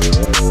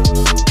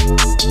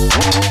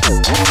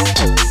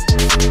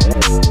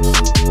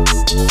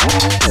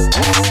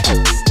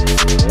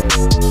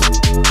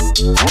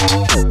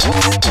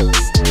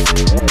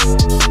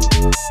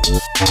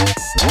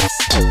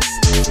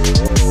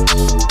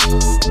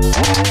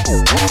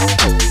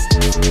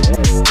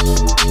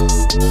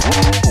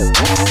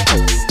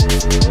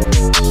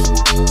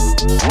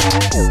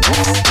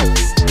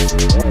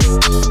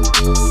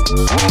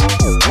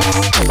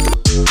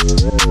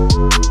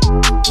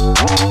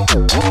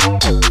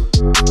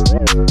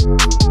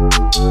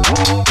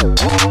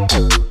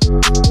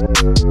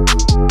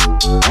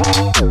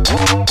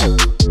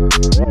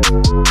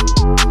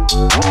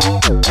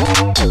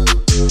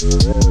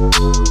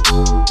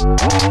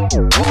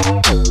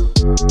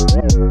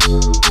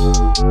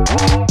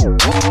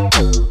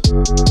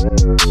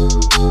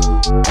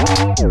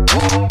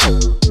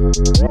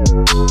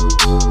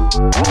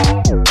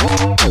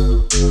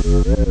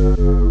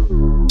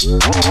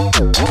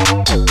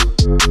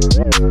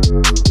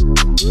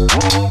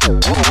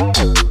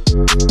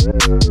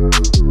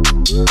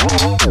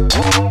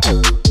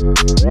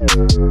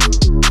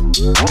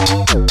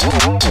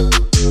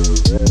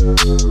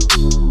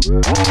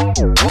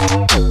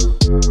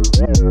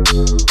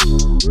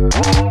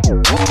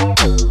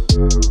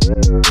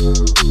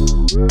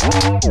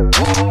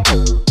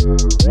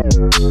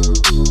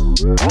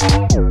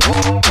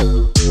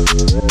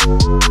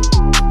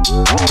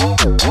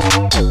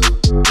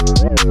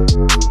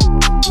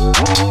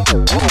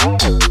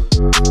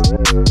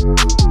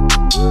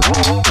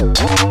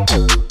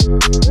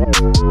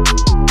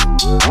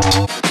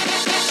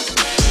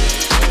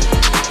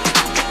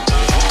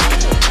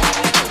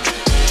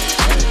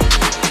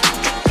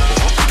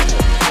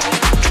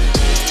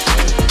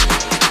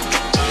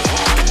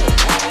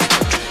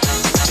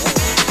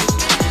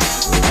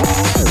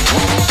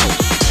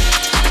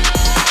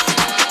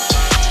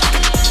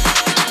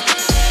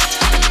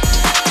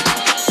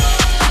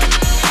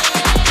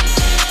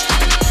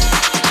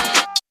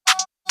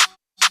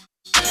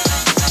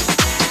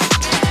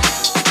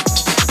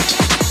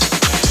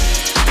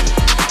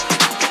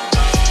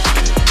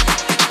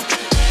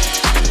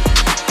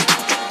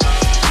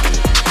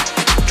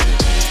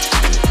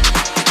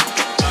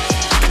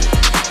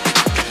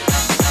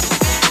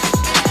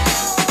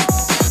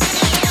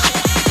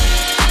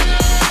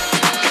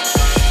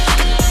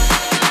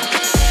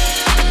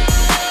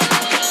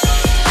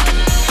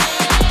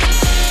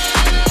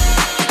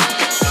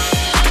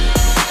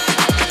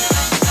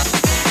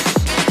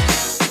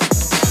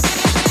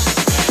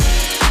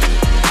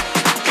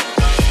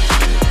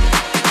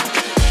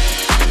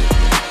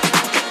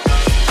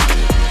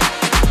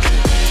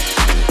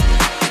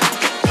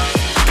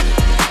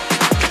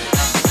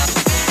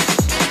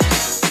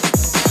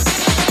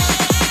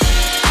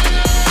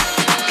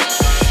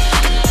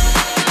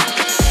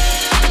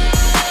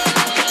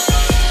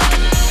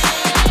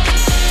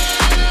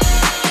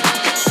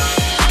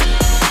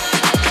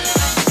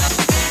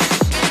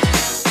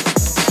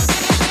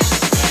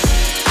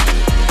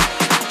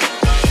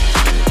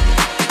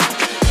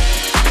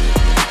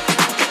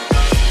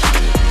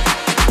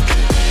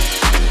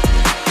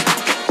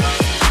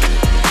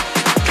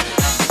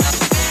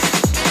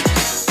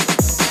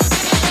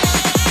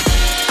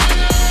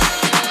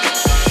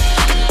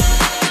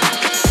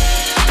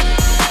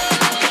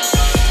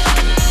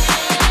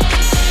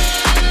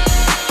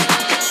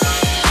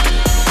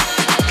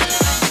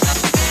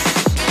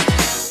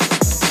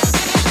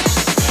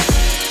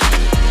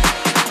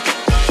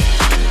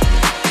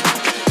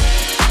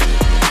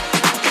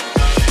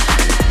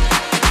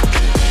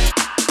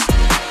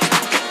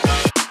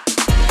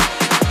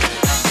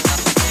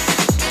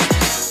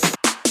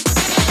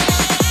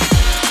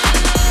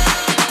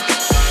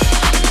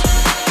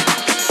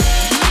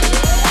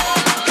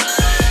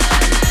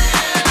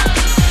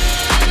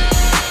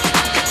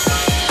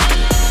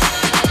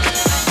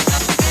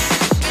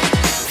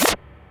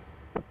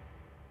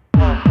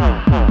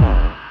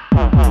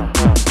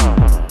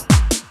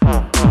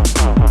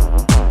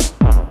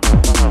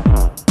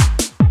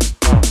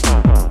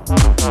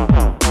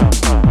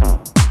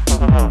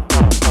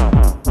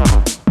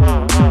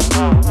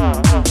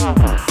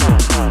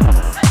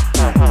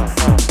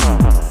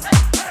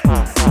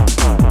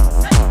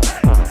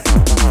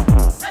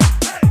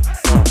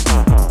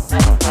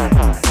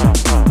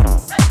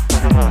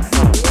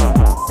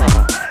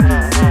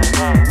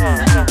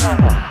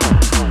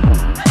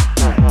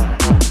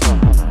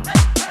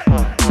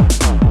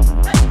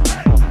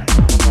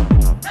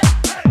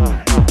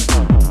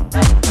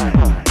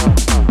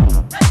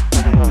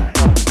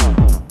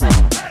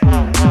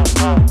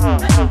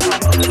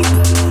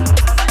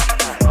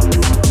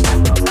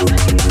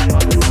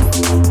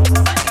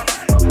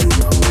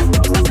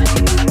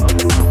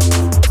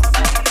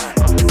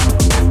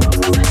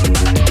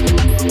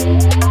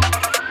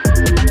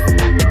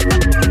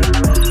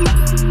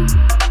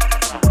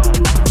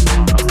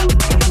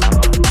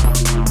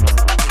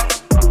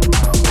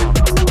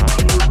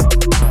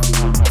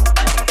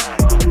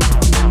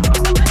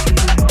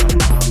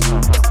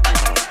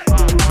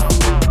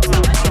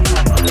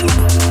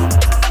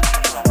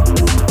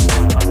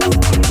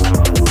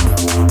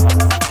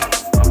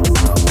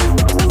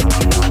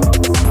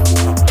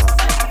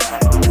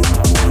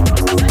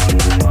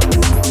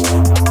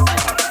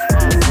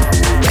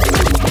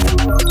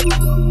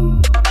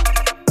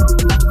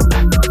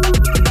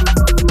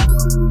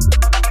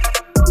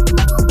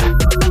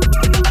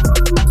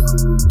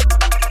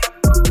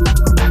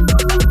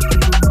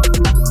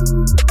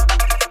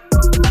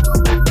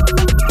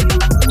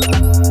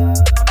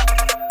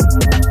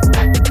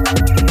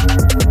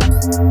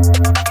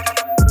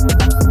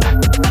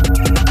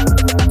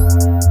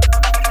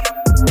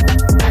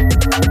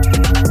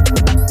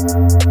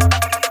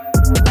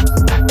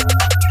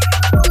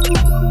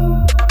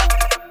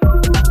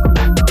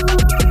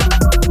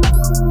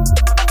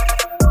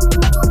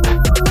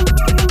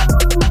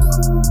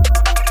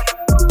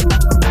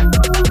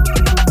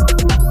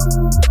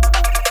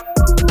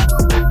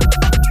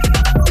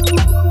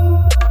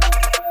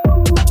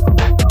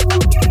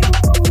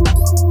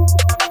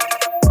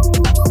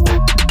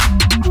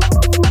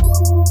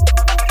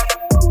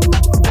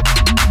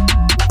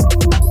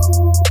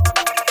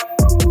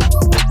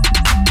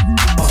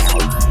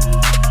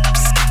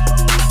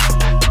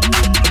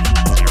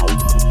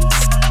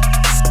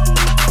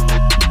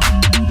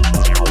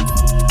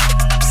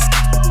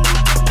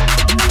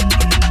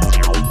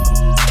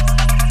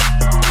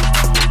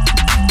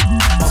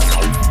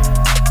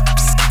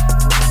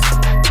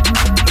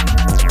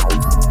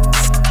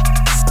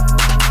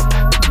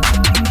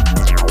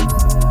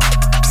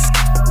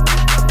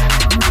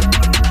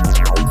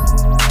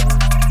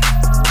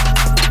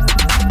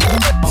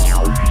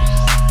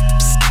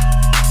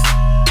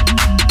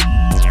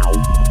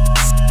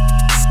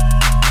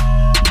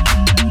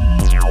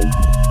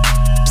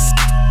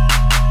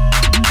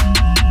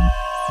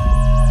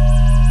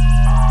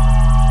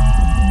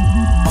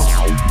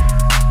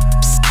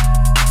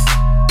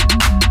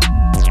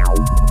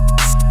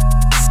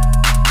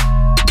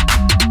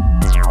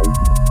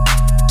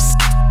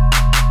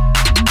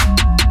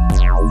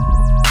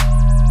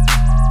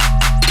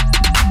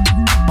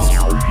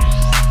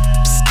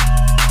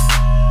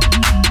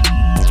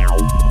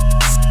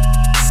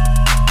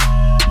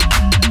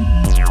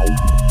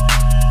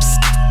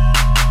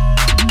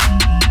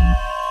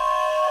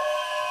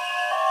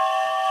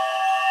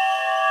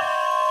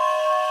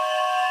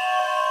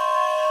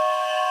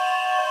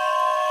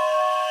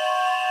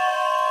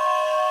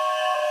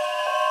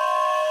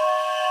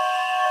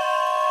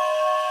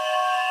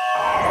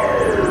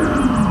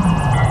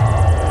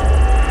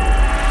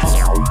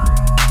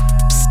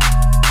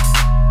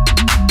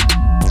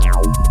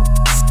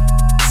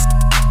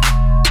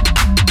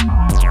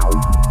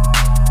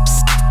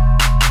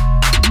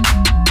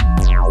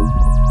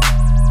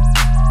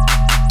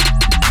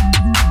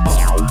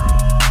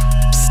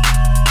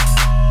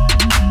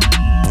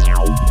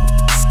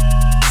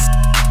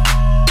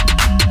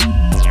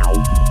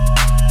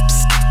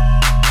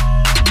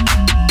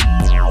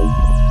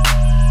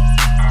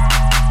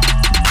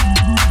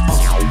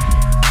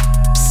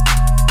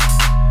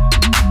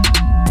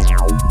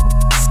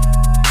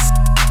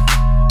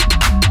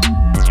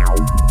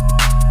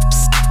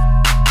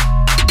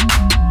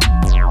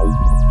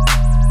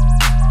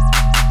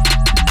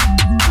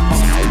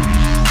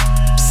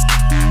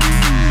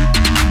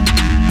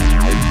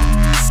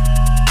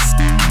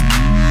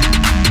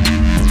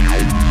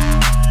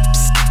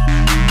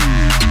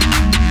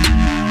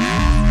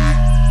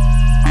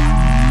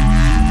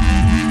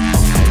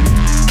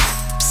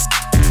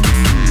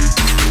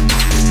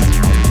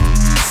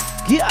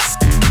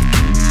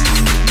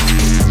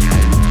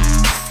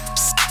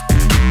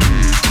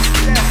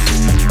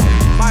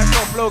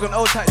 Talking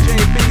old type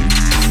JB.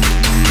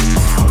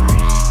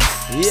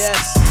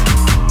 Yes.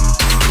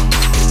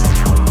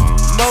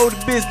 Mode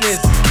business.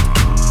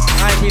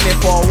 I ain't been there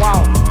for a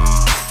while.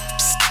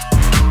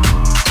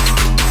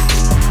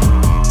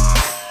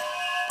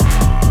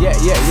 Yeah.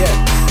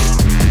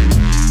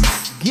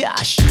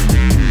 Gosh.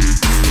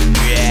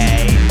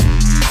 Yeah.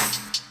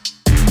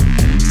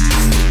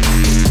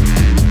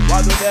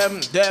 What do them,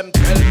 tell me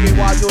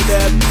what do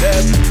them.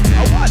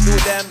 What do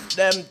them,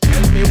 tell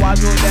me what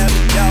do them,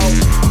 yo.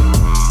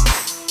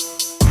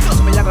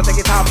 Just me, I gotta take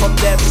it out from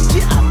them,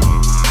 yeah.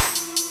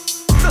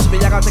 Just me,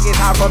 I gotta take it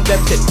out from them,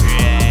 Just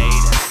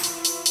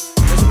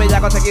me, I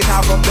gotta take it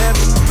out from them.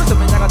 Just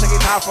me, I gotta take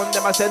it out from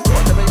them. I said, no,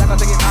 just me, I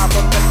gotta take it out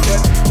from them.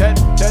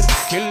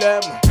 Kill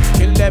them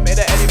in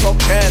any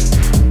function.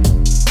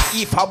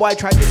 If a boy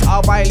try this,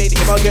 I'll violate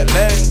him, I'll get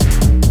learned.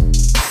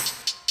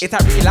 It's a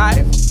real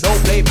life, no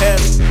play pen.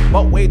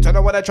 But wait, I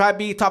don't wanna try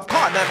be tough.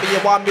 Can't let me, you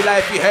want me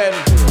life behind.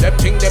 Them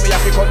things, them, me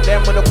have to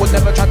condemn. When I could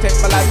never try to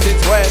take my life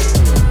since when.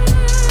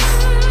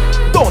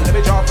 Don't let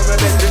me jump from a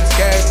bedroom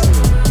scared.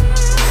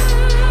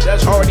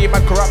 There's already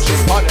my corruption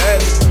on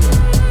end.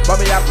 But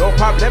me have no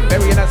problem,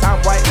 burying a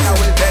sound white and I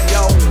will tell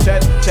yo.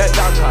 Check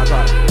down, God.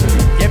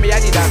 Yeah, me, I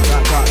need that,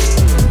 God.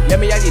 Yeah,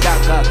 me, I need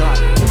that, God.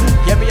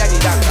 Yeah, me, I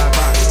need that, God.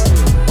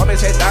 When me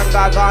say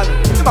danga gun,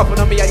 you must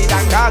know me a the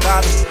danga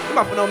gun. You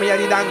must know me a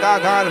the danga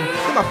gun.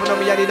 You must know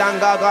me a the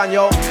danga gun,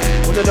 yo.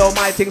 When you know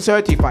my thing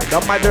certified,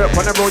 done my dirt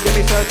on the road, you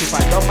be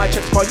certified. Done my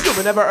checks for you,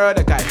 me never heard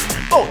a guy.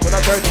 Oh, when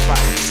I'm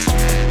certified.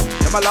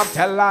 Them a love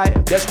tell lie,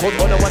 just cause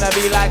wanna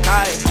be like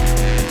I.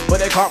 But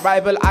they can't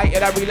rival I,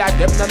 and I real like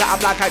them, none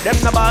I'm like I, them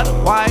no bad.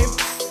 Why?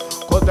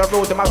 Cause the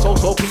road to my so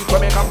peak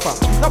where me come from.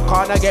 No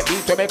corner get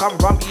beat where me come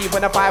from.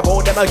 Even if I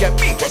hold them, I get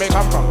beat where me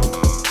come from.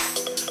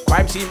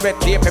 Crime scene red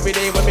tape every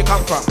day where me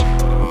come from.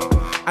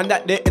 And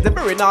that day is a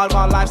very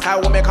normal lifestyle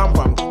where me come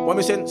from. When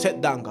me sit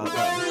danga gun.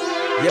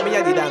 Yeah, me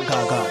a the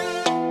danga gun.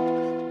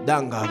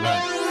 Danga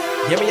gun.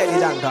 Yeah, me a the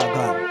danga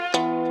gun.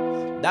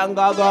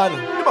 Danga gun.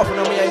 You must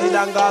know me a the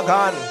danga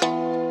gun.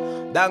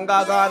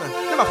 Danga gun.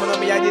 You must know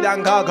me a the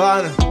danga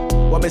gun.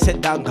 When me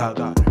sit danga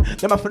gun.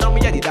 You must know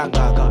me a the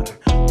danga gun.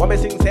 When me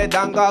sing say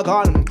danga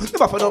gun. You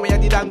must know me a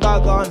the danga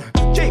gun.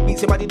 JB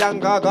say my the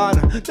danga gun.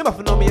 You must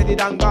know me a the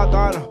danga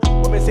gun.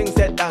 When me sing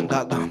say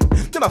danga gun.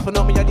 You must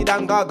know me a the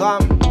danga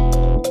gun.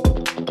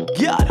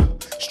 God,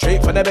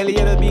 straight from the belly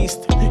of the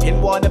beast.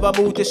 In war never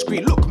move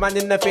discreet. Look man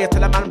in the face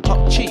till a man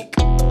pop cheek.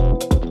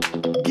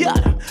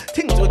 God,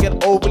 things will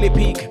get overly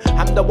peak.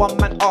 I'm the one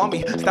man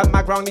army. Stand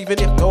my ground even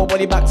if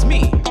nobody backs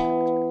me.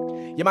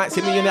 You might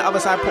see me on the other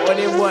side putting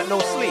in work, no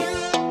sleep.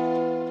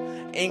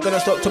 Ain't gonna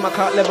stop till my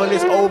clout level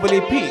is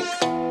overly peak.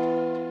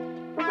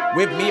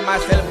 With me,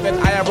 myself, and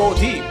I roll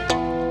deep.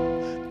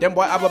 Them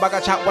boy have a bag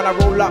of chat when I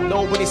roll up,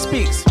 nobody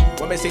speaks.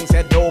 When me sing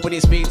said nobody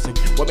speaks.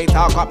 When me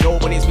talk up,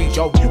 nobody speaks,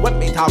 yo. When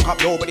me talk up,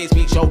 nobody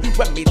speaks, yo.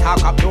 When me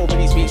talk up,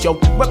 nobody speaks, yo.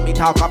 When me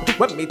talk up,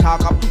 when me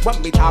talk up, when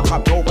me talk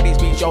up, nobody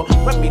speaks, yo.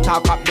 When me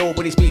talk up,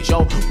 nobody speaks,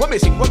 yo. When me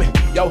sing,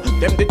 yo.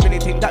 Them did really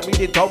think that me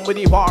did done with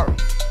the war.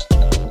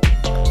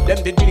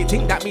 Them did really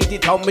think that me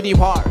did done with the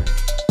war.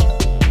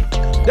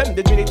 Them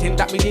did really think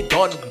that me did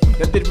done.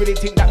 Them did really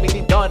think that me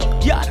did done.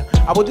 Yeah,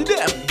 I would do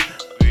them.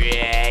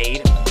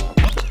 Right.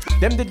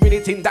 Them did really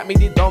think that me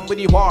did done with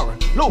the war.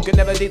 Logan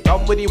never did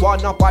done with the war.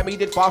 Not why me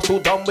did fast so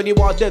done with the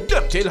war.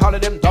 Them till all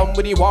of them done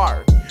with the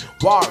war.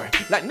 War.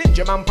 Like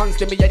Ninja Man punch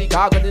them me a the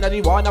gargle in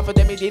the war. Not for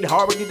them me did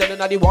already done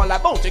in the war.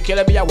 Like Bounty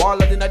Killer me a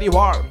wall in the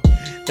war.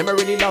 Them I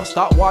really love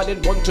start war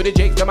then run to the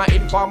jakes. Them a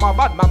informer.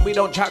 Bad man we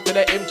don't chat to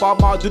the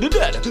informer. Do the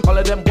dead. All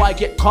of them boy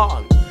get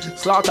calm.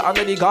 Slaughter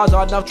under the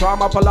Gaza, enough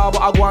trauma. Palava,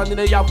 I go on in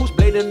the yard, push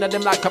blade into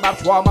them like kebab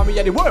shawarma. Me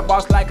a the word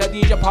boss like a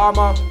DJ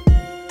Palmer.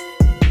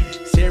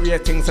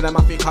 Serious things to them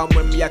have to come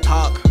when me a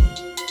talk.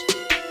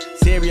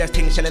 Serious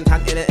things shouldn't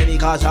hand in any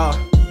Gaza.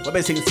 When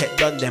me sing set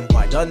done them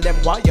boy,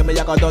 yeah me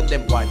a go done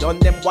them boy,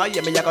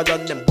 yeah me a go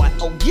done them boy.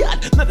 Oh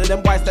God, none of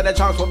them boys stand a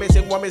chance when me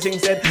sing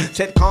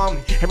said calm.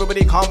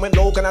 Everybody calm when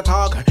low can I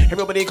talk.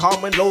 Everybody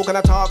calm when low can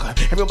I talk.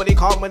 Everybody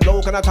calm when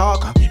low can I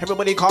talk.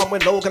 Everybody calm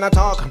when low can I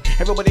talk.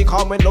 Everybody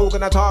calm when low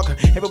can I talk.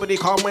 Everybody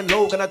calm when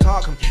low can I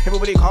talk.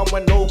 Everybody calm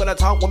when low can I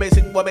talk. When me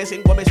sing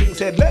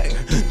said leg.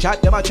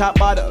 Chat them a chat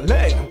bad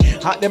leg.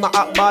 Hot them a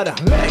hot bad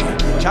leg.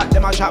 Chat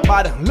them a chat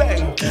bad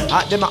leg.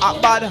 Hot them a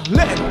hot bad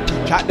leg.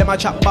 Chat them a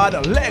chat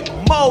bad leg.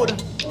 Mode,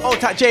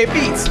 out at J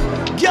Beats.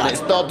 Yeah,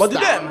 what do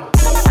them?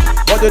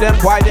 What do them?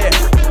 Why them?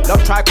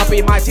 Love try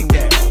copy my thing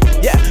them.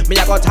 Yeah, me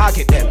I go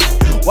target them.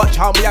 Watch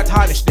how me I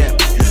tarnish them.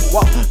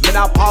 What? Me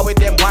not par with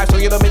them. Why? So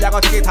you know me I go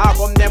take it off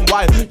from them.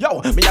 Why?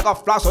 Yo, me I go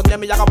floss on them.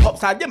 Me I go pop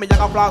side. Yeah, me I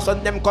go floss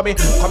on them. Come in,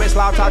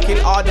 slaughter,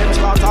 kill all them.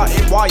 Slaughter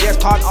in war. Yes,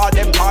 turn all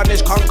them.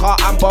 Tarnish, conquer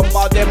and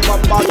bombard them.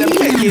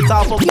 Take it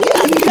off from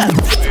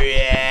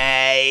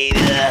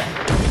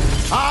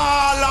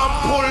all I'm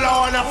pull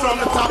on from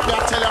the top. I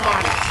tell you,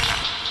 man.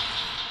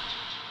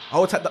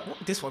 I'll take that.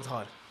 This one's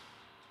hard.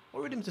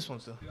 What rhythm is this one,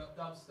 sir?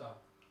 Dubstar.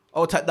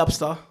 I'll take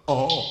Dubstar.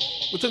 Oh.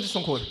 What's this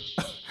one called?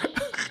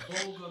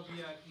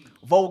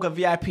 Vulgar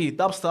VIP.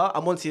 Dubstar.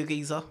 I'm on to your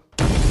geezer.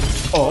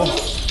 Out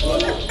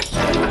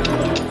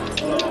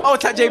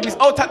at JB's,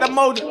 out at the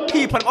mode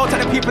people, out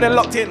at the people that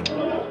locked in.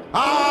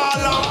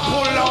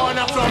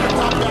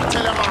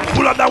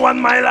 Pull up that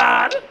one, my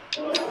lad.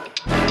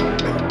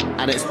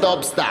 And it's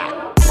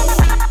dubstep.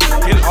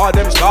 Kill all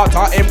them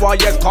starter,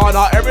 MYS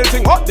corner,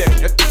 everything up there.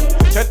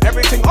 Set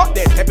everything up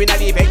there. Step in at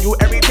the venue,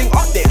 everything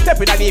up there. Step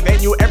in at the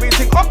venue,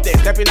 everything up there.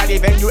 Step in at the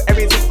venue,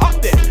 everything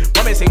up there.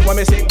 What me sing,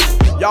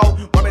 yo,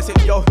 what me sing,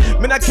 yo.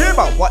 Me not care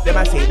about what them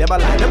I say, them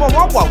a lie. Them a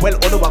want well, all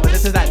the woman,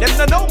 this is that. Them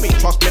don't know me,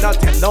 trust me, not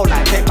tell no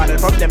lie. Take money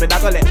from them and I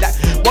go let that.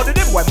 What do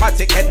them boy, my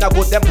tick head, not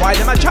good, them boy,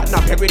 them a chat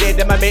up. Every day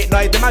them a make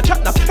noise, them a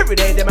chat up. Every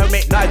day them a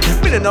make noise.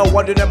 Me don't know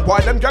what do them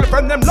boy, them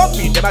girlfriend, them love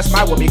me. Them a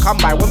smile when me come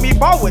by, when me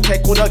ball, we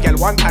take good girl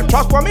one time.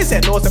 Trust what me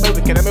say, no, so me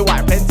wicked and me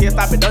wife. Plenty of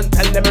stuff, me done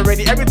tell them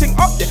already, everything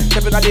up there.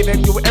 Stepping at the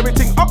venue,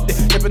 everything up there.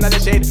 Stepping at the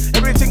shade,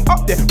 everything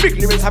up there. Big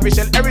lyrics, heavy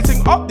shell,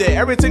 everything up there.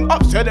 Everything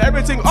up, said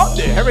everything up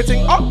there.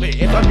 Everything up there.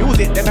 If I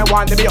music, then I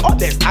want to be up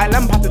there. Style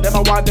and pattern, then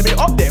I want to be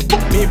up there.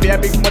 Book me for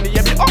big money,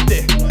 yeah, be up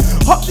there.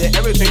 Up there,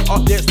 everything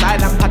up there.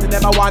 Style and pattern,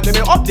 then I want to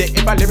be up there.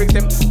 If I lyrics,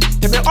 them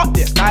me up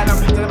there. Style and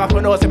pattern, them I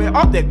put nose, me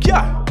up there.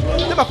 Yeah.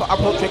 Them I put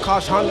approach with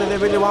caution, then they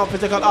really want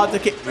physical art to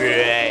kick.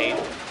 Right.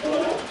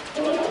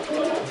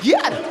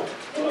 Yeah.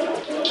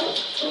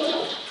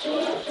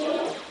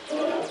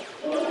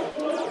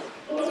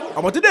 I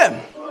want to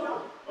them.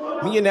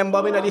 Me and them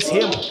bobbing at the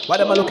same. Why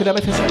them a looking at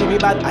me face and give me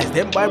bad eyes?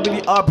 Them boy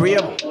really are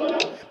brave.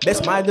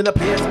 Best mind in the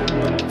place.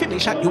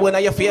 Finish at you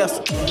in your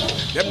face.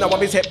 Them no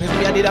want me say piss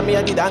me I did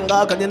and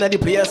gag and in the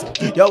place.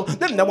 Yo,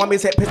 them no want me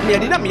say piss me I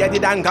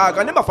did and gag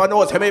and them a for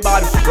no say me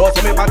bad. No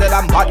say me bad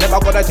than bad. Never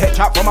gonna take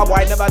chat from a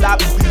boy, never that.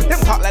 Them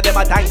talk like them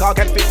a dang gag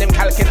and fit them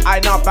calcin.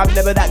 I know fam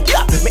never that.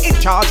 Yeah, me in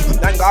charge.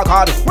 Dang gag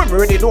hard. When me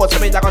ready know say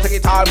me I gotta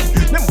take it hard.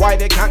 Them boy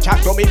they can't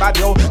chat to me bad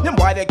yo. Them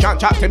boy they can't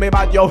chat to me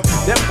bad yo.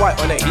 Them boy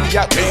on the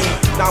idiot thing.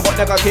 Now what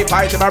they got keep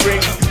eyes in my ring.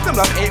 Them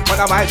love 8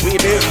 when I'm eyes we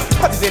build.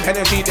 What is in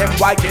energy them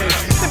boy kill.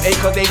 Them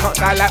acres they can't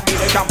style like me.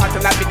 They can't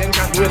pattern like me. They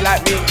can't do it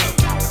like me.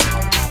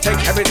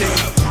 Take everything.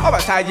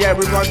 Outside, yeah,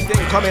 we run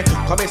thing.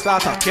 Coming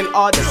slaughter, kill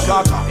all them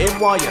slaughter. In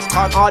warriors,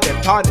 can't all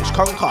them tarnish,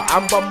 conquer,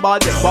 and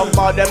bombard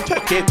them,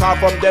 take it off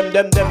from them,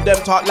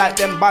 talk like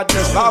them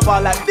badness,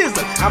 lava like this,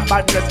 and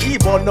badness,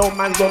 evil, no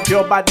man don't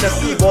pure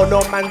badness, evil,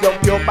 no man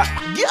don't pure bad,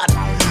 yeah.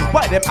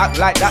 Why them act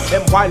like that,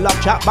 them why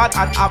love chat bad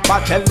and act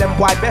bad, tell them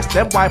why best,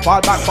 them why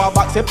fall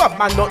back, say bad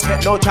man don't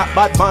take no chat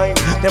bad mind,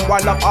 them why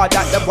love all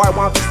that, them why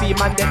want to see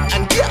man them,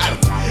 and yeah.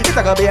 It's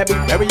like a be a big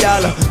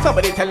burial.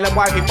 Somebody tell them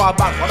why we fall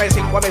back. What I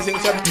sing,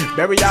 some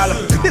burial.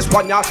 This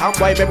one y'all sound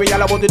boy,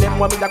 burial. I want to them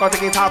women that got to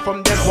get out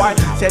from them. Why?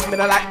 Said me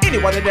not like any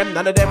one of them,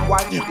 none of them.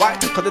 Why?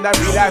 Cause in that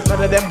real life,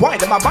 none of them. Why?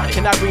 Them are back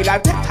in that real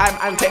life. Take time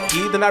and take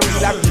heed in that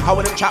real life. How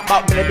would them chat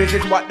about me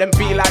business, what them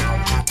feel like?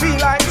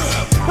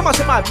 Them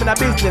must mad, me a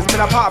business, me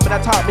a part, me a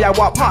talk, me a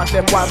walk past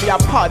them. Why? Me a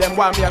part them,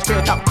 why? Me a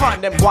straight up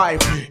con them. Why?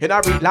 In a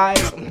real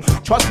life.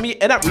 Trust me,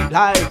 in a real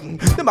life.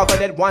 Them a go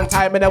dead one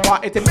time and I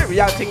want it a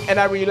burial thing in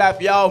a real life,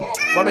 yo.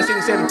 What me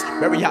sing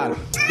burial.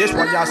 This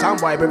one y'all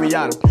sound boy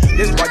burial.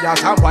 This one y'all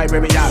sound boy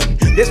burial.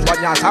 This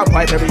one y'all sound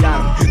boy burial.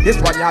 This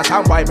one y'all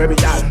sound boy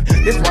burial.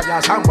 This one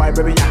y'all sound boy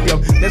burial, yo.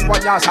 This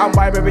one y'all sound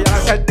boy burial. I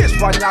said this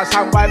one y'all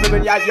sound boy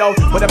burial, yo.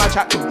 What them a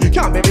chat to?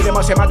 Can't baby them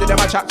a say man them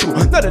a chat to.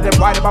 None of them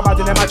why them a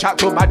them a chat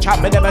to. Bad chat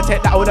me never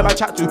take that with them a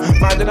chat to.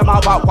 Man them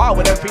about wow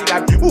with them feel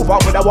like. Move on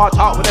with the war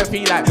talk with them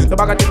feel like. The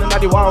bag of things in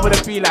the war with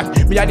them feel like.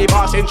 Me and the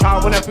boss in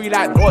charge with them feel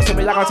like. No say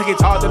me I gotta take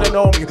it hard, they don't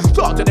know me.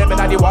 Talk to them in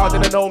the war, they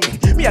don't know me.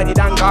 Me and the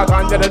dang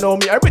gargan, they don't know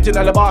me.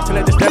 Original boss,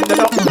 till this them, they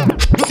don't know me.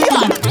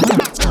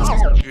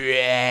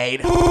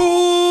 Great.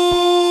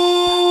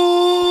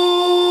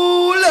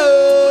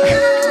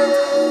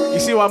 You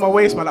see why I'm a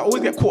waste, man? I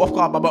always get caught off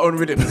guard by my own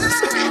rhythm.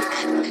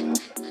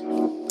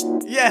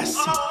 Yes.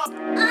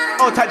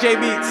 Oh, Tat J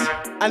Beats.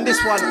 And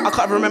this one, I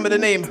can't remember the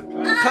name.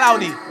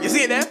 Cloudy. You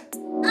see it there?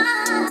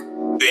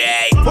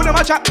 Who them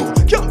a chat to?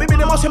 Can't be me,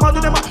 them must say man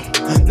do them a.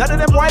 None of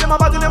them why them a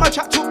bad, them a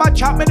chat to. Bad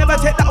chat, me never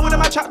take that with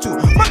them a chat to.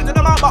 Man do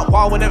them a about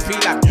wow when them feel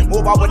like.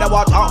 Move out with the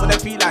war talk when them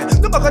feel like.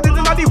 The back of them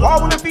in the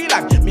war when them feel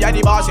like. Me and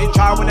the boss in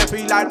charge when them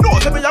feel like. No,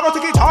 so me I got to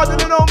get hard, they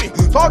don't know me.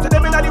 Talk to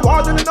them in the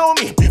war, they don't know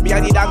me. Me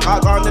and the damn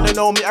gargan, they don't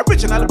know me.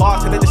 Original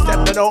boss, and they just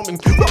step, they know me.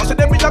 Lots of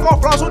them, me I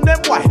got flaws on them,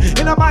 why?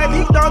 In a my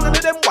league down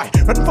into them, why?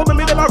 Run from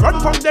me, them I run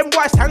from them,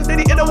 why? Stand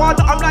steady in the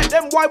water, I'm like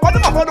them, why? What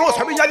them up on those,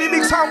 me and the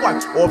big sound one.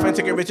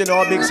 Authentic,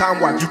 original, big sound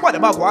one. What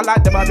them I go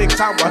like them a big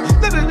sound one.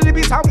 Let it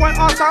be sound one,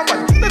 or sound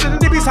one. Let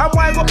it be sound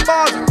one, got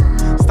bars.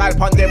 Style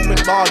pon them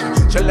with bars.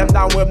 Chill them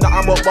down with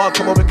nothing but bars.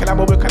 Come on, we can have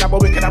me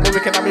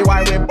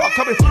wine with.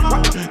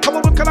 Come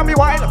on, we can have me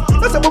wine.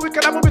 Listen, we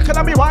can have me wine. Listen, we can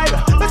have me wine.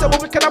 Listen,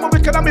 we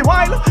can have me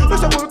wine.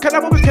 Listen, we can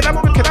have me wine.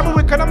 Listen,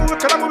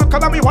 we can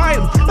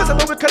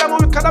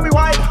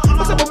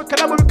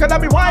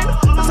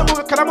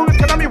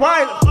have me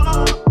wine.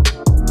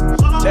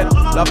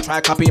 Love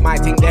try copy my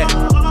thing there.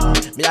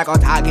 Me I gon'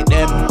 target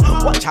them.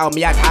 Watch how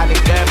me I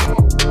target them.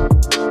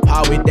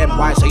 Power with them,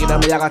 why? So you know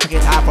me I gon' take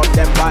it hard from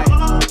them, why?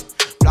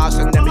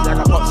 Blasting them, me I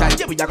gon' pop side,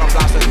 yeah, me I gon'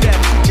 blast them.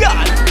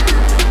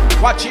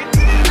 God, watch it.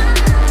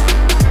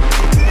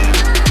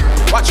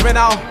 Watch me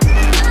now.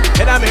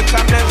 In a mix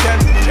and blend,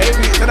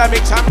 JB's in a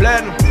mix and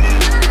blend.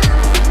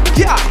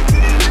 Yeah.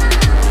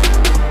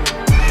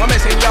 What me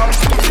sing, yo?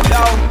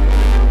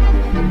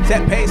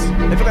 Set pace.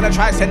 If you're gonna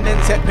try sending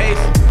set pace,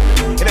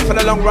 in it for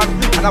the long run,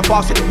 and I'm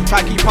fast in it.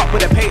 Try keep up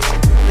with the pace.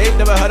 They've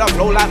never heard of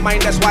flow like mine,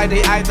 that's why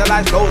they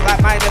idolize flows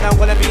like mine. And I'm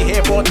gonna be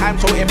here for time,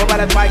 so if I'm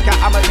gonna try,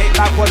 I'ma take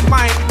back what's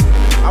mine.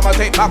 I'ma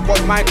take back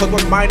what's mine, cause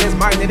what's mine is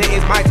mine, and it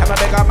is my time. I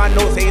beg a man,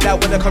 no say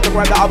that when it comes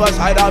around the other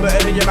side, I'll be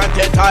earning your man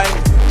 10 times.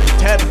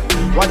 10,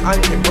 100,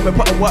 when we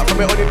put in work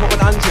from it, only put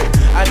 100.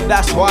 And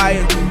that's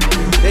why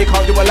they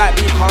can't do it like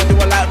me,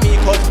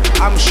 cause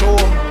I'm sure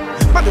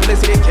man don't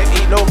listen, can't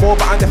eat no more,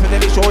 but I'm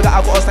definitely sure that I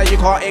got a style you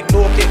can't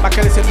ignore. Get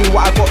back and listen to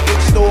what I got in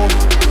store.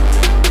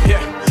 Yeah,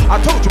 I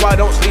told you I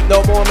don't sleep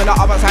no more. I'm on the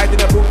other side in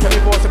the room,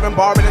 24/7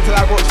 barring until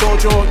I got so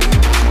drunk.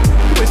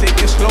 Who is it,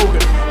 this slogan?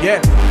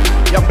 Yeah,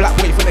 young black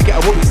boy finna get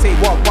a what we say,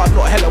 what,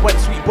 not hella when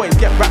sweet boys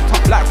get wrapped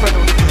up like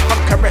Fredo. I'm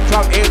correct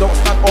round here, don't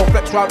stunt or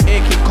flex round here,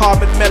 keep calm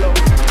and mellow.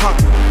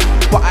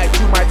 But I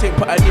do my thing,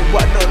 put a new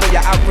what, no,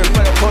 you're average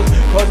fellow,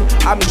 cause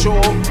I'm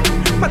sure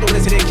man don't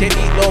listen, they can't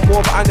eat no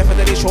more, but I'm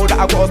definitely sure that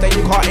I got a thing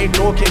you can't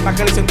ignore. Kick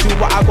back and listen to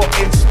what I got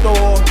in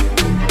store.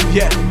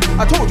 Yeah,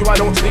 I told you I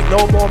don't sleep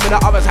no more. I'm in the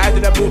other side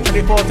of the blue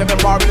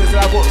 24/7 barring until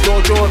I got so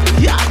drawn.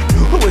 Yeah,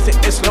 who is it,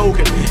 this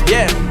slogan?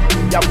 Yeah,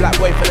 young black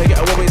boy finna get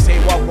a what we say,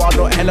 what,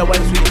 not hella when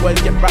sweet boys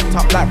get wrapped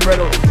up like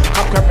Fredo.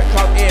 I'm correct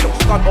round here, don't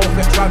stunt or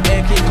flex round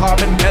here, keep calm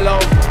and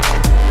mellow.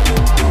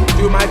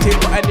 Do my thing,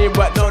 but I need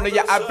work, no,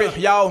 you're average,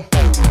 yo.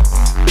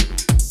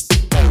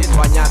 This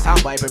one, yeah,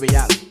 sound boy, baby,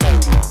 yeah.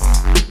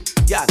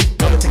 Yeah,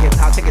 no, take it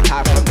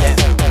time from them.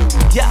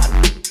 Yeah.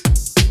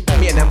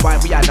 Me and them why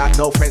we are not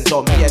no friends,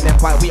 or me and them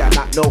why we are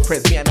not no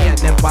friends. Me and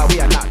them why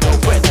we are not no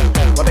friends.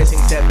 What they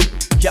sing them,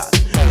 yeah.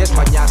 This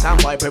one, yeah,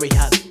 sound boy, baby,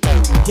 yeah.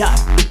 Yeah.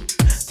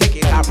 Take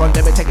it time from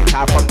them, take it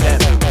time from them.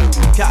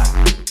 Yeah.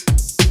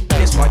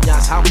 This one, yeah,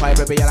 sound boy,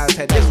 baby, and I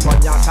said this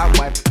one, yeah, sound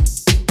boy.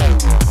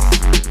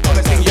 What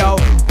they sing, yo.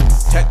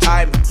 Take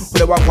time, we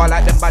don't want one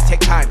like them, but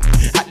take time.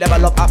 Hat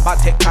level up, but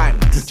take time.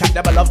 Chat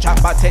level up, chat,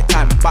 but take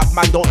time.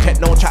 Batman don't take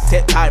no chat,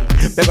 take time.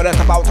 They're gonna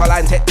talk about a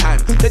line, take time.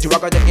 Did you are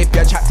gonna give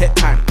your chat, take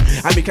time.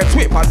 And we can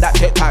sweep on that,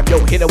 take time. Yo,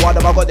 hit the one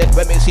of our god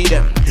when we see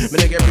them. Me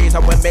nigga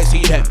reason when we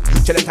see them.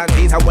 Chillin' and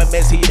season when we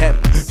see them.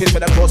 Fist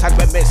for the close hands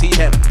when we see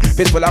them.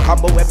 Fist for the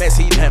combo when we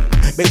see them.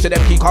 Make sure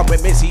them keep calm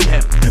when we see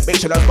them. Make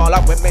sure them small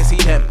up when we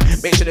see them.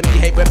 Make sure them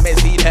behave when we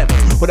see them.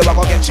 When the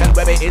gonna get shelled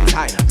when we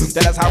inside.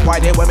 Tell us how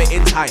why they when we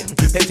inside.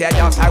 They say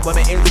outside when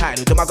we inside.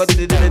 Do my god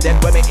did it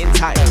when we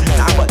inside.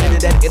 Now I'm what did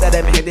it in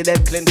them headed them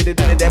clean did it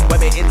them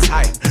when we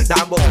inside. Now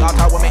I'm what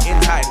start when we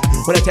inside.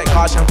 When I take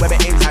caution when we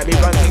inside. We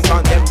run things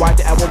on them. Why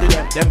did I wanted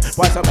them? Them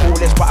why some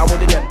foolish but I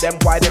wanted them. Them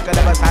why they can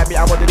never time me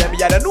I wanted them.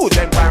 Yeah, the new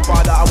gen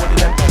grandfather I wanted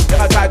them. Them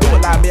I try do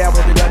it like me I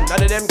wanted them.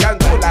 None of them can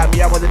do it like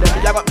me I wanted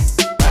them. Yeah, got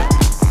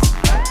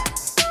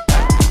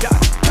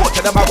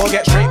to them I gon'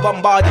 get straight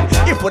bombarded.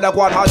 If when I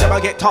go on hard them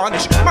I get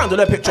tarnished. Man do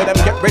the picture them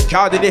get red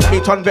carded. If me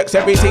turn vex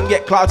everything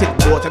get clouted.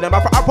 Go to them I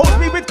approach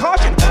me with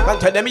caution. Man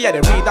tell them yeah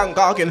they read and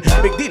gargan.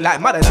 Big deal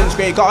like Madison's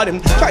Grey Garden.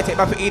 Try take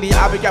my for idiot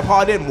I beg your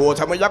pardon. More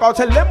time when you go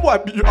tell them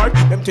what be right.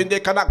 Them thing they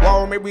cannot go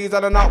on me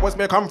reason and not what's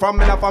me come from.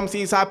 Me not from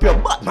seaside pure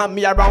Batman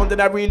me around in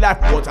a real life.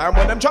 More time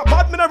when them chat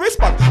bad me no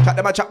respond. Chat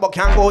them a chat but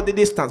can't go the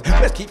distance.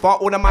 Let's keep our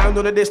own mind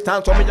on the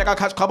distance. So me you gotta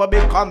catch cover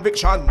big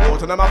conviction. More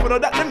to them I know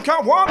that them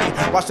can't warn me.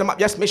 Watch them up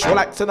yes me show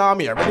like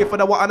tsunami. Ready for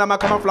the water and I'm a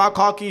camouflage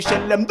khaki.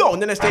 Shell them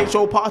down in a stage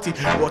show party.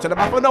 Go to the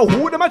map and know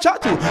who them I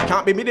chat to.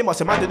 Can't be me, they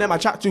must imagine them I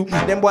chat to.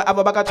 Them boy have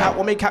a bag of chat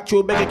when me catch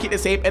you. Better keep the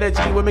same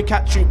energy when me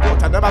catch you. Go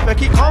to them I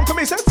keep calm to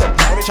me sense.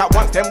 When me chat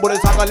once them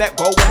bullets I gonna let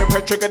go. When me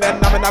press trigger them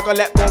now me not gonna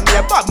let go. Me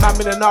a bad man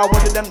me don't know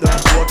what them do.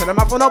 Go to them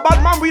I for no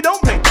bad man we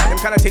don't play. Them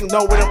kind of things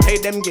no we don't play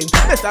them games.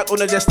 Let's not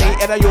only just stay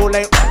in a your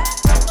lane.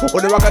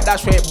 When the rock got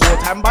that straight more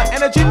time but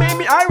energy made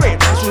me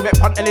irate. Should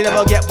bet punt and they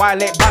never get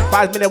violate.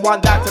 Back 5 minutes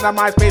one that to the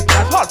MySpace.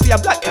 That's hard for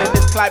your black in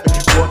this climate.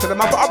 Go to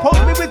them I approach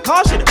me with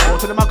caution. Go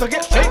to them I could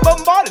get straight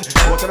bombarded.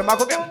 Go to them I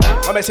could get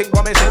What me sing, so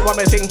what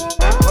me sing,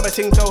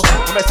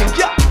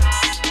 yeah.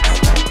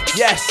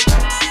 Yes.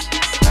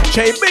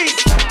 JB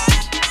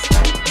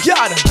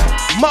Yard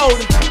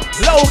Mode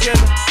Logan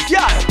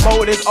Yard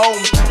Mode is on.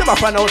 Them my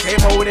friend say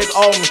mode is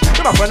on.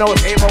 Them my friend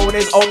say mode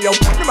is on, yo.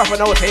 Them my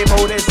friend say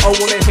mode is on.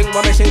 When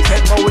me sing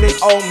said mode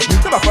is on.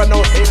 Them my friend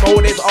say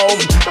mode is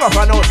on. Them my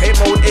friend say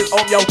mode is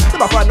on, yo.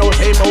 Them my friend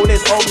say mode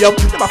is on, yo.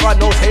 Them my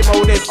friend say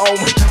mode is on.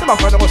 Them my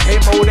friend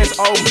say mode is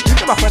on.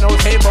 Them my friend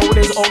say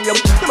mode is on, yo.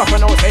 Them my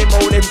friend say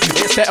mode is.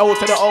 It's the O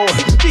to the O.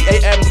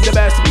 DAM the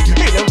best.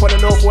 Hate them for the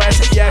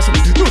Northwest, yes.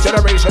 New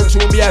generation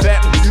soon be a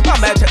vet. My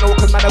man techno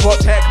cause man I got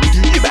tech.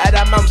 You better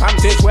than man fam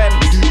since when?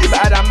 You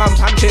better than man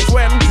fam since since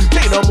when?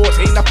 Say no more,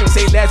 say nothing,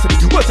 say less.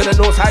 What's in the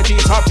north side, G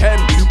top 10.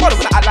 What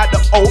if I like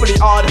the overly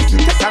hard?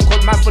 Take time,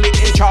 cause man fully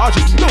in charge.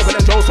 No for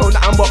them Joe, so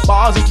nothing but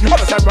bars.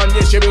 Other side run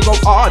this shit, we go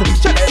hard.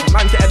 Check it,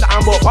 man, getting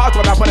nothing but bars.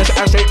 When I put a shit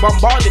and straight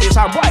bombarded, it's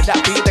time white that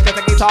beat, they can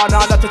take guitar,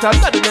 now not to tell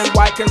none of them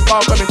white can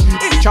start coming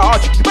in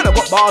charge. Man, I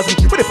got bars,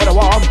 ready for the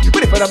warm,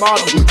 ready for the man.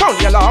 Sound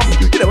the alarm,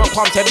 you don't want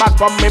pumps head back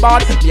from me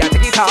bad. Me, I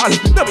take it all,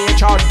 no me in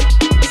charge.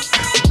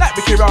 Like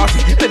Ricky Ross,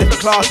 in a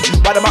different class.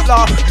 Why them I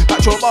laugh?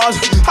 That's your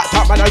bars. Hot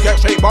top man, I get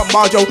straight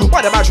bombard, yo.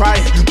 Why them I try?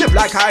 Live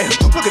like I,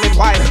 looking in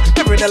wine,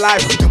 never in the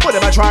life. What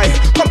them I try?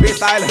 Copy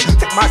style,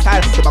 take my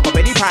style. Them I got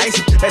many price,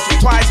 best me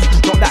twice.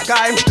 Not that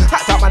guy.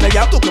 Hot top man, I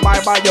get look at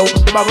my yo.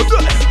 Them I go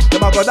good,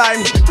 them I go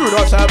dime. Through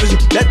no service,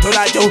 let me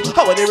like yo.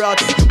 How are they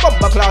rotting?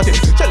 Bumper clotting,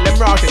 tell them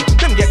rotting.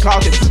 Them get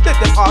clotted, let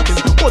them arting.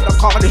 Hold them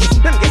carnage,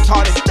 them get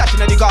tarnished.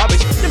 Dashing in the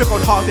garbage, them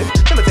called hearted.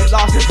 Them take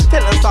losses,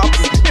 tell them stop.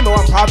 Give me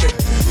one profit,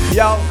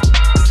 yo.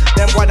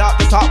 Them one up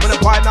the top when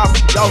them wind up,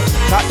 yo.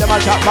 Chat them a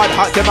chat bad,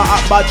 hot them a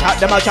hot bad, chat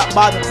them a chat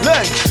bad,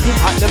 leg.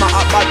 Hot them a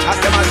hot bad, chat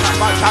them a chat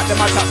bad, chat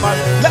them a chat bad,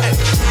 leg.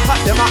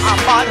 Hot them a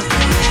hot bad,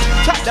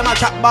 chat them a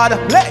chat bad,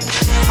 leg.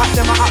 Hot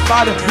them a hot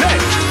bad,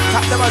 leg.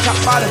 Chat them a chat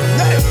bad,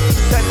 leg.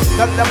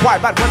 Then them white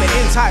bad when they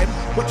inside.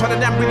 Which one of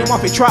them really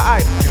want to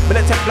try?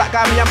 Militant black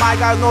guy, me and my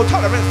guys, no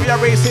tolerance for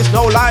your racist,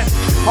 no lie.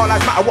 All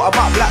lives matter, what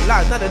about black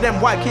lives? None of them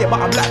white care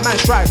about a black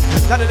man's strife.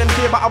 None of them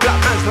care about a black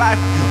man's life.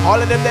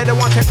 All of them they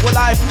want to take with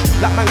life.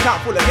 Black man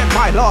can't fool against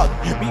my lord.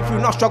 Be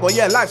through no struggle,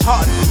 yeah, life's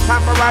hard.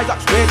 Time for rise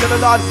up, straight to the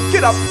Lord.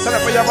 Get up, stand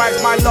up for your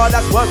rights, my lord.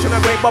 That's worse than a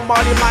great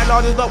bombarding, my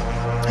lord is up.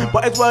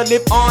 But it's worth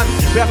live on.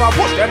 We have to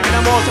push them in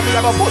emotion. We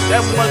have to push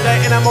them one day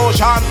in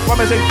emotion.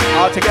 Promising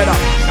all together,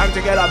 stand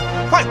together,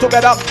 fight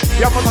together.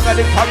 We have to tackle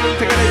this problem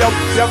together, yo.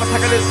 We have to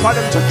tackle this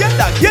problem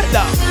together, get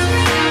that.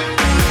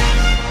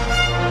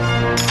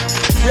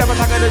 We have to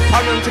tackle this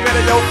problem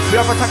together, yo. We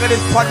have to tackle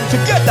this problem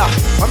together.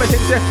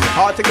 Promising say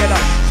all together,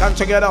 stand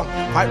together,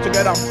 fight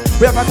together.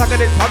 We have to tackle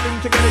this problem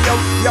together, yo.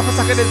 We have to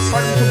tackle this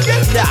problem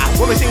together.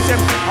 Promising say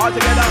all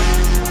together,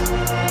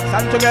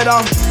 stand together.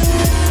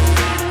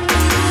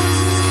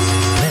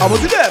 I will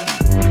do them.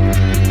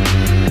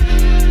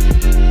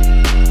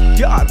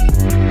 God,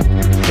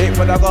 hate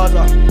for the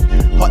Gaza.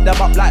 Hot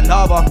them up like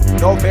lava.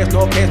 No face,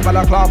 no case,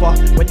 balaclava.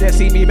 When they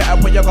see me, better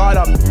put your guard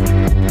up.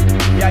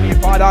 Yeah, your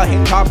father,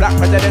 him, black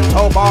President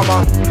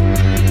Obama.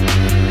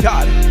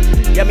 God,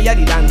 yeah, me,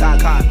 yaddy, dan,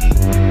 can.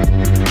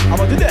 I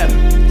will do them.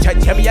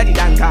 Yeah, me, yaddy,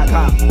 dan, can.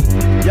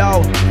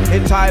 Yo,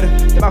 inside,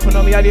 the man for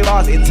know me, yaddy,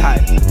 boss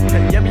inside.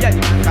 Yeah, me,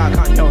 yaddy, dan,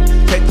 can, yo.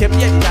 Yeah,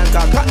 me, yaddy, dan,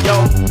 can, yo.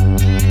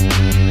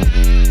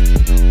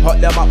 Hot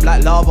them up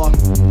like lava.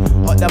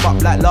 Hot them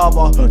up like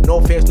lava.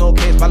 No face, no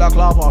case,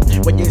 balaclava.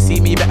 When you see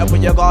me, better put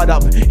your guard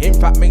up. In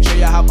fact, make sure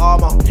you have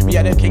armor. Me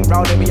and the King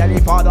Brown and me and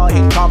the father.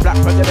 Him can't black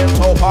President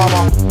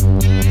Obama.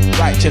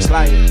 Righteous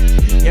lying.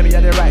 Yeah, me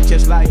and the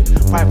righteous lying.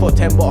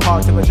 5'10" but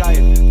hard to a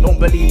giant. Don't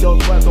believe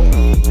those words,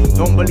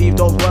 don't believe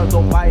those words,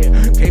 don't buy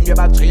it. Claim your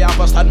back 3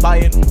 hours, stand by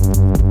it.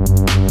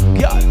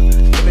 God,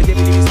 give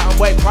me sound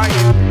boy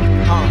crying.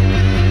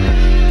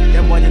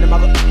 Them boys in the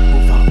mugger,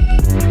 move up.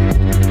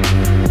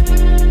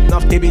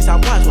 Enough to be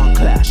some wise one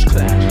clash.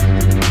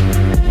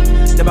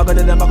 Them a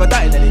gonna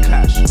die in any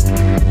clash.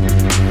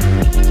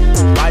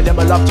 Why them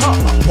a love talk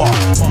about war?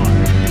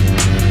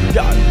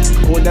 God,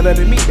 go never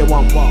be me, they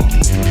want war.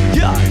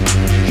 God,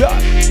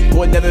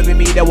 go never be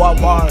me, they want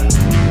war.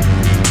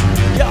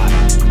 God,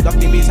 enough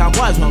to be some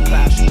wise one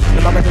clash.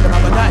 Them a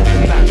gonna die in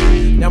any clash.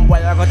 Them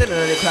boys a gonna die in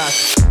any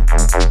clash.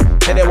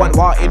 Say they want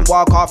war in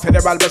war, call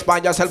federal,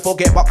 respond yourself,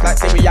 forget box like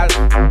cereal.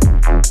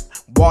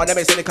 War them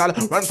is cynical,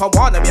 run from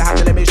war them, you have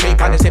to let me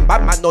shake on this in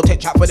bad man, no take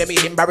chat for them,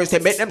 he embarrassed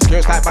him, make them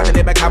scares like man,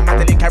 they become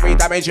mentally carry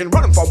damage and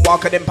run from war,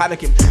 cause them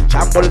panicking,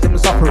 shambles them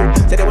suffering,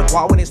 say they want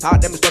war when they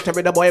start them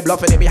stuttering, the boy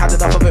bluffing him, he had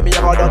enough of it, me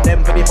I got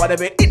them for the fun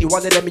of it, any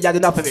one of them, he had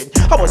enough of it,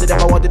 I wanted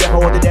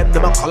them,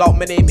 them a call out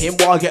my name, him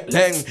war get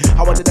leng,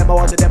 I wanted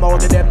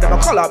them, them a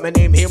call out my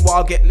name, him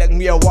war get leng,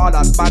 me a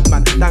warlord, bad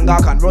man, Nanga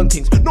can run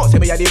things, no say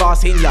me a the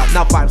boss in ya,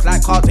 now vibes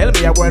like cartel,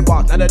 me a word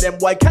boss, none of them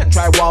boy can't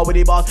try war with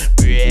the boss,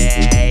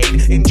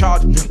 in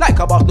charge. Like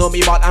a boss know me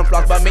bad and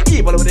floss, but me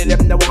evil with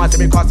them that want to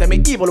be cross, and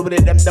me evil with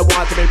them that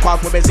want to be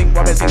cross. When me sing,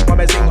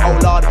 oh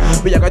Lord,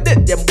 we are gonna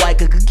dead them boy,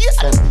 get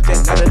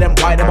none of them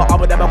boy, them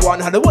up with them one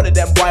hundred, one of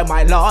them boy,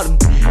 my Lord.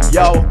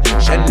 Yo,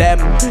 shell them,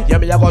 yeah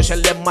me I go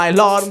shell them, my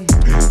Lord.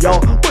 Yo,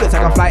 bullets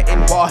like a fly in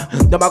war,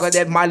 them I go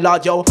dead, my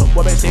Lord. Yo,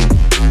 when me sing,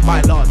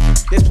 my Lord,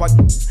 this one,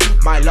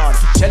 my Lord.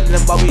 Shell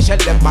them, but we shell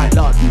them, my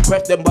Lord.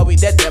 Quest them, but we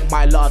dead them,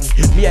 my Lord.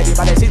 Me and the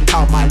baddest in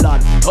town, my Lord.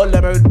 Told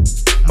them,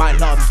 my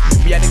Lord.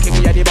 Me and the king,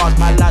 me and the boss,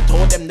 my Lord.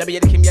 Told them, me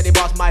and the king, me and the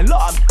boss, my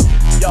Lord.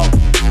 Yo,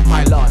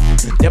 my Lord.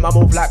 Them a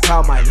move like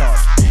clown, my Lord.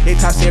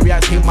 It's a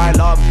serious king, my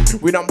Lord.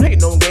 We don't play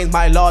no games,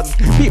 my Lord.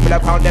 People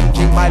that crown them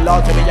king, my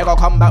Lord. To me, you go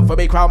come back for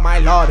me, crown, my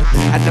Lord.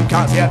 And them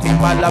can't say a thing,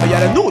 my Lord. You're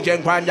the new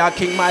gen crown, you're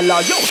king, my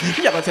Lord. Yo,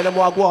 you go tell them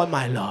what I want,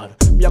 my Lord.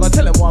 Me I go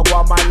tell him what I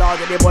want, my lord.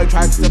 And the boy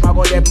try to him, I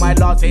go dead, my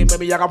lord. Say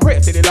maybe I can pray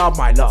to the Lord,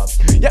 my lord.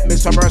 Yet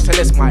Mr.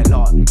 Merciless, my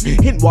lord.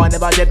 Hit one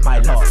never dead, my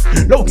lord.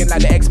 Looking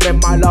like the X-Men,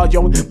 my lord,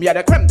 yo. Me are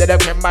the creme,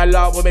 my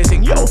lord. When me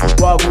sing, yo,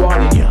 what go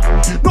on in ya?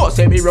 No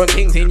say me run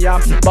things in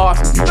ya,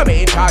 boss. No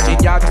me in charge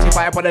in ya.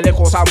 Justify for the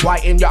liquor, some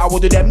white in ya. I will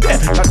do them there.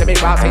 Not to me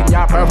class in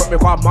ya. Perfect me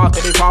call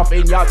master me cough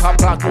in ya. Top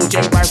class, new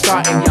Gen Grime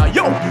start in ya.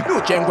 Yo,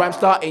 new Gen Grime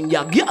start in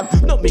ya. Yeah,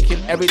 not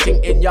making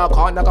everything in ya.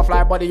 Can't like a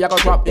fly body, I go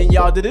drop in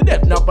ya. Do the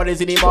death, nobody's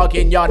in the mark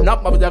in ya.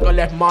 Not my brother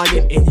left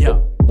money in ya.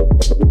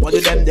 What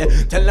do them there?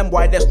 Tell them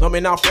why there's no me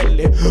not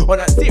friendly. On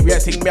a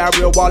serious thing, me a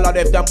real wall of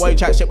them boy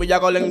chat shit. We a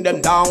go ling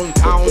them down,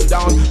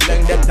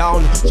 ling them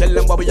down. Shell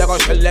them, but we a go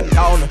shell them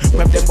down.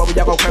 Crep them, but we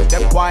a go crep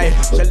them. Why?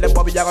 Shell them,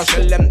 but we a go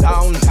shell them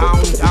down,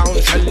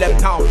 shell them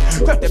down.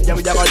 Crep them, yeah,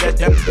 we a go let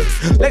them.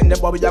 Ling them,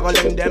 but we a go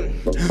ling them.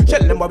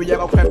 Shell them, but we a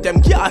go crep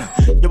them. Yeah,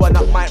 you are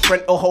not my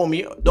friend or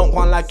homie. Don't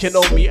want like you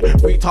know me.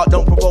 Retard,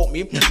 don't provoke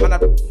me. Man, I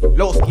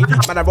low ski.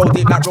 Man, I roll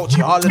deep like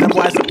Roachy. All of them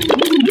boys.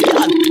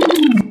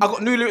 I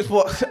got new lyrics,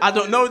 but I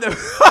don't know them.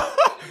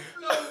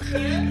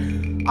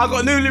 I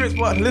got new lyrics,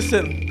 but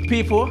listen,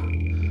 people,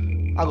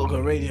 I got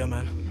good radio,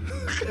 man.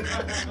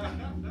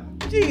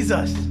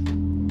 Jesus.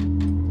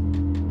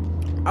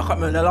 I can't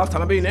remember the last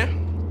time I've been here.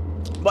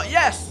 But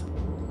yes,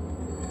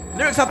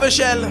 lyrics up a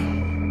shell.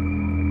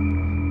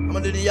 I'm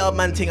gonna do the yard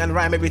man thing and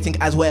rhyme everything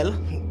as well.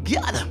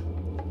 God,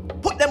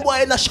 put them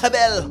boy in a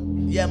shovel.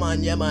 Yeah,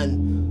 man, yeah,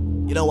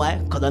 man. You know why?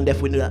 Because I'm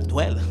deaf with that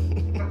well.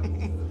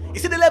 You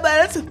see the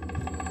levels?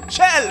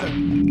 Shell!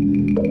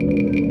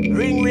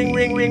 Ring, ring,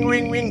 ring, ring,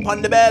 ring, ring,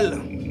 pon the bell.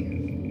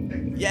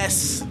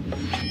 Yes.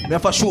 Me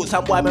have to shoot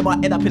some boy, me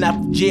might end up in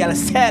a jail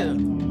cell.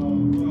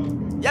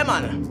 Yeah,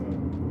 man.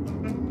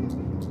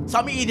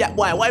 Some idiot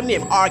boy, what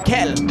name?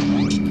 R-Kel.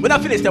 When I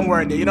finish them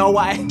word there, you know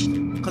why?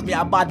 Because me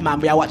a bad man,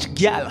 me a watch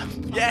gal.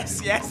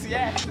 Yes, yes,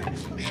 yes.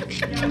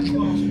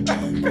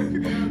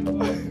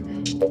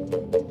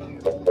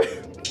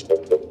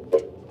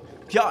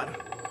 God.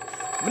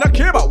 Me not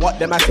care about what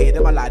them I say,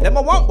 them a lie. Them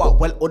a want what,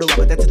 well, other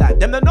one that's that.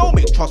 Them don't know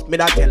me, trust me,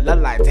 not tell a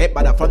lie. Take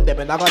by the front, them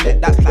and I gonna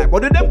let that slide.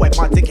 What do them boy,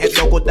 man, think head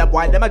no good, them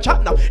boy, them a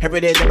chat now. Every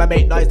day them a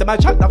make noise, them a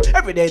chat now.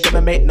 Every day them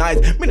a make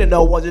noise. Me don't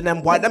know what's in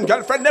them boy, them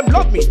girlfriend, them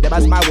love me. Them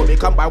as my when we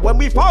come by, when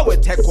we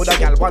forward, take with a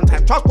gal one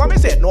time. Trust what me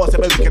say, no, so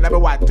we can never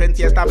watch.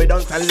 20 years time we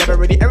don't tell never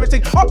really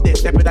everything up there.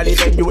 Stepping on the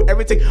venue,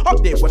 everything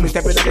up there. When we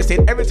stepping on the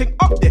scene, everything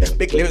up there.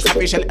 Big lyrics,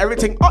 official,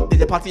 everything up there.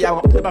 The party I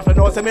want, them a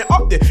know, so me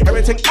up there.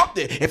 Everything up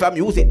there. If I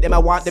music, them I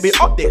want to be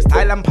up there.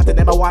 Style and pattern,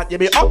 them I want you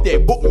be up there.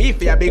 Book me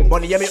for your big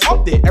money, yeah me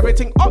up there.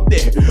 Everything up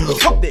there,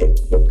 up there.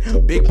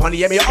 Big money,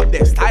 yeah me up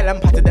there. Style and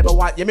pattern, them I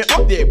want you me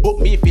up there. Book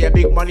me for your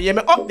big money, yeah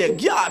me up there.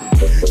 God,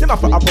 them I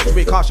put approach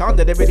with caution.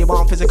 They really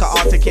want physical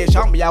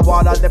altercation. Me I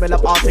want all them in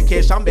love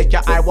altercation. Make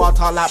your eye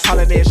water like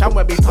pollination.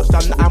 When we touch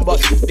on the amber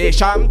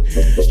station.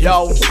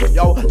 Yo,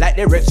 yo, like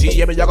the Red Sea,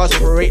 yeah me you gotta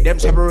separate them.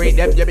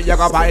 Yeah me you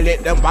gotta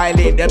violate them.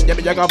 Yeah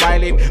me you gotta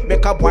violate.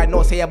 Make a boy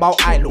no say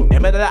about I look.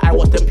 Them in the eye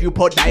was them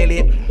pupil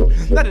dilate.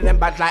 None of them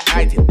bad like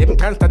I did. Them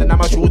can't stand in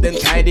my shoes, then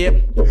tied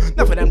it. None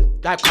of them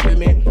like copy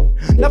me.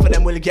 None of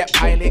them will get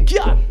pilot.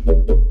 Yeah.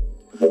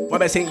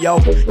 When I sing, yo,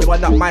 you are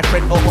not my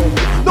friend or home.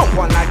 No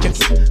one like it.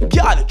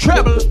 Yeah,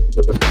 treble,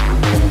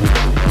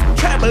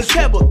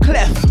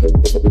 clef.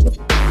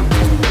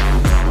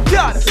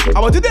 Yeah, I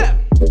want to do that.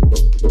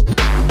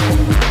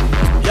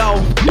 Yo,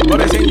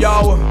 when I sing,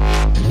 yo,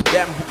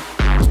 them.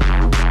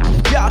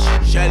 Yeah,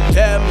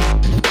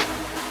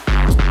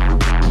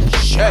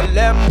 shell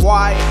them,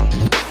 why?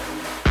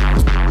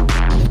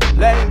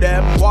 Lend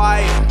them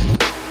why?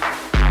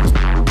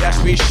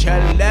 Yes, we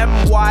shell them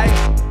why?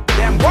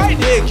 Them why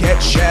they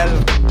get shell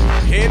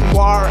in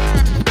war?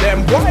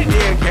 Them why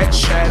they get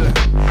shell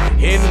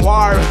in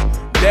war?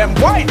 Them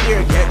why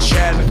they get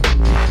shell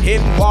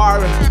in war?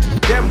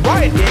 Them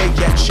why they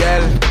get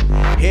shell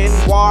in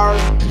war?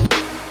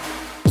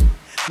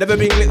 Never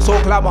been lit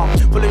so glamour.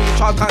 Full of you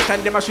child can't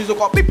stand in my shoes. I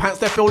got big pants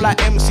that feel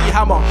like MC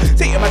Hammer.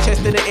 Sit in my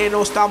chest and it ain't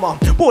no stammer.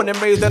 Born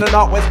and raised in the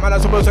Northwest man. I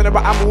suppose I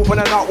move on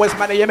the Northwest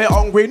man. Yeah me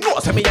hungry. No,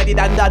 so me yaddy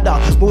dan dada.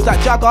 Moves like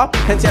Jagger,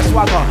 hence your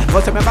swagger.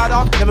 What's me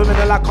badder? Never been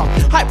a lacquer.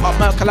 Hype up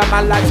Merkel, a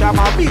man like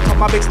Jammer. Beat up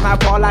my big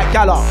sniper like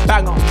Gala.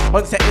 Banger,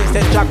 on set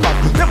instant jacker.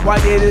 Them boy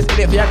they just in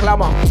it for your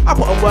glamour. I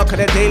put on work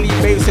on a daily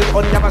basis.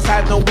 On the other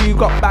side, no, we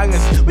got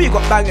bangers. We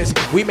got bangers.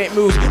 We make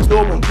moves,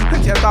 normal.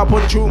 Hence your start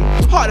on tune.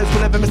 Hardest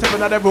will ever miss up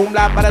another room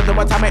like. But I know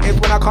what time it is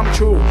when I come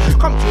true.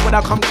 Come true when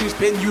I come to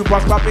spin you,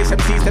 but rubbish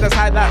MCs to the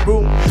side that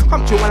room.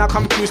 Come true when I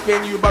come to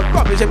spin you, but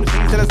rubbish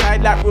MCs to the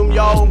side that room,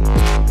 yo.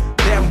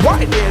 Them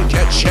why they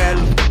get shell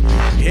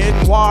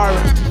in war?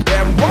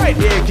 Them why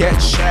they get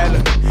shell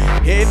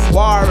in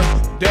war?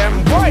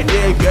 Them why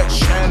they get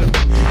shell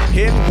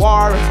in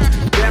war?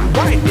 Them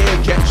why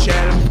they get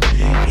shell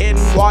in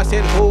war?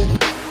 Said who?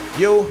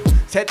 You.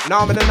 Said,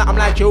 no, man, I'm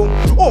like you.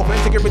 Oh,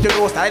 plenty get with your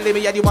no style. Me,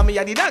 ya the one, me,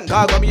 ya the dan.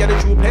 Gaga, me, ya the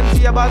true.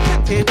 Plenty about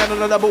 10, 10,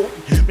 another boat.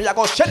 Me, I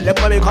go shell them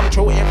when they come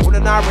true. Yeah,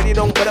 wouldn't I really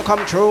don't gonna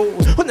come true.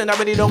 Wouldn't I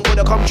really don't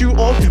gonna come true.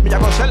 Oh, me, I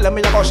go shell them,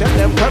 me, I go shell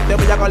them. Prep them,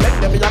 me, I go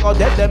let them, me, I go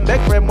dead them. Beg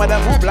friend when them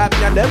move like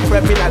me and them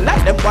friend. Me, I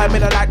like them, why me,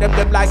 I like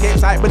them like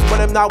excitement. But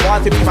them not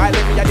want to be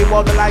violent. Me, I the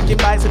one that like him,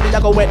 bites. Me, I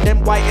go wet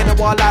them white in the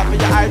wall out for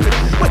your eye drip.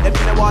 Wet them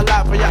in the wall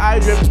out for your eye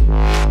drip.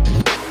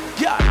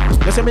 Yeah,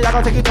 you see me, I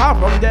go take it off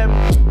from them.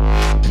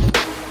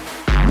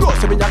 No,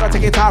 see me, I gotta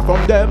take it off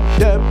from them.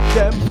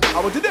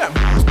 I went to them.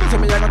 No, see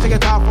me, I gotta take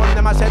it off from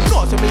them. I said,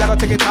 no, see me, I gotta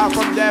take it off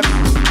from them.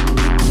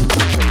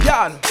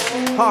 Yeah,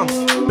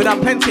 been on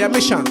plenty of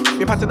missions.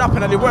 We patted up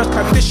in the worst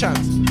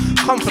conditions.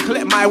 Come to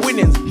collect my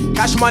winnings.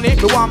 Cash money,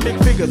 we want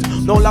big figures.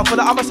 No love for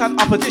the other side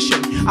opposition.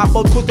 I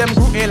both cause them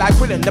group here like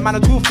grilling. The man are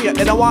 2 feet,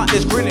 they don't want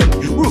this grilling.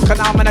 Root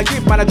canal, man, I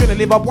give, man, I drink and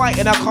live up white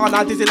in a car,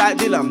 now dizzy like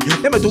Dylan.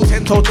 Them do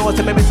 10 toes doors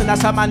to me missing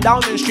that's a man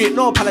down in the street,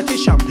 no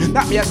politician.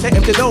 That me I say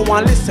if they don't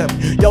want listen.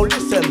 Yo,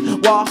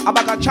 listen, well, I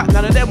back a chat,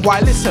 none of them,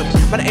 why listen?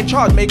 Man in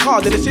charge, make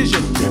all the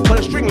decision. Pull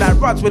a string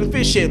like rods when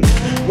fishing.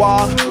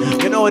 Well,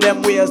 you know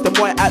them ways, the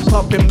boy at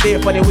top him there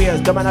for the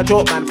ways. The man a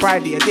joke, man,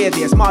 Friday, a day,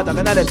 smart dog,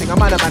 another thing, a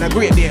man, a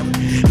great day.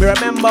 Me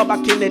remember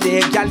back in the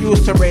day, gal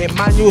used to rape,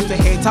 man used to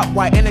hate up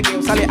white in the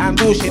game, Sally and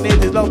Gucci,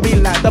 niggas love me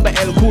like Double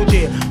L Cool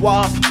J.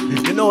 What?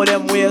 You know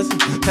them ways,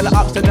 tell the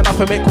ups to them up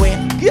and make way.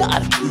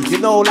 God, you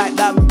know like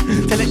that,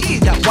 tell the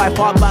easy up, why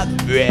fall back,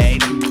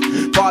 right,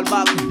 fall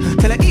back,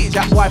 tell the easy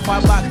up, why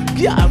fall back,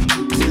 yeah,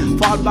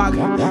 fall back,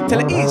 tell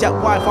the easy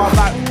up, why fall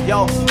back,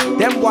 yo,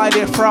 them why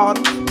they fraud,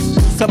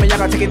 so me I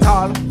gotta take it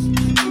all.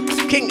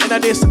 King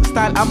in this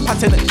style, I'm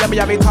pattern, yeah me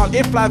have it all.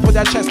 If life was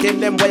a chess game,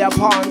 them way your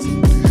pawns.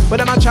 But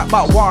them a chat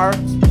about war.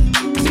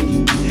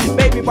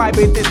 Baby boy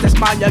be this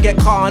man you get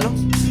con.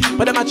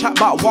 But them a chat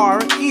about war.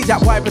 Easy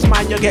up wife this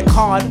man you get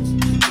con.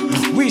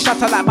 We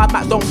shut like Mad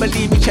Max, don't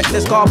believe me, check the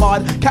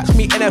scoreboard. Catch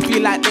me in a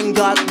feel like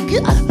Lingard.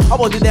 I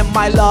will do them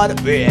my lord.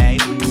 Right.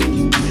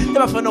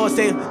 Never for no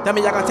say, that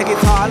me I gotta take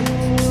it all.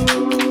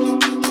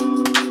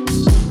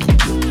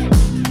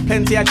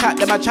 Plenty of chat,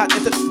 them a chat.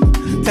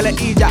 Tell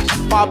it easy,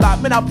 fall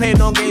back. Me not play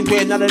no games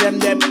with none of them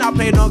there. Me not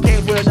play no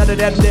games with none of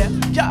them there.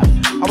 Yeah,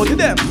 I will do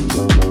them.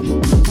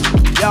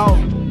 Yo,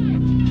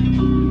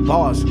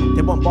 boss,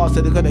 they want boss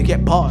so they're gonna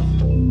get paused.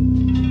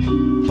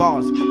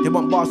 Boss, they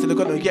want boss so they're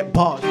gonna get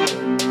paused.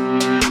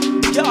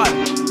 Yo,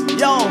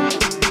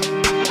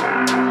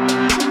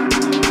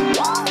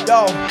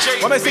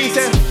 what I say,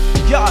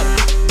 yo,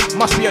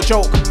 must be a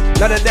joke.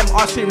 None of them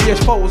are serious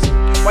foes.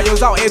 While you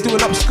was out here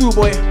doing up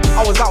schoolboy,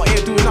 I was out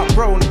here doing up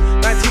grown.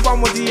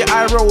 91 was the year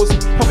I rose.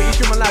 Probably each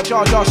human like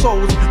Jar Jar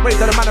Souls.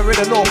 Raised to the manor in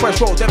the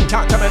Northwest Road. Them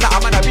can't tell me that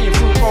I'm gonna be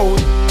through road.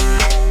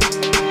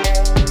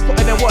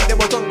 Putting in work, they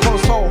was on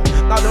console.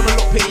 Now they don't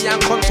look pity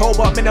and control,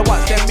 but me the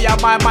ones them me I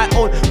mind my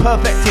own.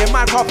 Perfect here,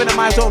 Minecraft in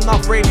my zone.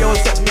 Enough radio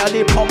set me I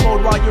live pop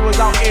mode while you was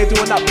out here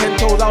doing up 10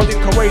 toes. I was in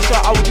Croatia,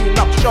 I was doing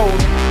up shows.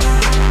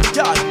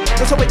 Yeah,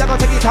 that's the way I gotta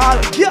take it all.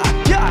 Yeah.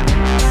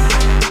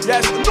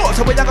 Yes, no,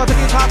 so we are gonna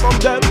take it hard from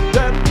them.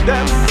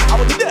 I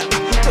want to them.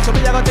 No, so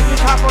we are gonna take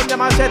it hard from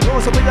them. I said, no,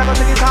 so we are gonna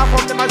take it hard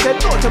from them. I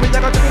said, no, so we are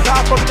gonna take it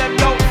hard from them.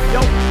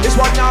 Yo, this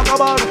one now go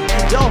bang.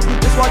 Yo,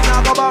 this one now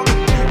go bang.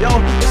 Yo,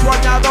 this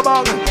one now go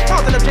bang.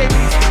 Count to the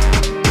JBs.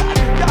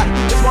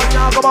 This one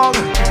now go bang.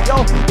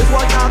 Yo, this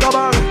one now go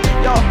bang.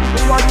 Yo,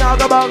 this one now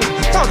go bang.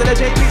 Count to the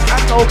JBs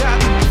and no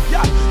gang.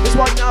 Yeah, this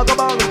one now go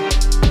bang.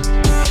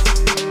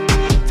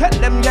 Tell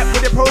them get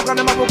with the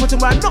program. Them up and put them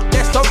right, not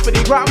their stuff for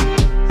the gram.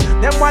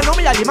 Them why know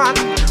me a the man.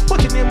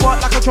 Putting in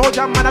work like a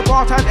Trojan. Man I go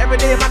out and every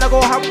day man I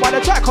go ham. While they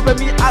try copy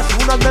me as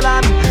soon as the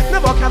land.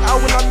 Never can I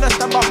will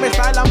understand but my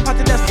style and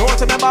patty that's don't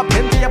remember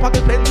plenty of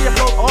pockets, plenty of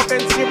flow,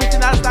 offensive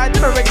original style.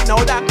 Never really know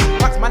that.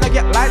 Max man I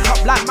get light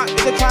up black Max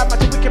in the tribe.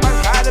 Match a wicked man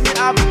style and me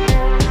have.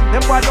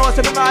 Them why know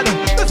some mad.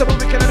 No some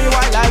wicked and me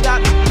white like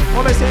that.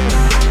 What me sing?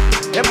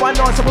 Them why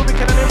know some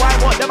wicked and me white.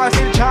 What them I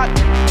still chat.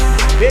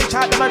 They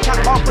chat them and chat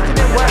about putting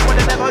in work but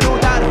they never do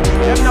that.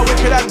 Them no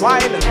wicked and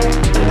wild.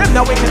 Them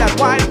no wicked and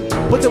wild.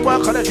 Put in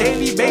work on a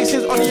daily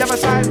basis on the other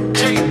side.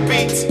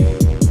 J-Beats.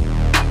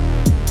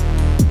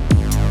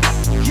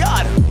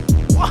 God.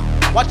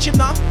 Watch him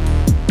now.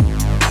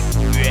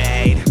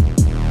 Right.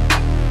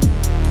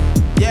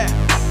 Yeah.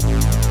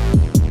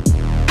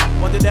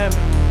 What did them?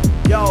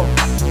 Yo.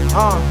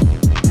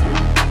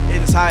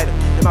 Inside.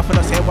 Them I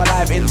finna say what I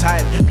have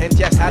inside.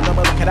 Plenty of style, no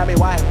more looking at me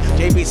wild.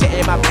 JB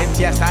say my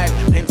plenty of style.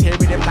 Plenty of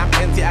rhythms and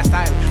plenty of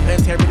style.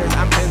 Plenty of rhythms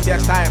and plenty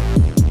of style.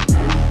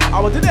 I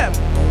will do them.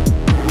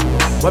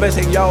 When we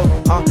sing yo,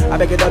 I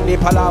beg you don't need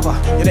palaver.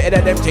 You the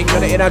inner them thing, you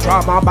the inner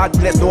drama. Bad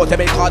let's know to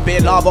make hard be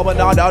lava. But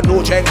now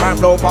no change, man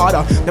flow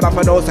father. Them up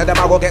for no say them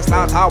I go get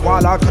slapped hard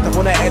while I cut up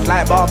on the head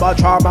like Baba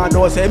Trauma.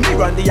 No say me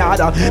run the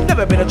yard.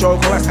 Never been a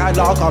joke or a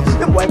skylarker.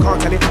 Them boy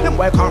can't tell it, them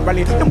boy can't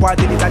rally. Them boy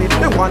did it,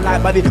 them one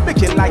like buddy.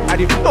 Make it like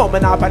Addy, no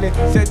monopoly.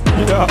 Said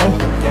yo,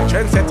 yeah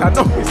trendsetter,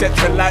 no he said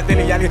trend like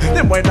Dilly Yally.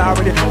 Them boy not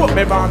ready, put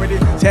me bar ready.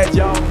 Said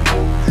yo,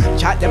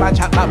 chat them and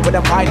chat back with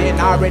them why they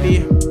not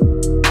ready.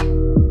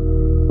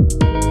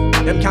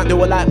 Them can't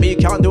do it like me,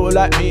 can't do it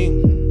like me.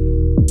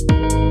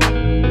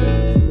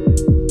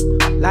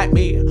 Like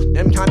me,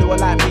 them can't do it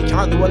like me,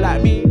 can't do it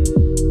like me.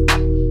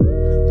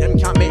 Them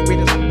can't make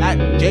rhythms like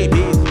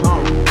JB's,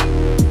 no.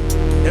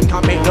 Them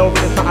can't make no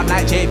rhythms nothing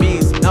like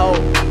JB's, no.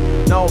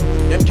 No,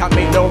 them can't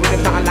make no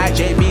rhythms nothing like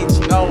JB's,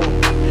 no.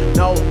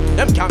 No,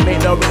 them can't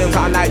make no rhythms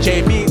nothing like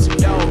JB's,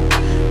 yo.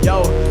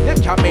 Yo, them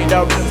can't make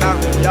no rhythms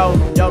nothing, yo.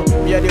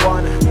 Me are the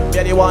one, me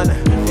are the one,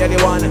 me are the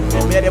one,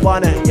 me are the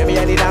one, yeah, me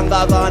are the damn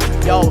gargan,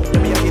 yo, yeah,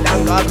 me are the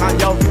damn gargan,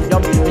 yo,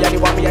 me are the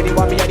one, me are the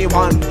one, me are the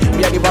one,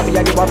 me are the one, me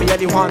are the one, me are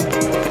the one.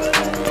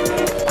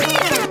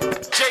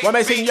 When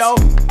I sing, yo,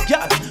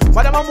 yeah,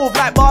 why them I move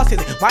like bosses?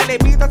 Why they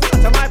beat us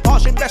to my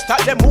portion? Best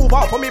that them move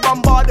out for me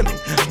bombard them.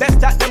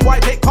 Best that them why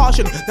take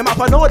caution. Them up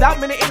for know that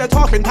minute in the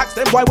talking. Tax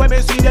them why when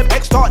we see them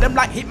extort them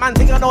like hitman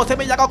thing. I know tell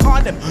me I go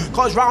con them.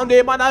 Cause round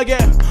them man I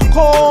get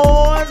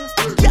corn.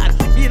 Yeah,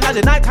 be like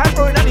the night time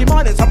growing in the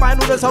morning. So I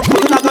know there's some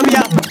food like me.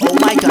 Oh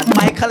my god,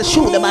 Michael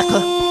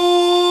Schumacher.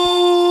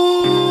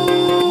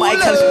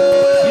 Michael,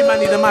 you man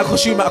need a Michael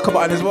Schumacher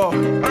button as well.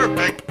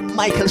 Perfect.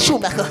 Michael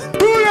Schumacher.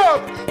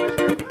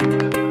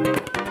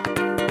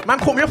 Man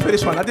caught me up for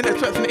this one, I didn't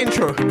expect from the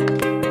intro.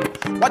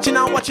 Watching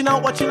out, watching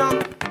out, watching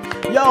out.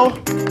 Yo,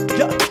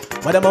 yo.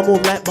 Why them I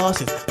move like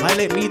bosses?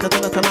 Violate me to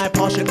turn up to my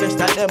portion. Best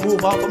that them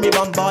move out for me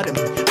bombard them.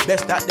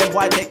 Best that them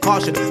why take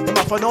caution. Them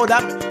have to know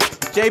that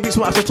JB's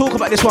might have to talk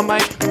about this one,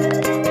 mate.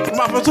 We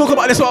might have to talk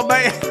about this one,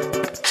 mate.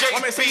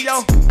 What me say,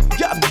 yo?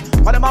 Yeah.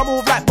 Why them I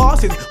move like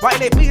bosses?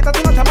 Violate me to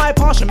turn up to my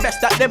portion.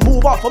 Best that them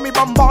move out for me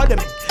bombard them.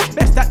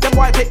 Best that them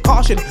why take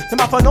caution. Them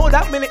have to know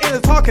that minute in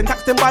the talking.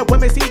 Tax them why when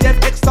we see them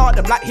extort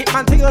them. Like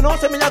hitman thing and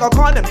also me I go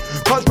con them.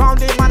 Cause round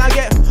day man I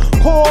get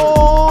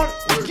corn.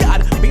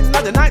 God, been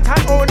like the night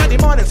time or in the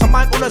morning. Some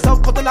man on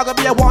herself cause I gotta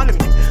be a warning.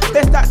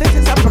 Best that this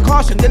is a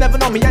precaution. They never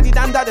know me I did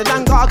and that the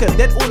damn gargan.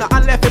 Then una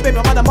and left your baby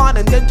mother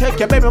morning. Then take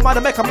your baby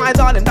mother make her my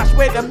darling. That's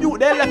where them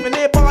mute they left me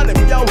they balling.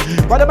 Yo,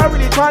 but them I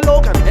really try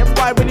Logan. Them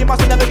why really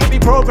must never give me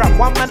program.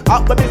 One man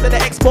up but me say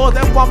they expose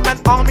them. One man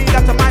army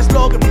that's my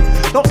slogan.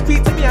 Don't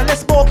speak to me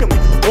unless spoken.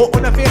 Oh,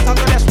 on the face I'm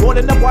gonna sword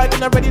in the wide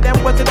and already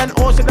them wetter than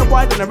ocean. The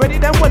wide and already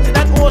them wetter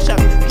than ocean.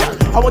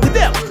 Yeah, I want to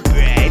them.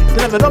 Right.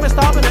 They never know me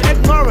starving and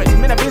ignorance.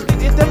 Me the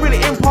business is them really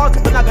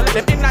important. But I gotta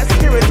let them in like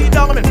security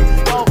dominant.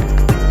 Yo,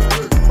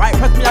 right,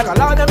 press me I gotta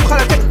allow them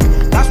color thing.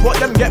 That's what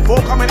them get for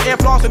coming air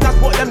flossing. That's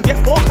what them get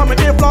for coming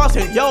air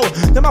flossing. Yo,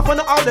 them I find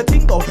out the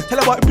tingo. Tell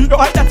her what be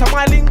like that's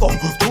my lingo.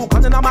 Two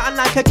cunning I'm a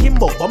like a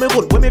Kimbo. But me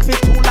good when me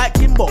fit too like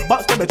Kimbo.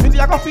 But them between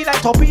I gotta feel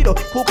like torpedo.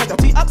 Cool cut your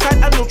tea upside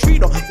and no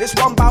trido. This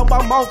one bound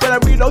mouth for the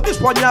reload. This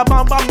one yeah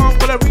bound mouth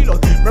for the reload.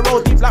 Me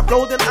roll deep like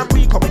Floden and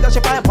Rico. Me dash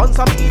if I upon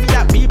some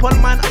idiot people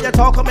man. And you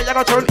talk me I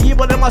gotta turn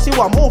evil. Them I see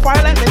one more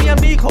fire like me and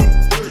Nico.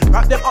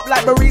 Wrap them up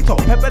like burrito.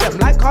 Pepper them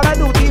like Call of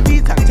Duty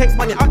Vita. Take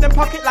money out them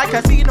pocket like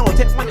casino.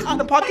 Take money out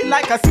them pocket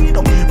like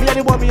casino. Me are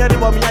the one, me are the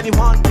one, me are the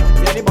one.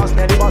 Me are the boss,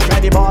 me are the boss, me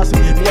are the boss.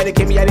 Me are the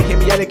king, me are the king,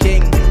 me are the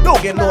king. No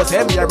get no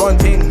say me are run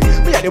thing.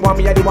 Me are the one,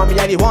 me are the one, me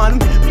are the one.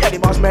 Me are the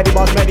boss, me are the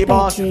boss, me are the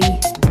boss.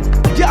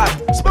 Yeah,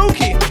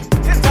 spooky.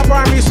 Since a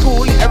primary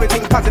school,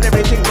 everything pattern,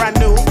 everything brand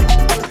new.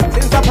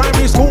 Since a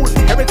primary school,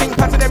 everything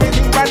pattern,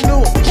 everything brand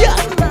new. Yeah.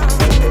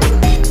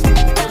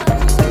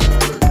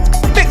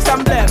 Mix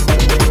and blend.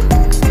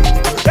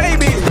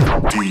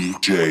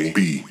 DJ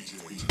B.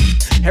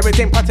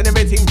 Everything pattern,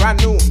 everything brand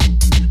new.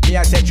 Me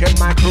I set trend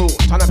my crew.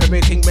 Turn up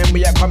everything when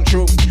we come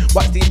true.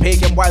 Watch these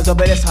pagan boys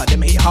over this hard.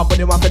 Them hate hard but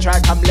they want to try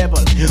come level.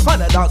 On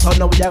the dance hall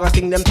now we gotta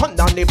sing them. Turn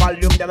down the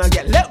volume them and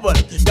get level.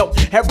 Yo,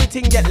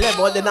 everything get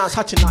level. The dance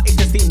touching out, it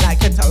can seem like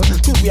kettle.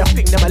 Two we have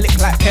fling them a lick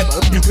like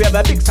pebble. We have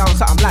a big sound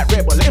something like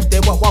rebel. If they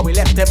want what we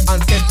left them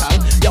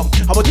unsettled. Yo,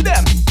 how about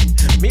them?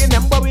 Me and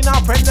them but we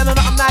not friends and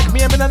I'm like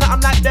me and I'm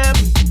like them.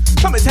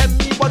 Come and tell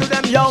me what do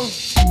them young.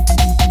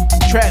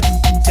 Trend.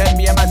 Tell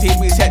me and my team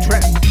we set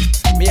trend.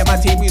 Me and my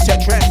team we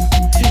set trend.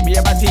 Me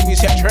and my team we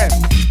set trend.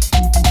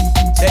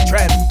 Set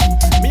trend.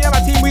 Me and my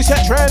team we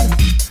set trend.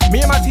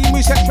 Me and my team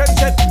we set trend.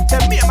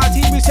 Tell me and my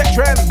team we set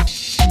trend.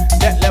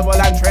 Set level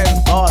and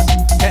trend boss.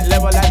 Set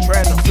level and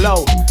trend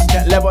flow.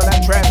 Set level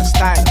and trend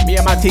style. Me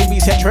and my team we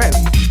set trend.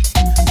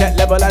 Set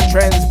level and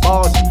trends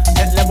boss.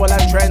 Set level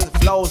and trend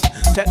flows.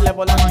 Set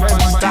level and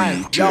trend style.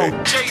 Yo,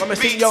 let me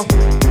see yo.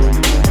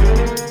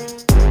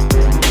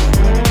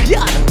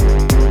 Yeah.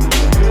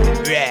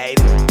 Right.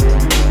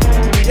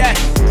 Yes.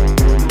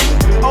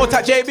 Out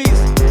at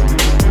JB's.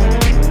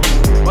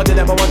 What to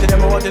them, what to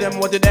them, what to them,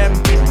 what to them.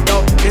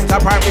 Yo, this a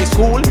primary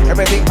school.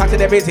 Everything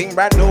pattern, everything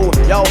brand new.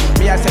 Yo,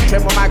 me I set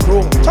trend with my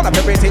crew. Turn up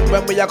everything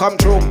when we come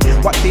true.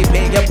 What they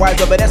pagan boys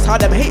over this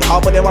hard, them hate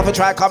hard, but they want to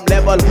try come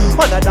level.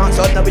 On the dance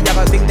on now we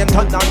ever sing them,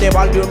 turn down their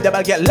volume, they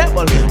will get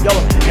level. Yo,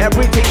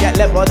 everything get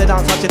level. The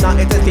dance touching out,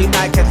 it's a team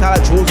like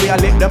kettle. Choose we a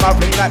lick them, I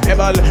fling like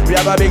pebble. We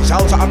have a big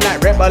shout, so I'm like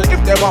rebel.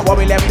 If they want what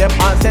we left them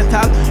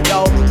unsettled.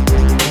 Yo,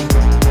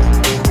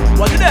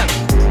 what to them?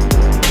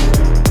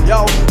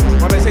 Yo,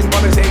 what me sing,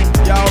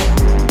 yo.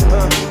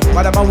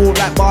 Why them I move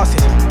like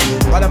bosses?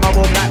 Why them I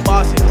move like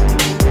bosses?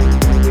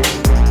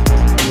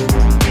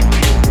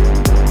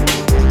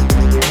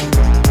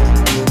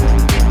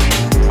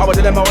 I want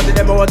to them, I want to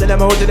them, I want to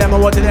them, I want to them, I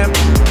want to them.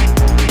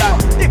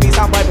 They be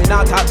somewhere, me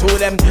not talk to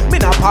them.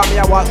 Me not palm me,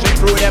 I walk straight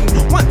through them.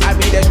 One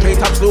time me there straight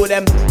up through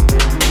them.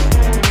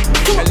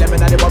 Shell them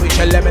in the what we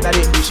shell them in the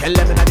we shell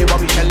them in the what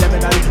we shell them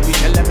in the we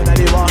shell them in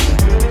the what.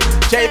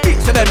 JP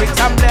to them mix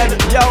and blend,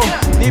 yo.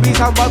 They be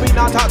somewhere, we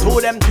not talk to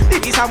them.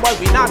 They be somewhere,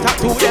 we not talk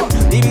to them.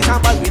 They be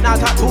somewhere, we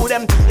not talk to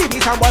them. They be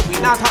somewhere, we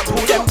not talk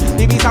to them.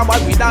 They be somewhere,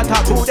 we not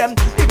talk to them.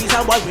 They be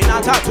somewhere, we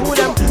not talk to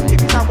them. They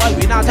be somewhere,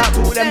 we not talk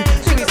to them.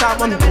 They be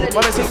someone,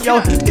 what I say, yo.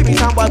 They be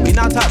somewhere, we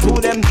not talk to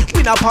them.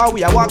 We not power,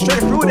 we a walk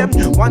straight through them.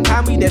 One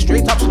time we there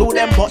straight up slew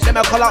them, but them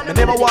a call out, me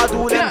never want to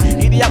do them.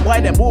 Idiot boy,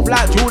 they move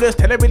like Judas.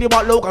 Tell them really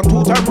about Logan,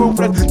 two-turn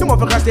ruthless. Them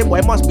motherfuckers, them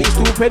boy must be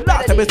stupid.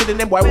 Last time we sitting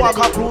them boy walk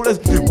up rulers.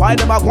 Why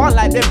them a go on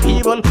like them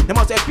people? They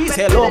must say peace,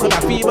 say local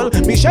and feeble.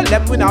 Me shell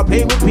them, we not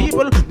play with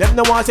people. Them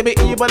no want to be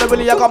evil.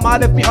 Really, I got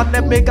mad if me on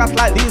them make us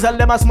like diesel.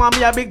 Them a smell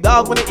me a big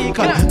dog when they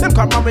equal. Them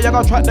come from me, I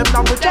got track them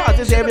down with charge.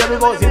 This area we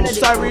go in,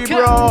 sorry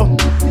bro.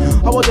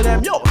 I want to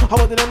them, yo. I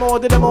want to them, I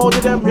want to them, I want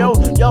to them, yo.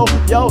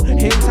 Yo,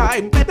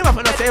 inside. Them a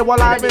finna say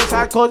while I'm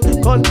inside, cause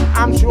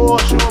I'm sure.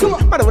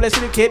 Man, when they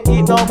see the kid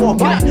eat no more.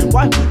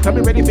 Why? Come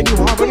in ready for the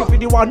war, ready for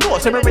the war. No,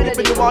 say me ready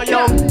for the war,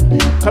 yo.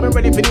 Come in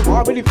ready for the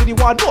war, ready for the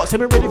war. No, say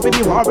me ready for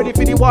the war, ready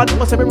for the war.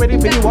 No, say me ready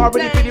for the war,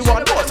 ready for the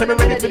war. No, say me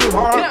ready for the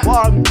war.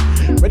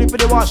 Ready for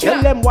the war.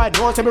 Tell them why.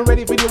 No, say me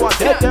ready for the war.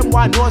 Tell them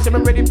why. No, say me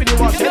ready for the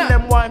war. Tell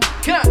them why.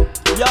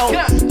 Yo,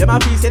 them a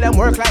feel say them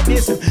work like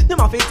this. Them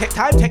a feel take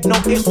time, take no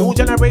this. New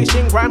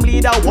generation crime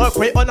leader work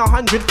rate on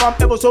 100 from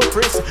episode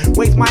Chris.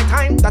 Waste my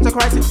time, that's a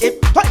crisis. If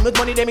time with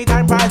money, they me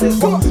time prizes.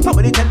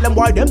 Somebody tell them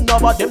why them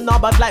not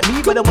bad like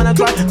me, but they wanna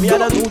try. Me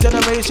and the new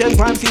generation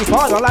crime scene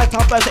father like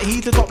top as the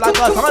heat is up like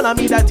a son. I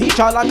me that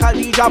teacher like a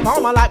DJ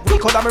Palmer like we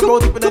cause I'm a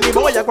road deep in the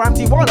boy. A crime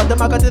scene one of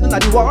them I got it in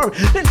the war.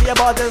 Then see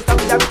about them stuff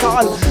that we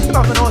call. Them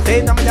have to know say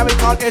them that we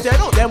call. If they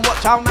know them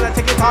watch out man I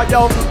take it hard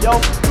yo.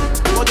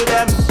 What do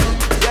them?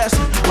 Yes,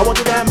 I want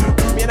to them.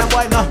 Me and I'm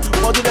white now.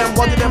 What do them?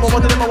 What do them?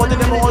 What do them? What do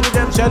them? What do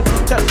them?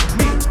 Tell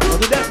me. What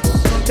do them?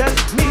 Tell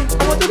me.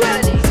 I want to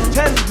them.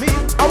 Tell me.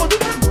 I want to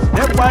them.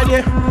 Them white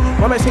yeah.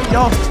 When I say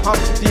yo, I'm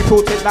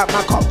deep-rooted like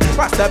my cup.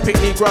 Master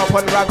picnic, grow up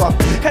on ragger.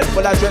 Head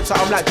full of dread, so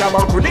I'm like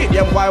Jabba.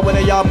 Grenadian why when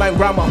a yard man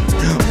grammar.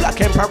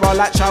 Black emperor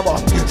like Shabba.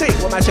 Take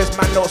with my chest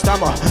man no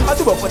stammer. I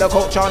do it for the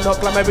culture, no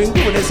glamour. Been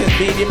doing this since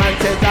BD man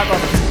says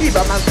dagger.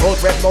 Even man's cold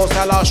red no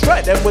salad.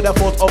 Strike them with a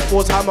force of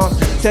force hammer.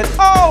 Said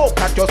oh,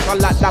 catch your skull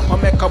like that.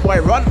 Make a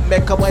boy run,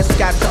 make a boy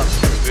scatter.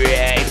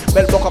 Right.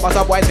 Well, look up as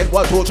a boy said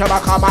what to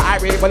Chabaka, my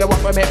irate. Well, what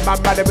we make man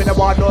brother in the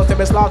war, no to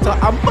be slaughter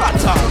and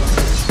butter.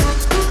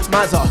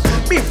 Mazza,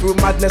 be through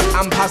madness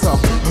and pass up.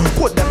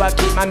 Could never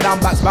keep man down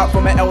backs back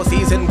from my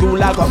LCs and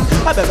gulag up.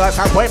 I beg us,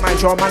 I point my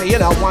draw money, you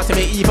don't want to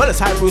be evil, it's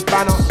high Bruce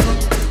Banner.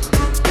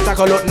 It's like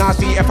a look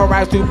nasty if I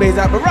rise to blaze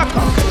at Baraka.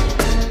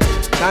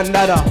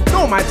 Nandada,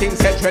 no my thing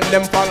set trend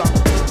them follow.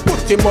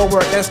 Put in more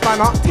work than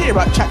spanner. Tear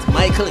up chat,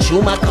 Michael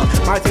Schumacher.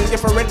 My thing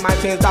different, my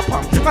thing's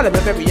dapper. Man of a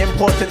very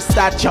important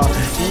stature.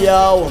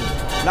 Yo.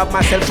 Love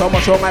myself so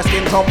much, show my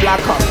skin come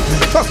blacker.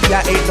 Trust me,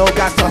 I ain't no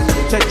gasser.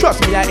 Say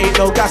trust me, I ain't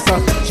no gasser.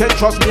 Say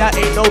trust me, I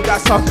ain't no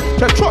gasser.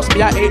 Say trust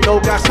me, I ain't no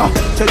gasser.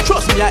 Say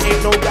trust me, I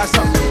ain't no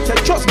gasser. Say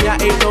trust me, I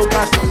ain't no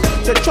gasser.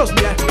 Say trust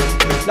me, I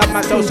love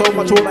myself so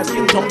much, show my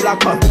skin come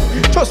blacker.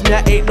 Trust me,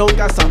 I ain't no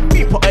gasser.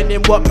 Me putting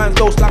in work, man's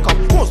no slacker.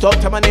 Won't stop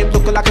till my name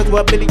looking like it's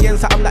worth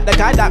billions. So I'm like the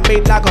guy that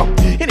made lagger.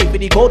 In it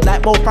really cold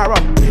like Mo Farah.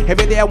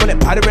 Every day I want it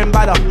battering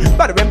badder.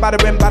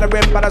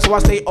 So I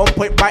stay on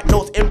point, write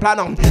notes in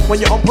planner. When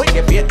you're on point,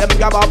 if them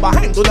grab out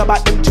behind, do the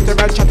back them chitter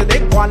and chatter. They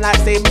go on like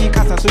say me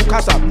casa su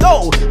casa.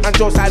 No, and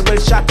your side will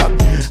shatter.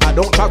 I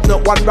don't trust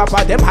not one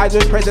rapper. Them hides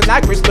with present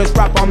like Christmas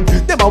rapper.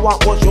 Them I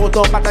want what's yours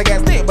don't matter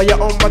against name, but your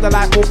own brother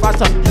like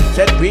Mufasa.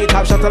 Said breed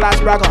have shut the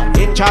last bragger.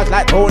 In charge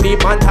like Tony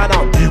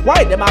Montana.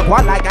 Why them I go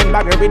on like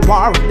gangbagger in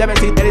war? Never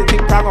seen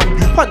anything bragger.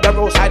 On the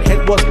roadside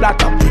head was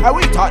blacker. And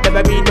we thought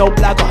never be no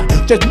blagger.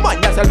 Just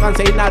mind yourself and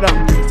say nada.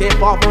 Stay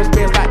far from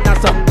space like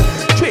NASA.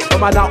 Straight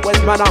from a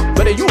northwest manner.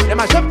 But the youth them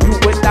I shove you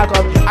with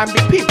dagger. And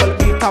big people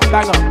be top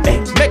banger.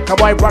 Hey, make a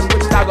boy run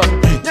with stagger.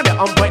 Yeah, me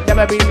on point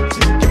never been.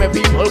 Give me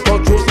people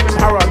go through see me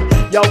parrot.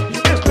 Yo,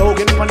 this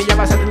slogan funny.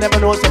 Yeah, I said never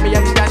know. Say me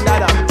and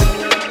dada.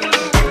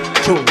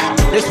 Tune.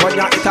 This one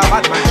yeah, it's a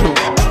bad man tune.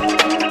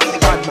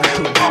 Bad man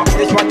tune.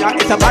 This one yeah,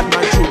 it's a bad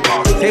man tune.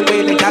 Same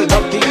way they can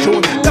love the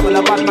tune. Double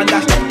a bad man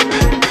that's them.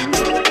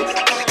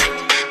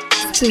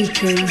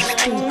 Spooky.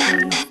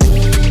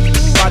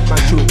 Bad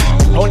man tune.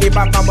 Only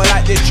bad man will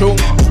like this tune.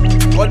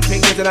 One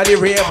thing is another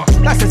rave.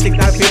 That's the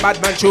signal for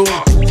bad man tune.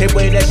 Same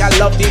way they can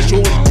love this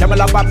tune. Double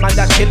a bad man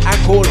that's chill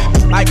and cool.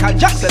 Michael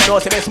Jackson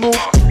knows him smooth.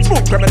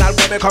 Smooth criminal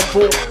when they come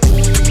through.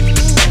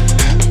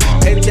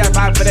 Plenty of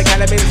vibe for the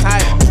caliber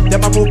inside.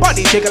 Them a move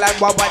body jiggle like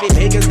one body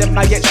pagans. Them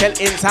might get shell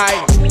inside.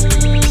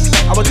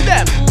 I want to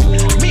them.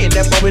 Me and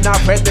them but we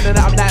not friends. Then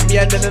I'm not me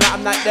and then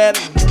I'm not them.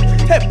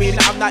 Tell me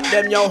that I'm not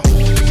them yo.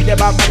 See them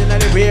bad man in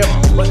the rave.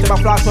 But them a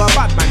flash for a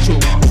bad man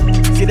tune.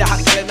 See the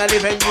hot girl in I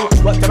live in you.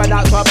 What's them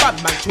out to a bad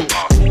man too?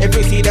 If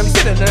you see them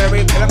sitting in the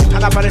ring, tell them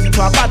turn up and listen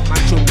to a bad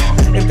man too.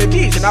 If the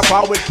DJ's in a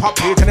bar with pop,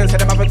 you tell them send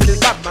them up into this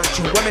bad man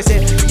too. When they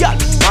say, yeah,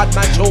 bad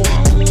man too,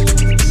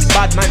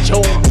 bad man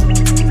too,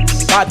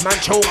 bad man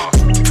too,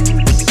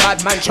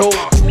 bad man too,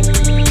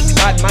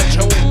 bad man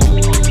too,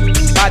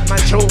 bad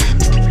man too,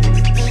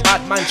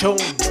 bad man too,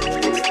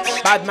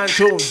 bad man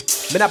too.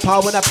 Me not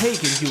power when I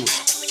pagan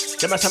youth.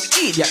 Them are some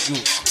idiot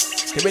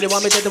youth. They really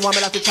want me dead, they want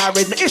me like to try to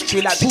raise my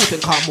history like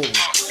Tutankhamun.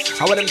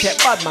 How would them take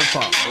bad man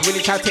for? They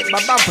really try to take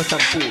my band for some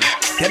fool.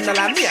 Them not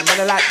like me, I'm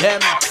not like them.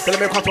 Tell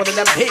them because one of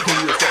them pagan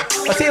youth.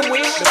 But same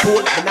way, the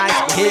cool, the nice,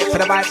 the hate for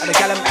the vibe, and the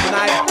gallum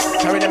tonight.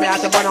 Sorry them out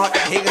to burn out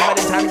the pagan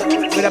many times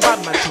with a bad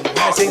man too. When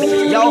I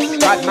sing, yo,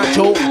 bad man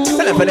too.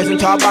 Tell them to listen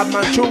to a bad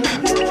man too.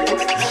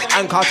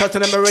 And cause to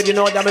them already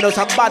know that we know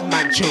some bad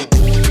man too.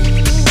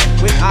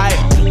 With I,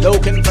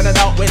 looking for the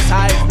northwest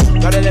side.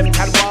 None of them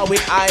can war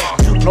with I.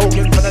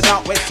 Looking for the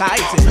northwest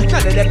side. None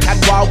of them can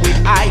war with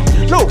I.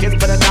 Looking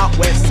for the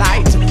northwest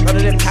side. None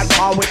of them can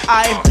war with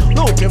I.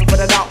 Looking for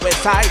the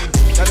northwest side.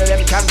 None of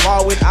them can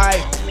war with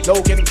I.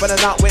 Looking for the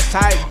northwest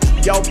side.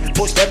 Yo,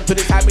 push them to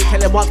the side. Me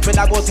tell them once,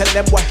 when I go tell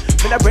them what.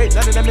 Me not break,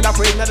 none of them in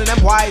afraid, none of them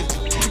wise.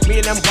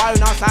 Me and them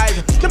flying outside.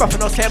 Them up for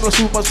no same no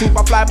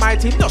super fly. My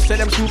team just say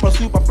them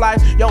super fly.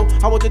 Yo,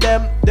 how would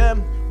them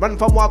run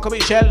from Walker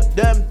Michelle,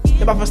 them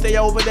have to stay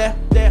over there.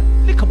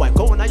 Look at why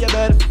going on your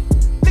bed.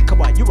 Look at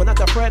why you are not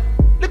a friend.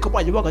 Look at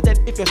why you walk dead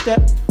if you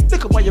step.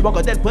 Look at why you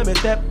walk dead when me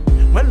step.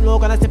 When low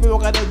gonna step, you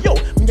walk dead. Yo,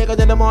 me nigga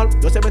dead them all.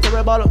 No say me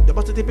terrible, they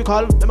must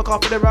typical. Them a call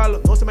for the roll.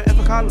 No say me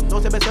ethical. No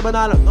say me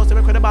seminal. No say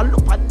me credible.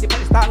 Look on the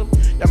pedestal.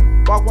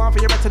 You walk one for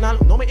your retinal.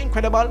 No me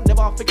incredible,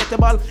 never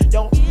forgettable.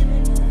 Yo,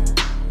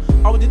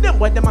 how did them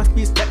when they must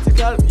be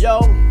spectacle?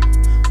 Yo,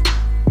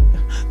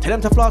 tell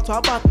them to flow to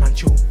a Batman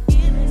tune.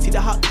 See the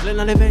hot killing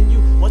on the venue.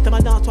 Want them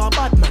a dance to a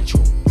bad man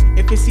tune.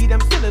 If you see them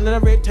still in the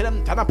rate, tell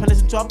them turn up and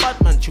listen to a bad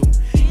man tune.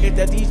 If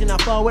the DJ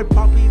not forward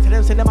properly, tell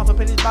them say them have to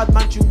play this bad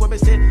man tune. When we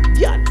say,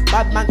 yeah,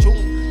 bad man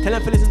tune. Tell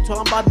them to listen to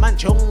a bad man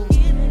tune.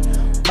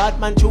 Bad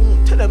man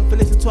tune. Tell them to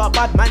listen to a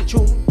bad man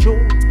tune.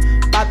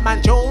 Bad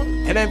man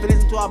tune. Tell them to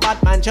listen to a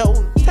bad man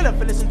tune. Tell them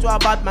to listen to a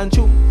bad man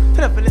tune.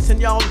 Tell them to listen,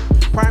 y'all.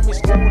 Primary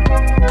school.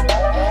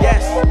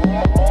 Yes.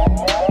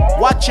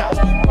 Watch out.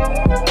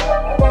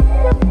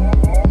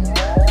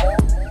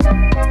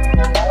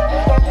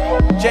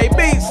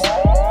 JB's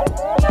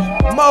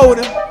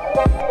mode.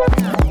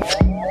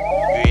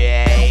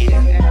 Yeah.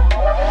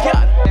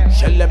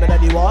 Shell them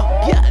in the war.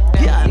 Yeah.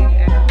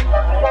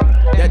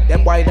 Let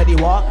them wine in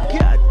the war.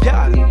 Yeah.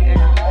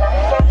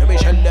 Then we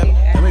shell them,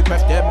 then we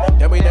craft them,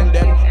 then we lend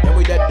them, then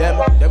we dead them,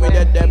 then we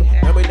dead them,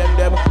 then we lend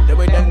them, then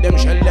we lend them,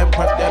 shell them,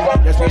 craft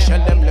them. Yes, we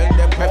shell them, lend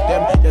them, craft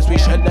them. Yes, we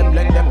shell them,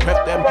 lend them,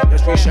 craft them.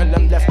 Yes, we shell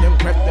them, left them,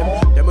 craft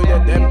them. Then we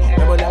dead them,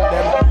 then we lend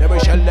them, then we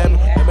shell them,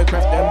 then we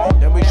craft them,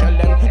 then we shell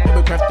them, then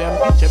we craft them,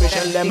 then we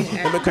shell them,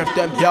 then we craft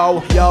them. Yo,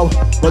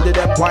 what did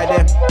them, why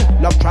them?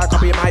 Love try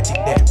copy my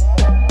thing them.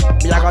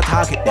 Me I got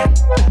target them.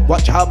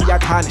 Watch how me I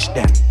tarnish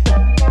them.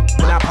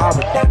 Me I power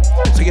with them.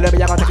 So you know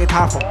me I got take it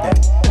off from them.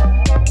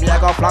 Me I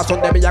got flash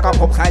on them. Me I got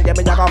pump side them.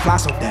 Me I got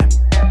flash on them.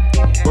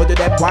 What did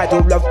them why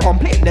do love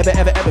complain? Never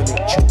ever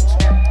make choose.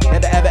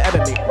 Never ever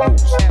make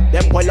moves.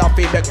 Them boy love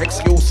favorite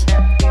excuse.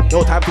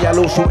 No time for your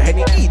low shoot.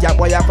 Any idiot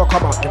boy have to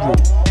come out the room.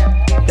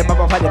 Them have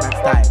a funny man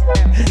style.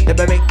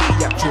 Them make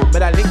idiot true.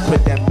 Me I link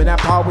with them. Me I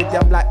power with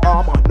them like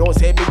armor. No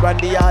say me run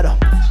the other.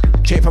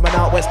 Straight from an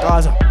out west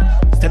Gaza.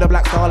 Still a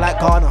black star like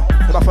Ghana.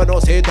 If I for no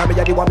say time, me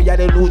the one me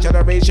the new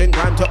generation.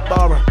 Grand top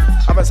borrower.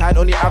 Other side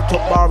only have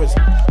top borrowers.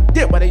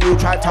 Did when you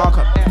try talk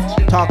up.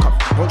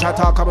 Don't try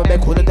talk up and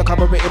make cool to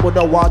cover it with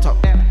no water.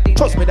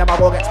 Trust me, them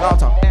I won't get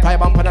slaughter. Fire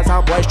bump on a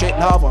sound boy straight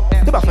lava.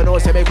 If I for no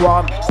say me go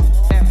on.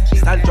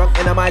 Stand drunk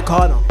in my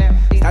corner.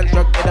 Stand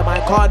drunk in my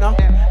corner.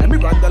 And me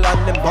run the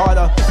London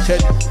border. Shell,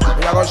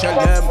 me I go shell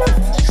them.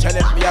 Shell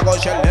it, me I go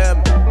shell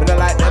them. Me don't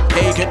like them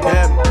taking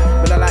them.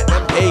 Me don't like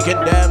them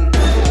taking them.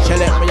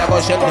 Shell it, me I go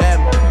shell them.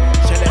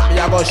 Shell it, me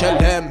I go shell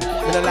them.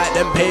 Me don't like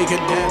them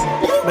taking them.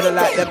 Me don't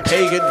like them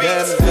taking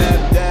them.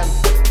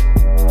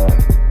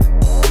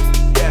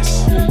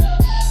 Yes.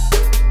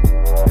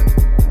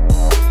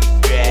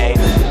 Great.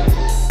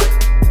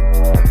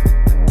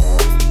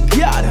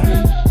 Yeah.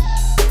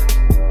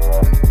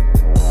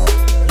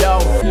 Yo.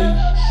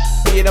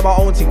 Being in my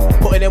own thing,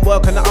 putting in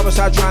work on the other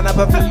side, trying to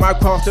perfect my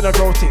craft and a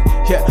growth thing.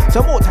 Yeah,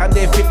 so more time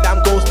they think that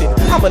I'm ghosting.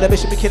 I'm on a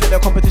mission, be killing the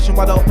competition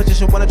while the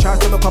opposition wanna try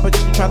to make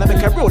competition, trying to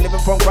make a real living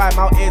from grime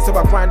out here. So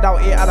I grind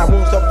out here and I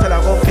won't stop till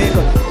I go clear.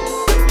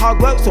 Hard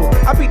work, so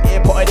I've been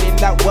here putting in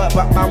that work,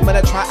 but man, when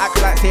I try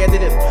act like say I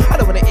didn't, I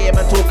don't wanna hear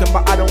man talking,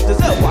 but I don't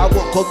deserve what I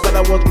want, cause when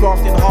I was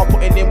grafting hard,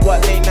 putting in work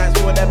late nights,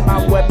 more than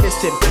man were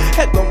missing.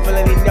 Head gone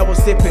filling in, never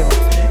sipping.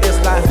 It's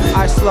like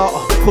I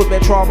slaughter, cause me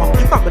trauma.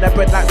 Man with a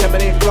bread like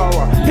Semini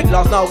Flora. Hit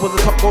last night was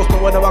the top ghost,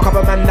 but when I walk up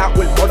a man that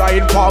will put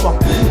I in farmer.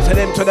 Send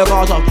him to the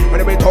Gaza.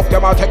 When we talk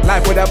them, I'll take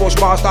life with a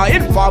bushmaster.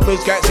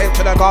 Informers get sent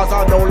to the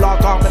Gaza. No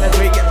lock on when the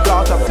tree gets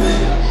blasted.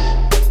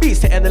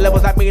 Beats hitting the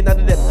levels like me, none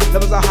of them.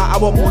 Levels are high, I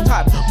want more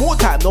time,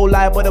 no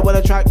lie, but I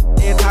wanna track.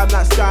 Airtime,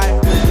 that sky.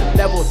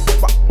 Levels,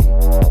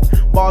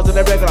 bars are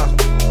the regular.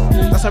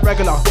 That's a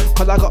regular,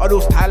 cause I got all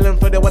those talent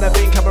for them when I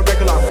think I'm a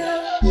regular.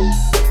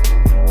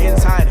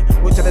 Inside,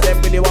 which of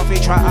them really want me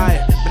try eye.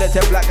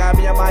 Militant black guy,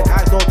 me and my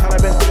guys, no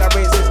tolerance, we are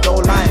racist, no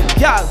lie.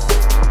 Girl,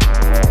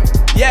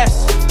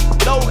 yes,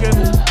 Logan,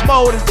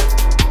 mode.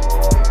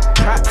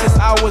 Practice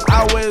hours.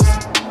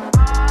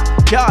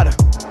 God,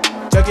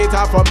 check it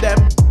out from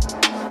them.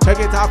 Check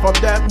it out from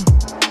them.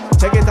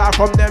 Take it out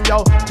from them,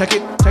 yo. Check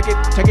it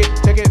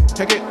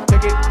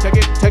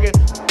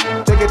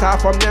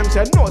out from them,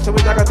 say no, so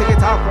we gotta take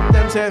it out from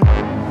them, say.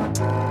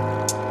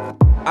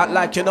 Act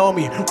like you know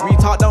me,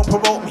 retard don't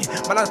provoke me.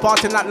 Man, I'm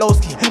sparking like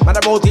Lowski, man, I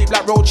roll deep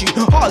like Roachy.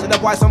 Hard in the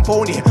voice, I'm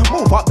phony.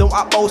 Move up, don't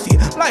act bossy.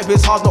 Life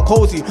is hard, not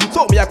cozy.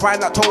 Told me I grind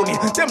like Tony.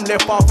 Them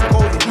live far from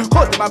cozy.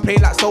 Cause them I play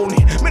like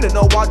Sony. Me don't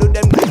know why do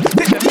them.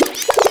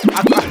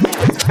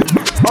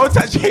 I'll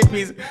touch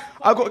JP's.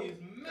 I gotta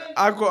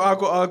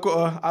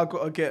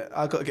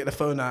get the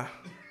phone out.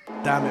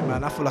 Damn it,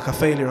 man, I feel like a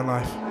failure in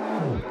life.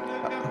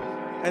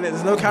 And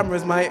there's no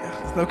cameras, mate.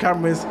 There's no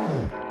cameras.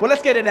 Well,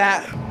 let's get it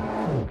out.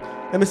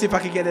 Let me see if I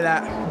can get it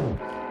out.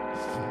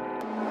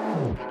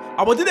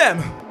 I will do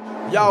them.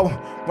 Yo,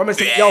 when we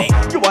say, yo,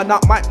 you are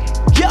not my God.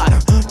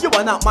 You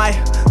are not my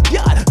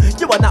God.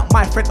 You are not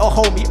my friend or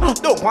homie.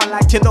 Don't want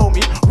like you know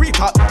me.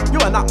 Retard. You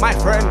are not my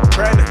friend.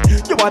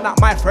 You are not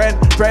my friend.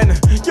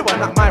 You are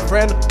not my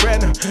friend.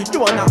 You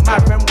are not my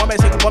friend. Woman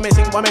sing.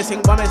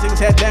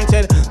 Said Leng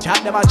said.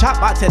 Chat them a chat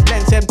back said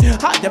Leng said.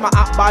 Hot them a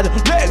act bad.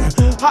 Leng.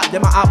 Hot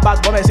them a act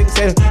bad. Woman sing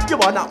said. You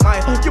are not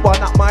my. What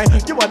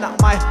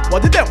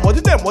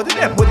did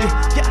them?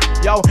 Yeah.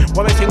 Yo.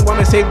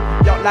 Woman sing.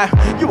 Yo, like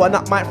you are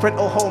not my friend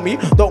or homie.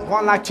 Don't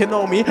want like you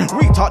know me.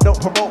 Retard. Don't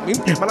provoke me.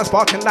 Man, I'm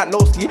sparking like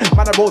Lowski.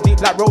 Man, I roll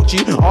deep like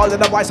Roachy. All of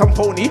the voice, I'm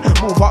phony.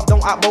 Move up,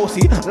 don't act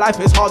bossy. Life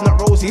is hard,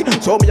 not rosy.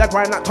 So me, I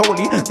grind like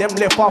Tony. Them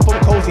live far from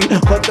cozy.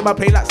 Cause them I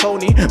play like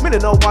Sony. Me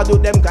don't know why do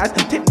them guys.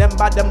 Tip them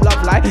bad, them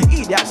love life.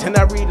 Idiots in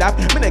a real life.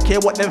 Me don't care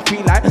what them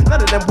feel like.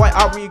 None of them white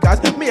are real guys.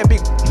 Me a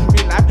big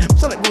real life.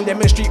 So like doing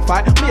them in street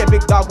fight. Me a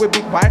big dog with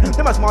big bite.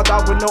 Them a small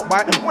dog with no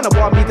bite. Wanna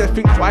want me to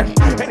think twice.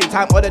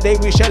 Anytime of the day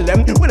we shell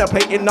them. When I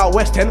play in our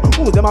West End.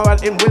 Who's them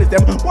around in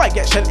wisdom? Why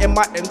get shell in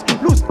my ends?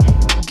 Lose.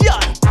 Yeah.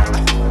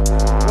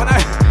 When I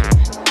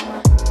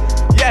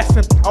yes, I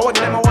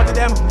wanted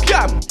them.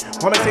 Yeah.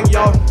 Wanna sing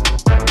yo.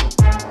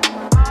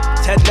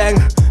 Ted Leng.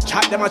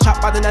 Chat them a chat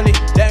by the nanny.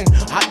 Leng.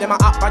 Hot them a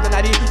up by the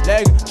nanny.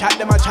 Leng. Chat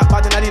them a chat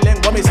by the nanny.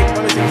 Leng. Wanna sing.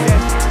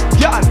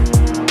 Yeah.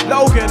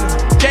 Logan.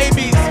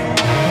 JB's.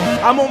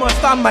 I'm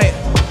almost done, mate.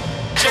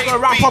 Just a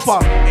rap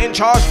popper, in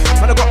charge.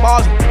 Man, I got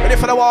bars, ready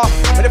for the war,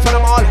 ready for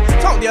them all.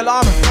 Sound the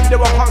alarm, they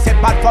won't come say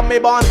bad from me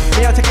born.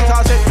 Me a taking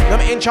charge, I'm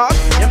in charge.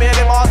 You made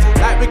the boss,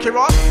 like Ricky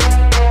Ross.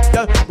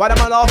 Yeah, why them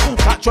I love?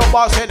 Catch your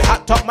boss head,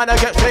 hat top, man, I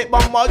get straight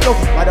bombard. Yo,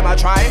 why them I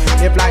try?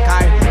 Live like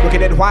I,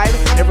 looking at wide,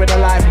 live in the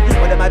life.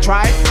 Why them I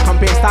try?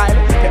 Compare style,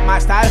 take my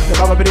style, the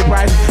bubble pretty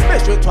price.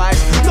 Best shoot twice,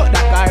 not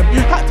that guy.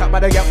 Hat top,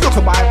 man, I get look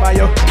at my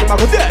yo. You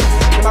might go dead,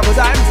 you might go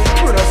dime.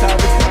 Bruno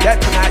service, dead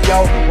tonight,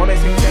 yo. Woman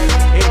sing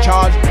in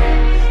charge.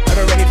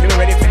 I'm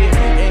ready for the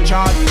in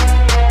charge.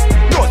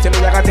 No, tell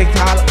me I can take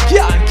time.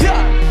 Yeah.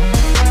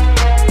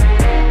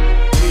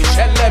 We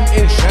shell them,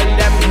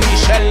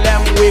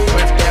 we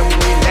craft them,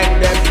 we let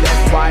them,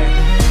 that's why.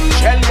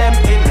 Shell them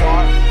in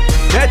war,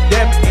 let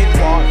them in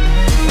war,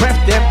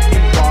 craft them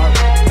in war.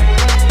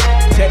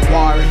 Take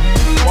war.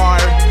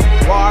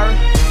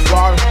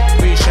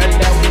 We shell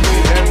them, we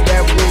let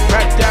them, we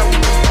craft them.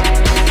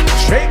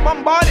 Straight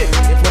bombarded.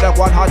 If we have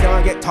one hard, they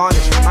won't get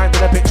tarnished. Mind to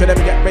the picture, them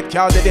get red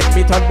clouded. If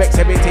me turn vex,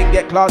 everything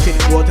get clouded.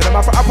 Go to them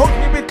after approach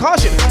me with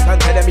caution. Don't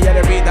tell them me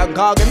had a read and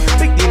gargan.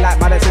 Big deal like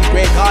Madison's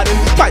Great Garden.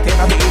 Try to take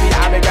my idiot,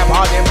 I make a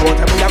pardon. Go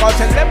to me, I gotta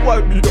tell them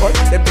what we do.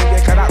 Them think they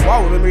cannot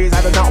wow with me.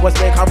 I don't know where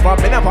they come from.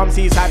 Me not from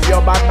seaside,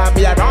 pure bad man.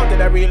 Me around in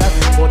the real life.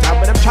 Go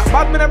time with them chat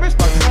bad, me not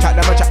respond. Chat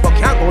them a chat, but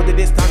can't go the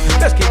distance.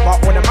 Let's keep up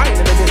with the mind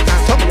in the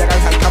distance. Some of you guys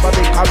have a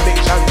big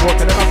conviction. Go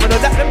to them after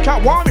that, them chat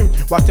warming.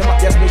 Watch them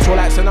up, yes, me show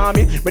like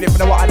tsunami. Ready for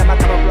the water, them a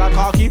come up like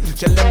khaki.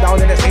 Shell them down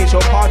in the stage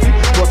show party.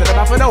 Go to them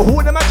after the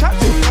who them a chat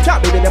to. Chat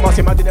baby, them a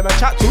see man, them a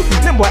chat to.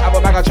 Them boy have a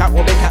bag of chat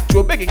when they catch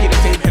you. Beg you keep the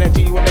same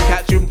energy when they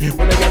catch you.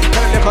 When they get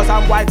tell them cause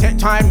I'm white, take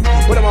time.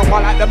 When they want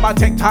one like them, I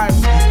take time.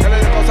 Tell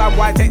them cause I'm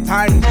white, take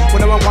time.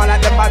 When they want one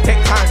like them, I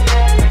take time.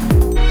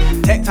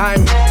 Take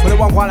time. When they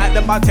want one like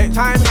them, I take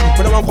time.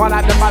 When they want one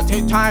like them, I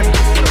take time.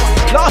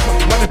 Last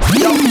one, when they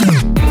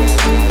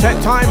take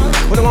time.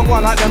 When they want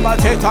one like them, I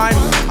take time.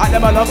 At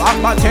them I love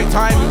act, but take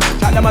time.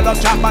 Chat them I love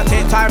chat, but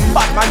take time.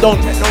 Bad man don't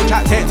take no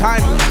chat, take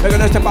time. We're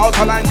gonna step out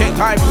online, take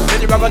time.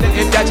 Then you're gonna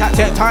in their chat,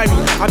 take time.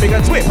 And we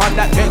can sweep on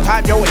that, take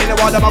time. Yo, in the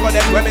water, I'm gonna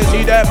them when we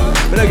see them.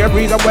 We don't get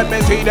reason when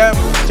we see them.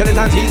 Chillin'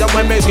 and see them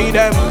when we see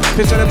them.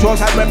 Pistol them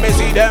toes out when we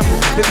see them.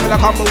 Pistol the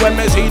combo when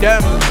we see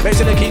them. Make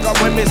sure the key come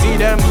when we see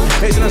them.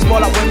 Make sure the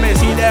small up when we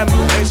see them.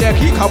 Make sure the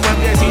key come when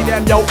we see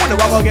them. Yo, when the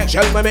rubber get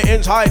shelled when we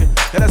inside.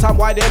 Tell us I'm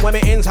wide in when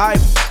we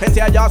inside. see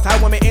a y'all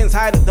side when me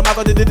inside. The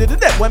mago did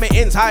when me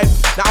inside.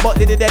 Now I'm about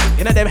did it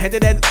in a them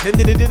headed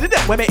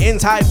when me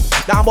inside.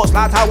 Now I'm about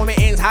slaughter when me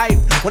inside.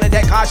 When I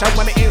take caution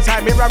when me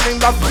inside. Me ring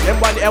them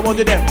one day I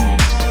wanted them.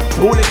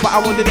 Foolish but I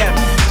wanted them.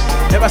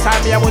 Never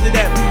sign me I wanted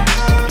them.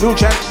 New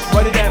check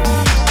wanted them.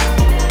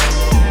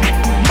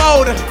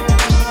 Mode.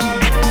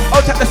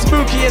 I'll take the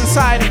spooky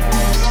inside.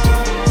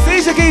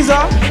 Caesar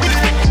geezer.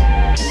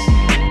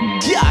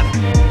 Yeah.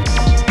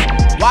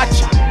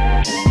 Watch out.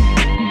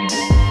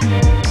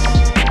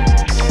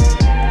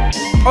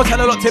 I'll take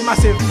the lot to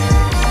massive.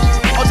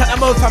 I'll take the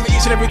most time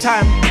each and every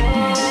time.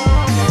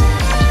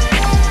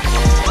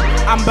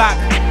 I'm back.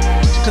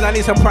 Cause I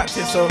need some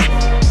practice, so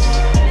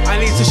I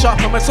need to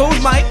sharpen my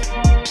tools, mate.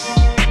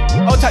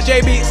 I'll take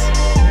J Beats.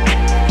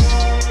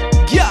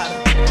 Yeah.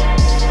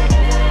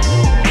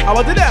 I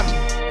want to them.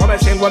 What I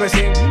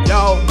sing,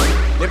 yo.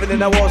 Living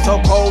in a world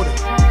so cold.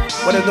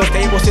 When there's no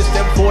stable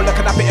system for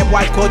looking up at him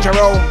white called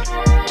Jerome.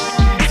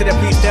 To the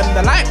police, them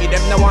that like me,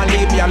 them that won't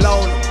leave me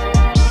alone.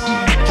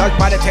 Judged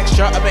by the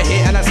texture of my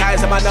hair and the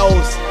size of my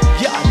nose.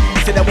 Yeah,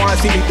 say they wanna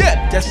see me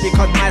dead just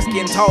because my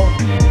skin tone.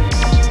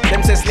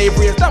 Them say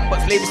slavery is done,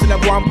 but slavery still a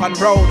go on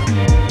road.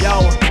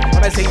 Yo,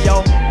 when I sing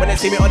yo, when they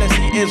see me all they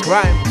see is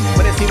grime.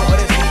 When they see me all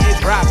they see is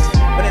rap.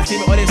 When they see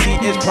me all they see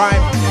is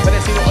crime. When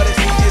they see me all they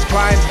see is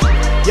crime.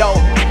 Yo,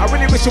 I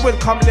really wish you would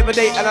come live a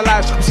day and a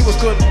life so see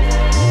what's good.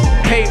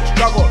 Pain,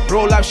 struggle,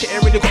 real life shit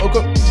ain't really got a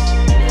good.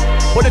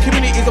 But the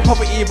community is a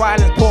poverty,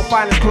 violence, poor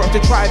finance,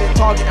 corrupted, trident,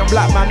 target and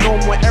black man, no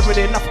more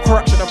everyday, enough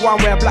corruption of one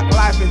way black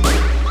life is.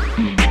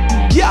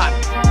 Yeah,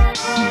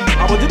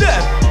 I will do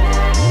that.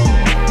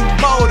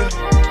 Mode,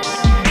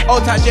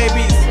 old type J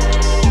Beats,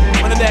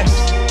 on the decks,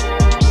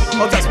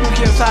 old type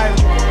spooky inside.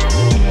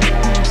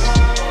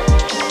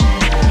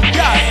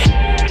 Yeah.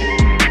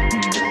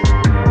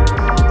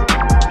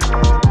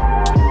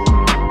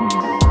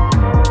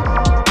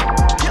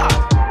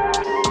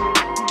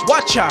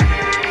 Watch out.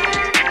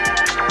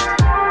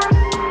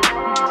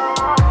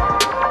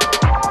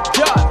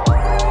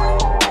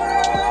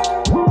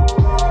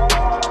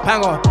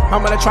 Hang on,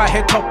 I'm gonna try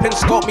head top and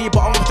scope me, but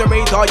on the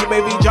radar you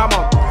may be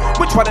jammer.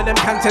 Which one of them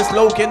can test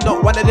Logan?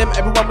 Not one of them,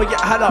 everyone will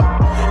get had up.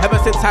 Ever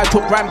since I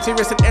took rhyme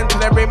serious and enter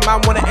the ring,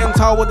 man wanna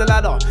enter with the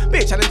ladder.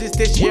 Big challenges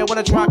this year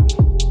wanna try.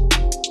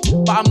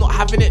 But I'm not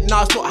having it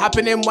now, it's not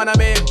happening when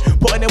I'm in.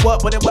 Putting in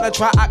work, but they wanna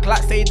try act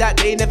like say that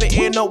they never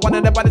hear. Not one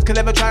of the brothers can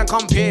ever try and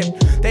compare.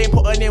 They ain't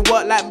putting in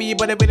work like me,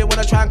 but they really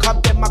wanna try and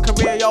compare my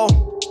career, yo.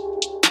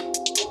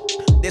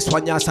 This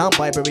one ya sound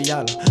by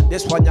burial.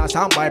 This one ya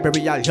sound by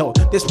burial, yo.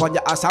 This one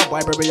ya sound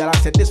by burial. I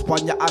said this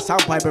one ya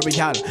sound by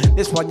burial.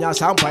 This one ya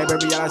sound by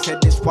burial. I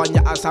said this one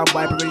ya sound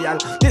by burial.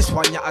 This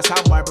one ya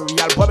sound by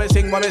burial. What me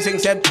sing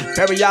said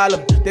burial.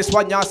 This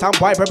one ya sound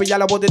by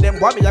burial. I wanted them.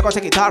 Why me I gotta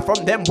take it hard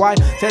from them? Why?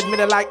 Said me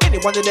they like any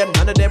one of them,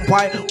 none of them.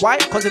 Why? Why?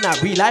 Cause in a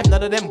real life,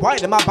 none of them. Why?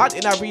 Them are bad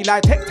in a real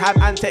life. Take time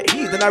and take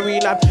heed in a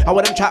real life. I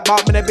want them chat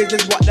about me in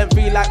business. What them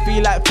feel like.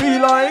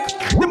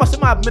 They must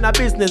have mad me in a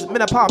business. Me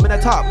in a part, me in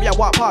a talk. Me I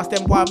walk past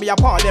them. Why me a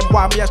part them?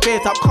 Why me a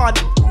straight up card?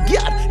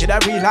 Yeah, in a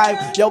real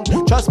life, yo,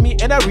 trust me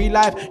in a real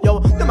life, yo.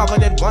 Them I got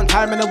dead one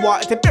time in the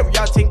water, it's a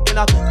burial thing in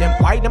a. Them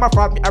why them a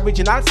fraud me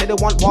original, say they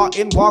want walk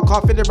in, walk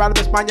off in the round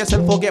of the man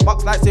yourself, forget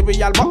box like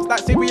cereal,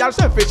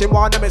 selfish in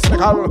one of them is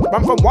cynical.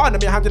 Run from one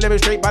of me, have to live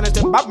straight, banish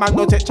them, bad man,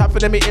 no take chat for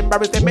them, it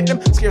embarrass them, make them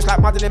scarce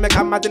like Madeline, make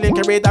Madeline,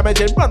 carry damage,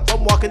 run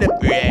from walking them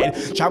brain.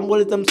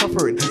 Shambles them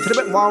suffering, to the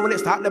bit more when it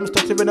start them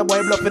stuttering, the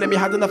boy bluffing them, he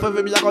had enough of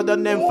it, I got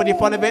done them for the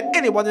fun of it,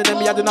 any one of them,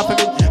 he had enough of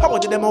it. I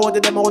wanted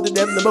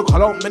them, them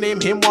call out my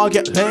name, him, while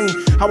get hang.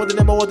 I wanted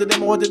them,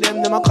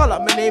 them I call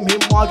up my name,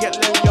 him, while get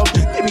them, yo.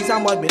 Give me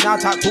some words, me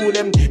not talk to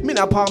them, me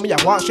not palm me, I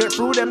walk straight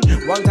through them.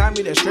 One time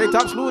me they straight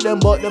up slew them,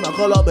 but them I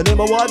call up my name,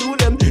 I want do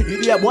them.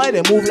 Idiot boy,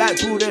 they move like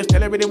two days,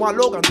 tell everything want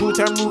Logan,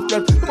 210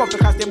 ruthless. Them off the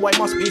cast, them boy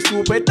must be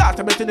stupid, that's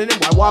the best in them,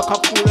 why walk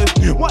up foolish.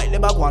 Why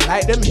them I go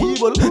like them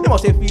evil, they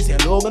must say feast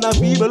and Logan are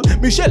feeble.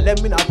 Me shell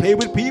them, me not play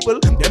with people,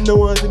 them no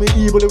ones me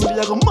evil, they really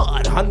like a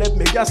mad, and let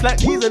me just like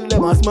diesel,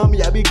 them a smell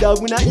me a big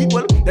dog, we not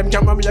equal. Them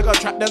camera me, I got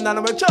track them down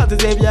on my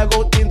chances, if you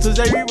go into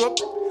zero.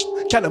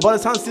 Cannibal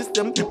sound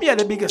system, me are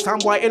the biggest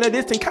sound boy in a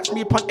this thing. Catch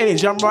me upon any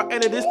genre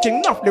in a this thing.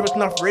 Enough lyrics,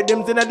 enough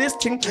rhythms in a this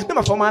thing. Them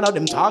a man out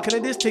them talking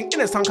in this thing.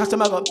 In a sound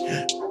customer go,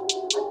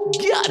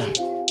 God.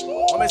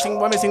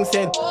 What me sing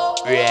said,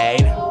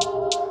 rain.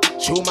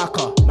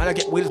 Schumacher, man I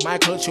get wheels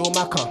Michael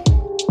Schumacher.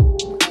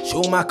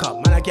 Schumacher,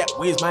 man I get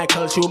wheels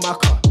Michael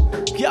Schumacher.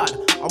 God,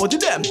 I want to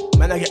them.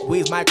 Man I get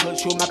wheels Michael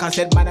Schumacher.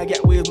 Said man I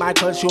get wheels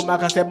Michael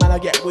Schumacher. Said man I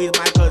get wheels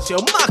Michael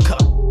Schumacher.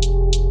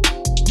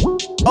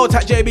 Oh,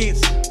 type J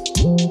Beats.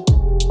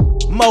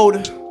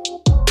 Mode.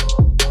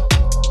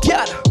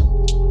 God.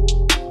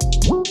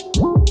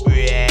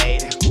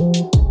 Right.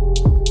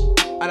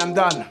 And I'm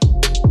done.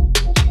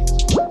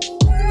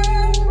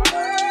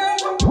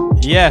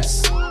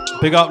 Yes.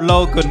 Big up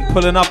Logan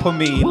pulling up on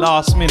me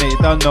last minute. You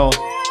don't know.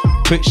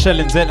 Quick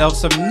shellings in of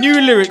some new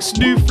lyrics,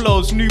 new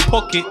flows, new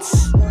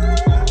pockets.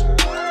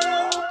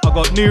 I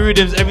got new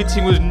rhythms.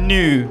 Everything was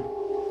new.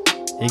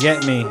 You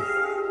get me?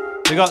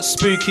 We got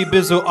Spooky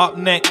Bizzle up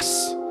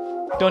next.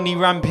 Donny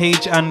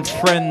Rampage and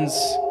friends.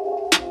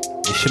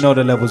 You should know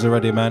the levels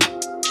already, man.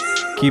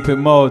 Keep it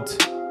mode.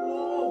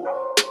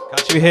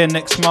 Catch you here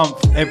next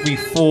month, every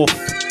 4th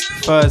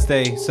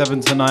Thursday,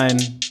 7 to 9.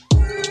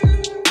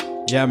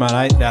 Yeah, man,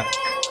 I like that.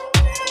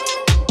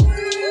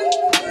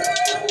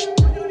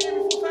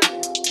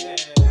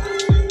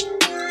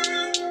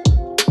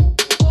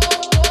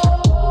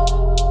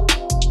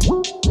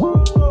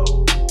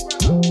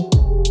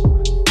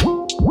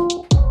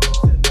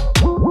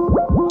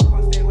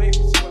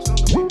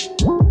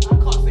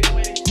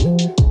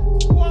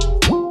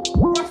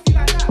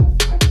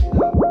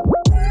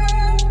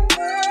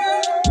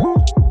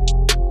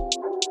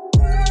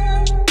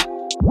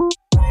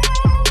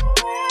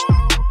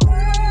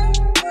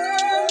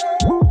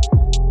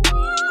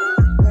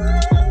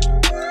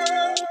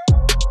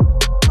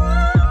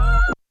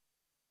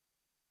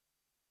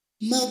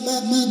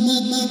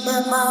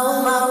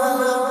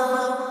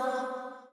 Ma